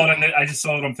just saw it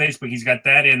on Facebook. He's got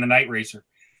that and the Night Racer.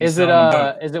 Is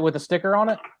it with a sticker on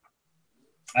it?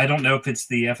 I don't know if it's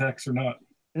the FX or not.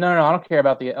 No, I don't care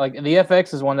about the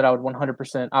FX is one that I would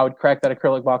 100%. I would crack that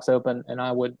acrylic box open and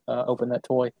I would open that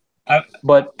toy.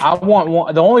 But I want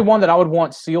one. The only one that I would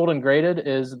want sealed and graded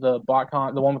is the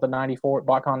BotCon, the one with the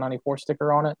BotCon 94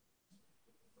 sticker on it.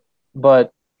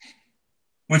 But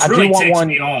which really takes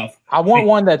me off. I want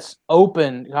one that's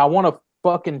open. I want to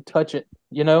fucking touch it.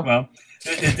 Well,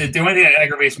 the only thing that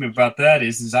aggravates me about that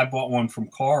is I bought one from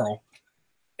Carl,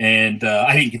 and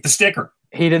I didn't get the sticker.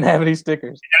 He didn't have any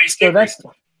stickers.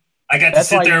 So I got to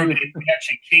sit there and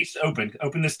actually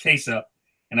open this case up,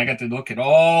 and I got to look at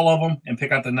all of them and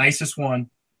pick out the nicest one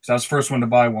because I was the first one to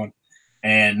buy one,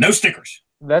 and no stickers.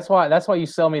 That's why you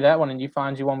sell me that one, and you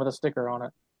find you one with a sticker on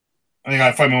it. I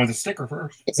gotta find one with a sticker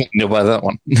first. You'll buy that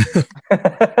one.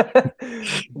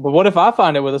 But what if I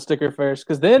find it with a sticker first?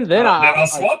 Because then I'll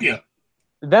swap you.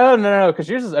 No, because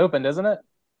yours is opened, isn't it?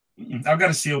 I've got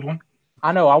a sealed one.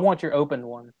 I know. I want your open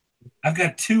one. I've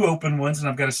got 2 open ones, and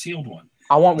I've got a sealed one.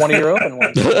 I want one of your open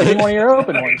ones. Give me one of your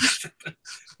open ones.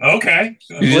 Okay.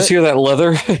 You just hear that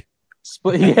leather?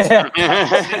 Split, yeah.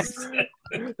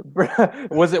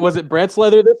 was it Brett's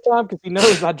leather this time? Because he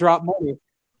knows I dropped money.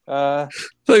 I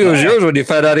think it was yours when you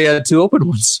found out he had 2 open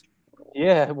ones.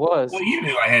 Yeah, it was. Well, you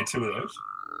knew I had 2 of those.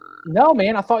 No,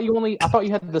 man. I thought you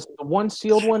had the one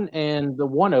sealed one and the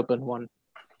one open one.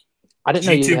 I didn't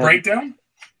know you had breakdown?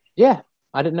 Yeah,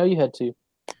 I didn't know you had 2.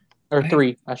 Or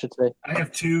 3, I should say. I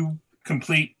have 2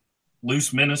 complete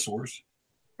loose Minosaurs.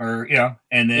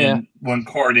 And then 1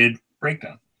 carded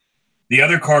breakdown. The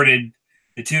other carded,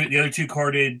 the other 2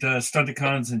 carded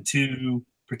Stunticons and 2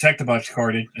 Protectabots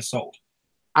carded is sold.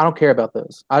 I don't care about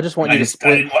those. I just want you to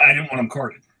split. I didn't want them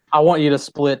carded. I want you to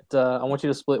split. I want you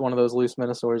to split one of those loose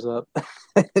Minosaurs up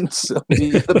and sell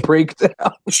me the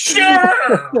breakdown.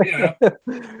 Sure. Yeah.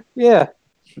 Yeah,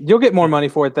 you'll get more money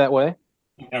for it that way.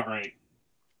 Yeah, right.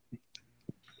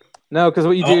 No, because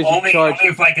what you do is you charge.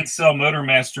 Only if I could sell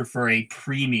Motormaster for a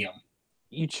premium.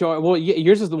 You charge. Well,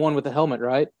 yours is the one with the helmet,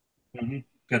 right? Mm-hmm.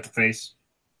 Got the face.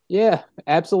 Yeah,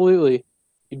 absolutely.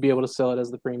 You'd be able to sell it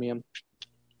as the premium.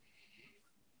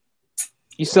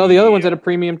 You sell the other ones at a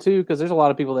premium too, because there's a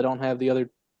lot of people that don't have the other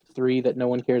 3 that no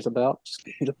one cares about. Just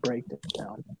get to break it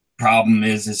down. Problem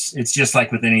is it's just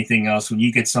like with anything else. When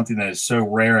you get something that is so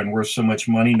rare and worth so much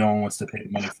money, no one wants to pay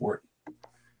the money for it.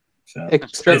 So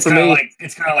except for me,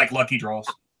 it's kind of like lucky draws.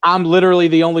 I'm literally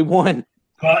the only one.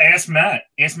 Well, ask Matt.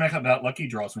 Ask Matt about lucky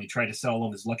draws when he tried to sell all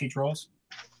of his lucky draws.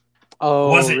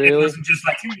 Oh, really? It wasn't just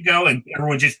like, here you go, and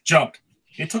everyone just jumped.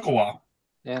 It took a while.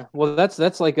 Yeah. Well,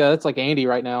 that's like Andy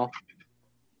right now.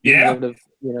 Yeah.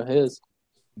 His.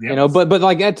 Yep. But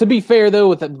like to be fair though,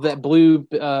 with that blue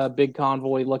big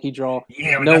convoy lucky draw,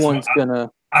 no one's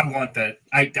gonna. I want that.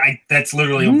 I that's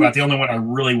literally about the only one I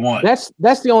really want.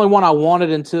 That's the only one I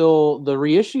wanted until the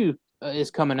reissue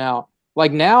is coming out.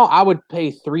 Like now, I would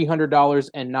pay $300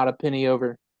 and not a penny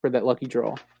over for that lucky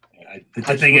draw.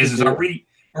 The thing is are we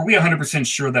 100%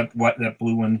 sure that that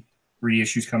blue one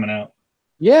reissue's coming out?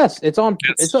 Yes, it's on.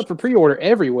 It's up for pre-order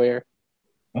everywhere.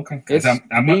 Okay, it's that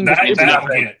I'll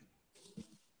get.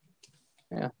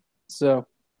 Yeah. So,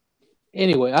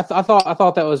 anyway, I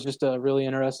thought that was just really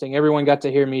interesting. Everyone got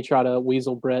to hear me try to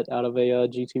weasel Brett out of a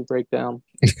G2 breakdown.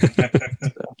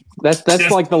 That's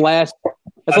like the last.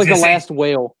 That's like the last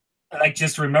whale. Like,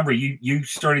 just remember, you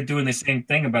started doing the same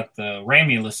thing about the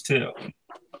Ramulus too.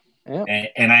 Yeah.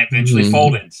 And I eventually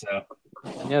folded. So.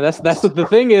 Yeah, that's the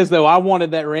thing is though. I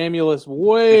wanted that Ramulus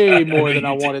way more than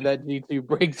I wanted that G2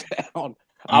 breakdown.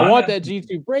 I want that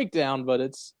G2 breakdown, but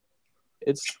it's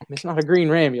not a green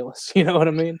Ramulus. You know what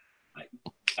I mean?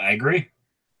 I agree.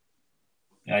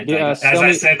 As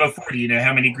I said before, do you know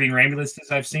how many green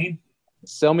Ramuluses I've seen?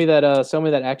 Sell me that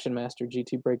Action Master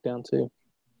GT breakdown too.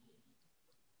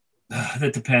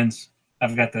 That depends.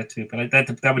 I've got that too, but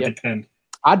that would depend.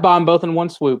 I'd buy them both in one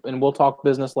swoop, and we'll talk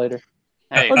business later.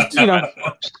 Hey,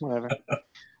 whatever.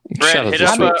 Brett,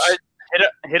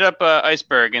 hit up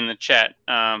Iceberg in the chat.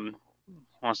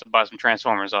 Wants to buy some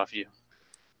Transformers off you.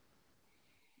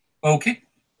 Okay.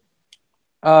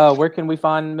 Where can we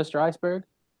find Mr. Iceberg?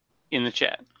 In the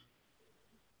chat.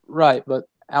 Right, but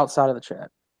outside of the chat.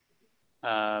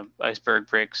 Iceberg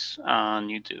Bricks on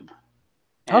YouTube.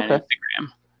 And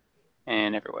Instagram.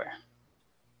 And everywhere.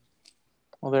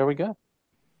 Well, there we go.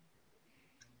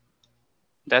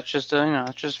 That's just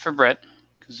that's just for Brett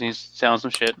because he's selling some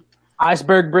shit.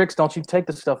 Iceberg Bricks, don't you take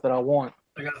the stuff that I want.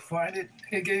 I gotta find it.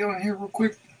 Hey, get on here real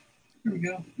quick. Here we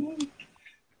go.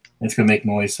 It's gonna make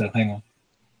noise, so hang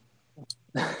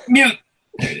on. Mute.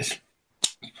 There it is.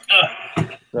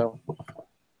 So,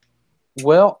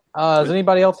 well, does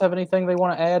anybody else have anything they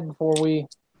want to add before we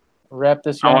wrap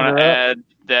this? I want to add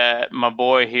that my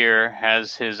boy here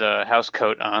has his house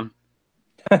coat on.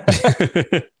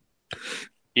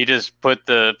 He just put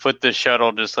the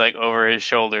shuttle just like over his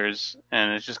shoulders,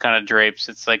 and it just kind of drapes.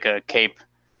 It's like a cape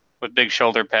with big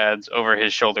shoulder pads over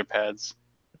his shoulder pads.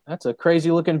 That's a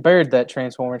crazy looking bird that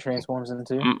Transformer transforms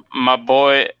into. My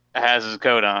boy has his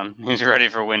coat on. He's ready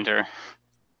for winter.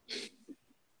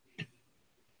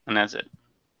 And that's it.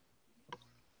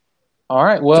 All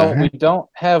right. Well, we don't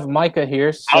have Micah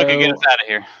here, so Micah, get us out of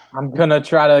here. I'm going to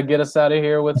try to get us out of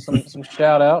here with some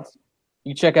shout outs.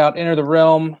 You check out Enter the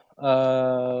Realm,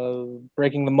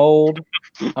 Breaking the Mold.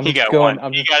 He got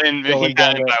in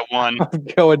by one. I'm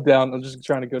going down. I'm just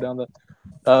trying to go down the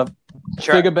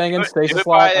Figure banging, Stasis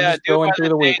Live. I'm just going through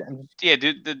the week. Yeah,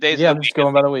 do the days. Yeah, of the I'm just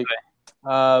going by the week.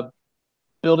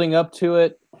 Building up to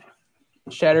it.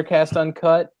 Shattercast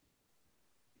Uncut.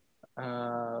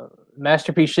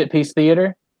 Masterpiece Shitpiece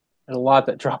Theater. There's a lot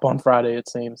that drop on Friday, it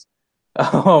seems.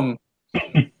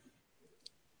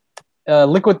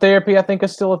 Liquid Therapy, I think,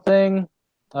 is still a thing.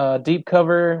 Deep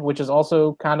Cover, which is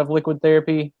also kind of liquid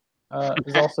therapy,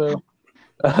 is also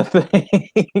a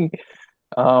thing.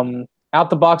 Out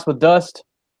the Box with Dust.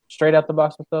 Straight Out the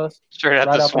Box with Dust. Straight out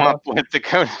Right the out the swamp box. with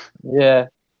Dakota. Yeah.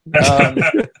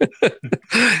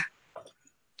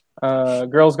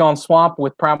 Girls Gone Swamp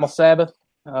with Primal Sabbath.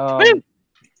 That's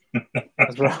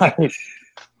right.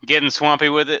 Getting swampy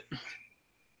with it.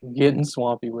 Getting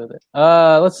swampy with it.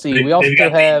 Let's see. We also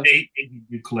have a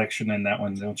good collection in that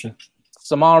one, don't you?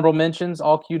 some honorable mentions.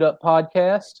 All Queued Up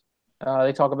podcast.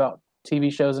 They talk about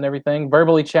TV shows and everything.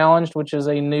 Verbally Challenged, which is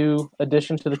a new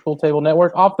addition to the Cool Table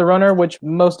Network. Off the Runner, which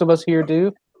most of us here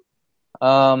do.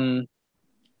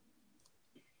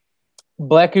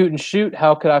 Black Oot and Shoot.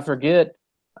 How could I forget?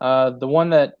 The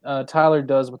one that Tyler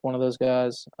does with one of those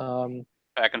guys.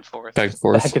 Back and forth.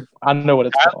 I know what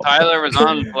it's called. Tyler was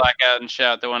on Blackout and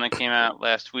Shout, the one that came out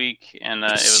last week, and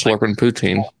it was slurping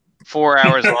poutine. 4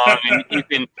 hours long,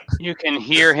 and you can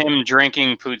hear him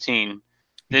drinking poutine.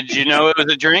 Did you know it was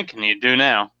a drink? And you do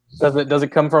now. Does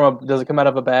it come out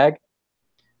of a bag?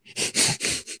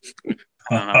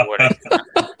 I don't know what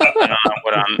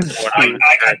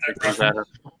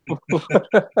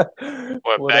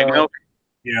what bag milk?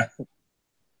 Yeah.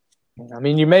 I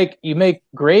mean, you make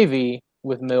gravy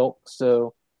with milk,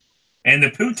 so. And the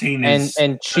poutine is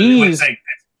and cheese. That's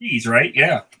cheese, right?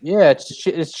 Yeah. Yeah,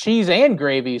 it's cheese and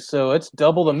gravy, so it's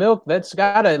double the milk. That's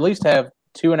got to at least have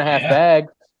 2.5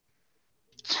 bags.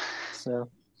 So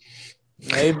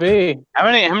maybe. How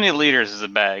many liters is a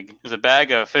bag? Is a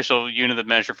bag an official unit of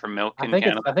measure for milk in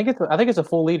Canada? I think it's a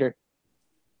full liter.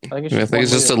 I think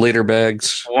it's just a liter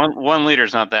bags. 1 liter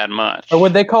is not that much. Or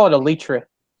would they call it a litra?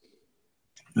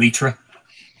 Litra.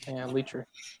 Yeah, litra.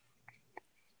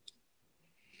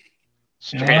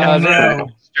 Straight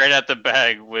out the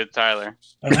bag with Tyler.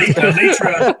 A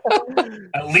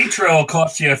litra will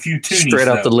cost you a few toonies. Straight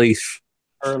out the leaf.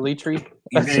 Or a litri.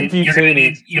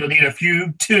 You'll need a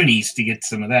few toonies to get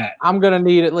some of that. I'm gonna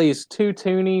need at least 2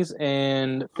 toonies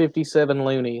and 57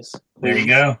 loonies. There you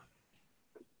go.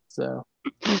 So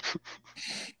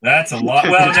that's a lot.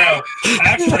 Well, no,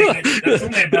 actually, that's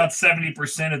only about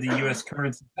 70% of the U.S.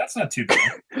 currency. That's not too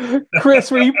bad.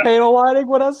 Chris, were you panel lighting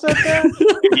when I said that?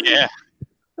 Yeah.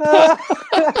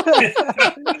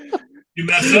 You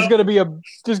messed There's up. gonna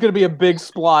be a big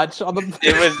splotch on the.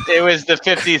 It was the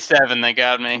 57 that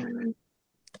got me.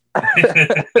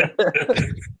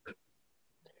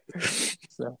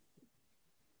 So.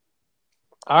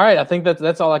 All right, I think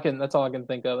that's all I can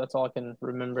think of. That's all I can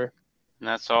remember. And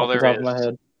that's all there top is. of my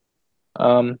head.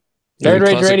 Nerd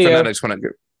Rage Radio. Fanatics when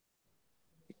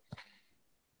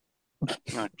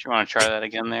You want to try that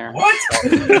again there? What?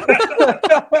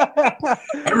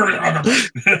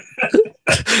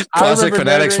 Classic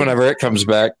Fanatics whenever it comes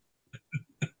back.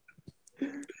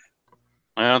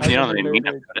 Well, you don't need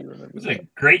It was a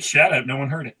great shout out. No one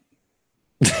heard it.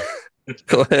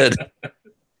 Go ahead.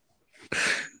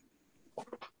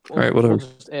 All right, whatever. We'll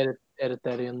just edit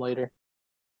that in later.